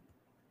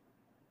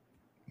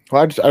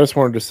 Well, I just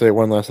wanted to say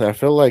one last thing. I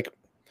feel like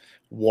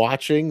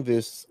watching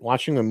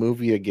the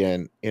movie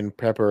again in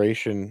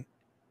preparation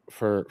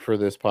for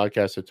this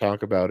podcast to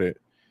talk about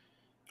it,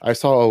 I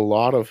saw a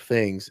lot of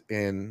things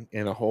in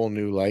a whole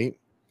new light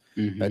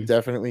that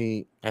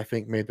definitely, I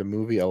think, made the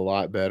movie a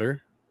lot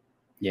better.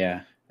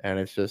 Yeah. And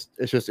it's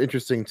just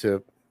interesting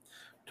to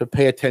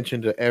pay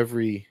attention to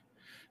every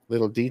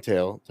little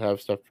detail, to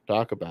have stuff to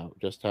talk about,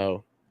 just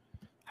how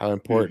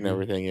important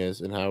everything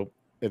is, and how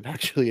it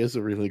actually is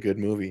a really good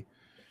movie.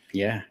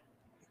 Yeah.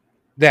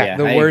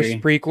 The worst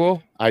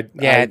prequel. I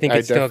think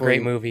it's still a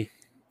great movie.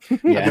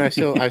 Yeah.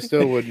 I mean, I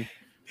still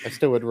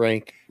would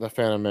rank The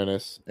Phantom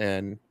Menace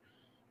and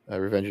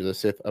Revenge of the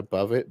Sith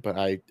above it, but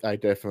I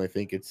definitely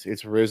think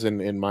it's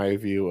risen in my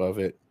view of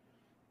it,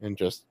 and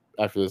just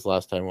after this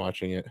last time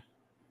watching it.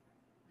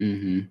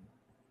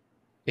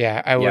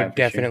 Yeah, I would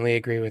definitely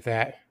agree with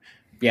that.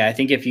 Yeah, I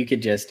think if you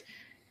could just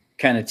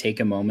kind of take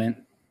a moment,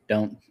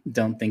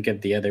 don't think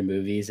of the other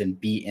movies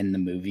and be in the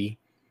movie,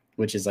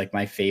 which is like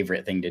my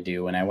favorite thing to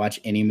do. When I watch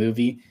any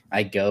movie,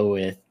 I go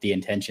with the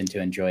intention to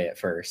enjoy it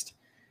first.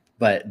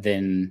 But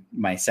then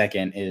my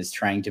second is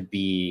trying to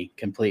be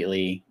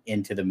completely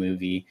into the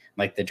movie,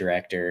 like the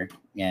director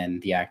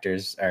and the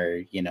actors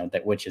are,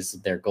 which is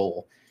their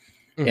goal.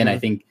 And I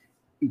think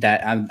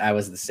that I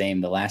was the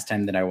same the last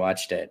time that I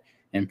watched it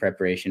in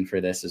preparation for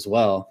this as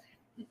well.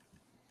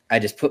 I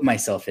just put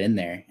myself in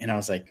there and I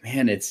was like,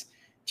 man, it's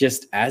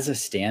just as a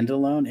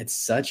standalone, it's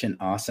such an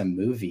awesome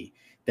movie.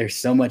 There's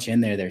so much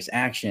in there. There's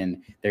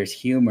action, there's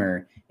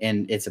humor,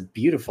 and it's a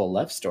beautiful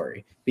love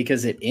story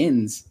because it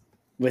ends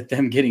with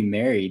them getting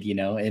married, in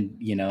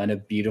a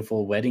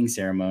beautiful wedding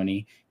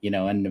ceremony, in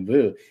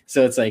Naboo.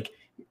 So it's like,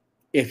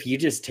 if you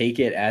just take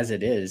it as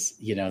it is,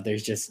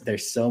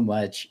 there's so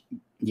much,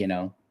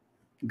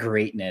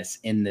 greatness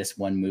in this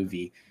one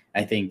movie.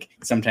 I think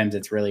sometimes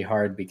it's really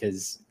hard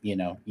because,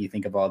 you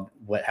think of all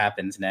what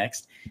happens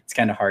next. It's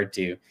kind of hard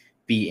to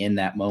be in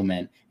that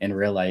moment and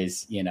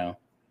realize,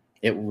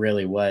 it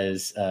really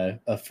was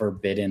a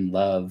forbidden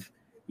love,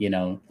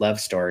 love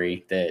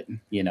story that,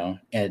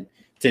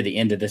 to the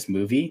end of this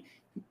movie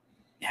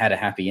had a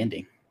happy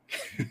ending.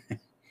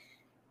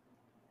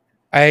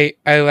 I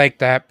like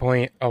that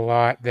point a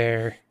lot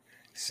there,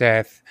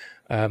 Seth.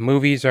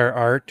 Movies are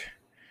art,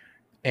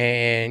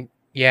 and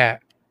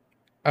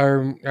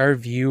our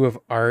view of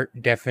art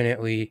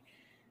definitely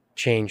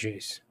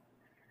changes.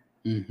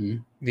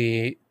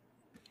 The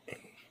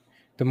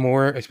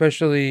more,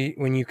 especially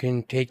when you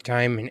can take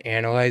time and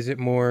analyze it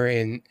more,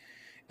 and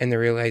the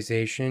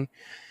realization,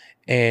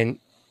 and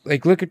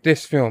like, look at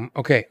this film.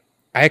 Okay,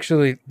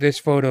 this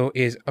photo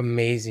is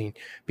amazing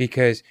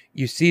because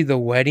you see the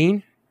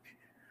wedding,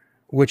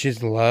 which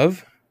is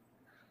love,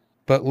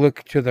 but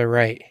look to the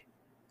right.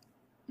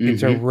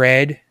 It's a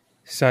red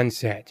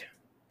sunset.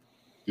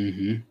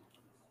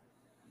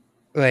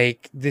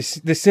 Like, the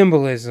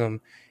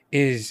symbolism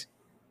is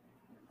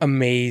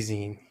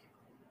amazing.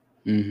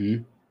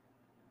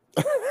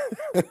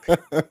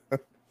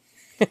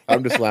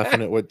 I'm just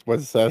laughing at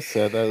what Seth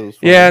said. That was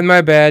funny. Yeah,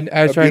 my bad.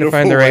 I was trying to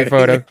find the right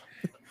photo.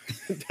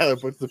 Tyler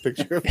puts the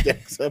picture of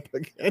Dex up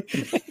again.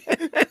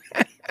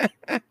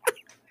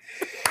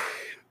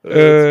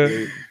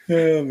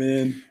 Oh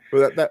man.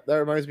 Well, that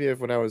reminds me of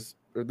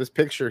this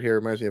picture here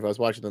reminds me of I was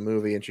watching the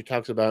movie, and she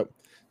talks about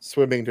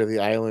swimming to the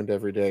island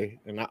every day,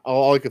 and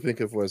all I could think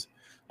of was,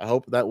 I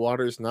hope that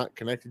water is not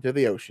connected to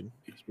the ocean,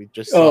 because we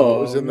just saw what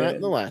was in that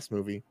in the last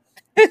movie.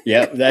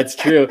 Yep, that's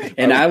true.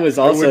 And I was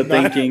also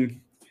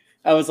thinking,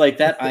 I was like,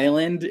 that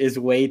island is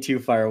way too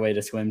far away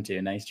to swim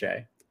to. Nice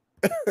try.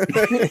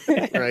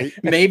 Right?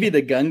 Maybe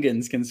the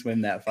Gungans can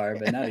swim that far,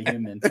 but not a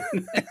human.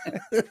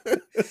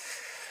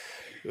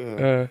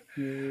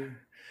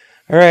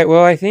 All right.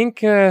 Well, I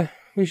think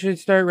we should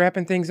start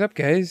wrapping things up,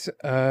 guys.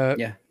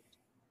 Yeah.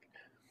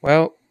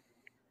 Well,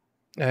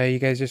 you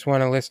guys just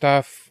want to list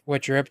off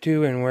what you're up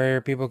to and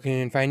where people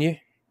can find you?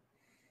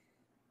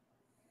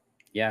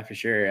 Yeah, for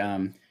sure.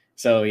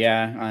 So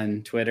yeah,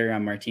 on Twitter,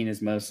 I'm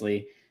Martinez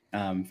mostly.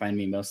 Find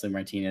me mostly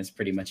Martinez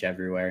pretty much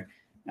everywhere.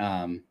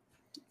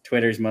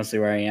 Twitter's mostly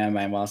where I am.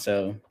 I'm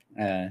also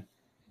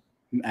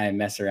I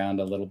mess around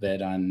a little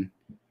bit on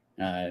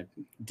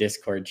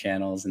Discord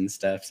channels and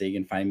stuff, so you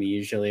can find me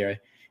usually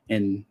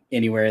in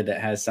anywhere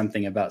that has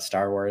something about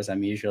Star Wars.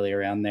 I'm usually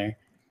around there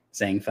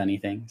saying funny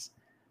things.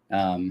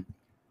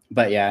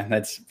 But yeah,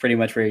 that's pretty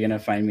much where you're gonna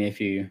find me if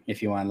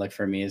you want to look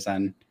for me, is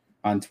on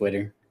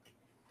Twitter.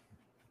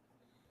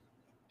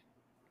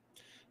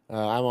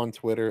 I'm on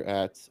Twitter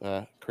at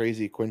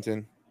Crazy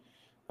Quentin.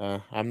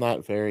 I'm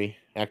not very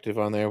active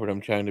on there, but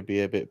I'm trying to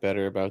be a bit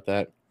better about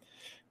that.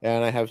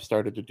 And I have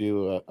started to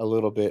do a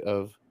little bit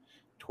of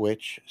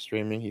Twitch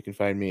streaming. You can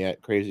find me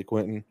at Crazy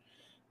Quentin.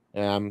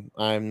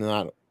 I'm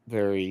not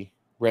very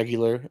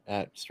regular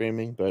at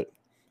streaming, but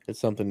it's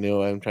something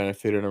new. I'm trying to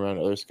fit it around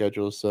other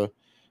schedules, so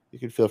you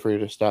can feel free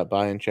to stop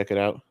by and check it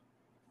out.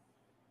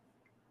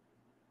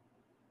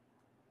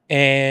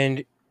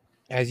 And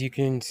as you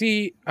can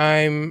see,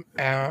 I'm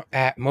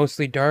at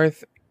Mostly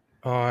Darth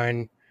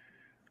on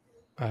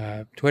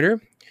Twitter,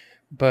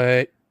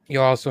 but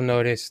you'll also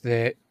notice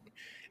that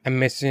I'm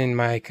missing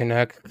my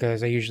Canuck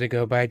because I usually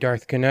go by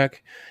Darth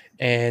Canuck,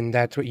 and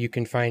that's what you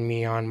can find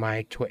me on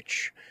my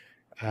Twitch.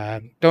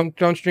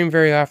 Don't stream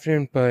very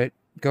often, but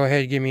go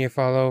ahead, give me a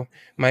follow.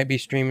 Might be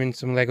streaming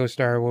some Lego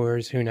Star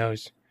Wars. Who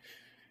knows?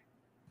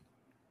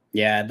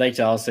 Yeah, I'd like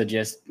to also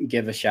just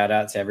give a shout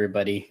out to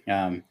everybody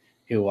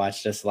who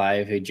watched us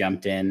live, who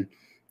jumped in.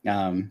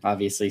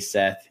 Obviously,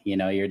 Seth,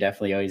 you're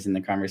definitely always in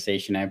the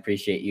conversation. I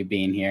appreciate you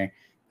being here.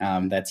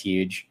 That's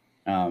huge.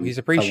 Please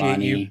appreciate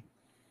Kalani, you.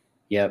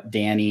 Yep,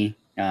 Danny.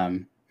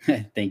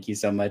 Thank you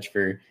so much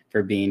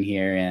for being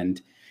here.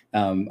 And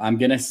I'm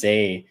gonna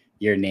say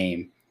your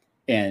name,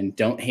 and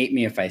don't hate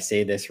me if I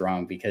say this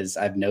wrong, because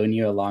I've known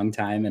you a long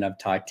time and I've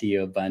talked to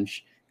you a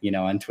bunch,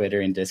 on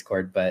Twitter and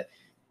Discord. But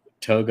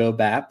Togo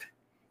Bap,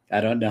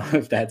 I don't know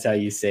if that's how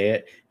you say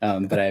it,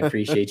 but I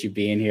appreciate you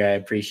being here. I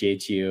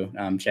appreciate you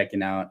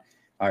checking out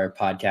our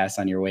podcast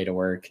on your way to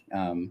work.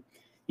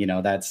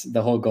 That's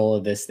the whole goal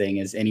of this thing,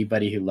 is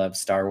anybody who loves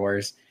Star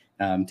Wars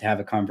to have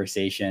a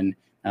conversation,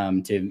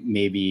 to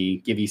maybe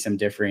give you some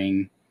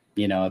differing,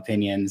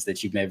 opinions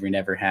that you've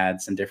never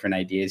had, some different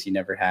ideas you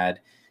never had.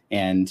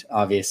 And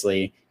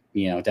obviously,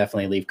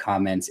 definitely leave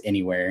comments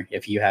anywhere.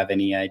 If you have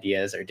any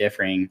ideas or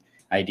differing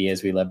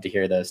ideas, we love to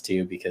hear those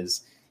too,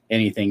 because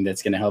anything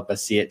that's going to help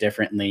us see it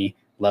differently,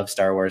 love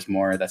Star Wars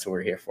more, that's what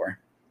we're here for.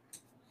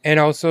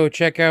 And also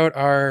check out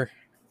our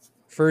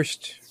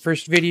first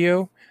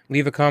video.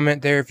 Leave a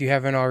comment there if you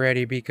haven't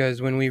already,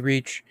 because when we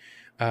reach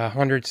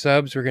 100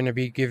 subs, we're going to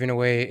be giving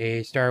away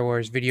a Star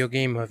Wars video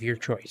game of your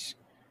choice.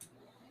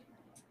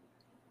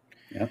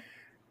 Yep.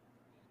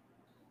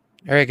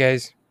 All right,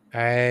 guys.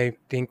 I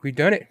think we've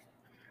done it.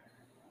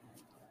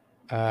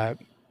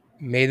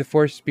 May the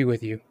Force be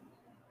with you.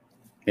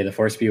 May the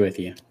Force be with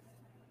you.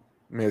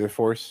 May the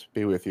Force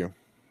be with you.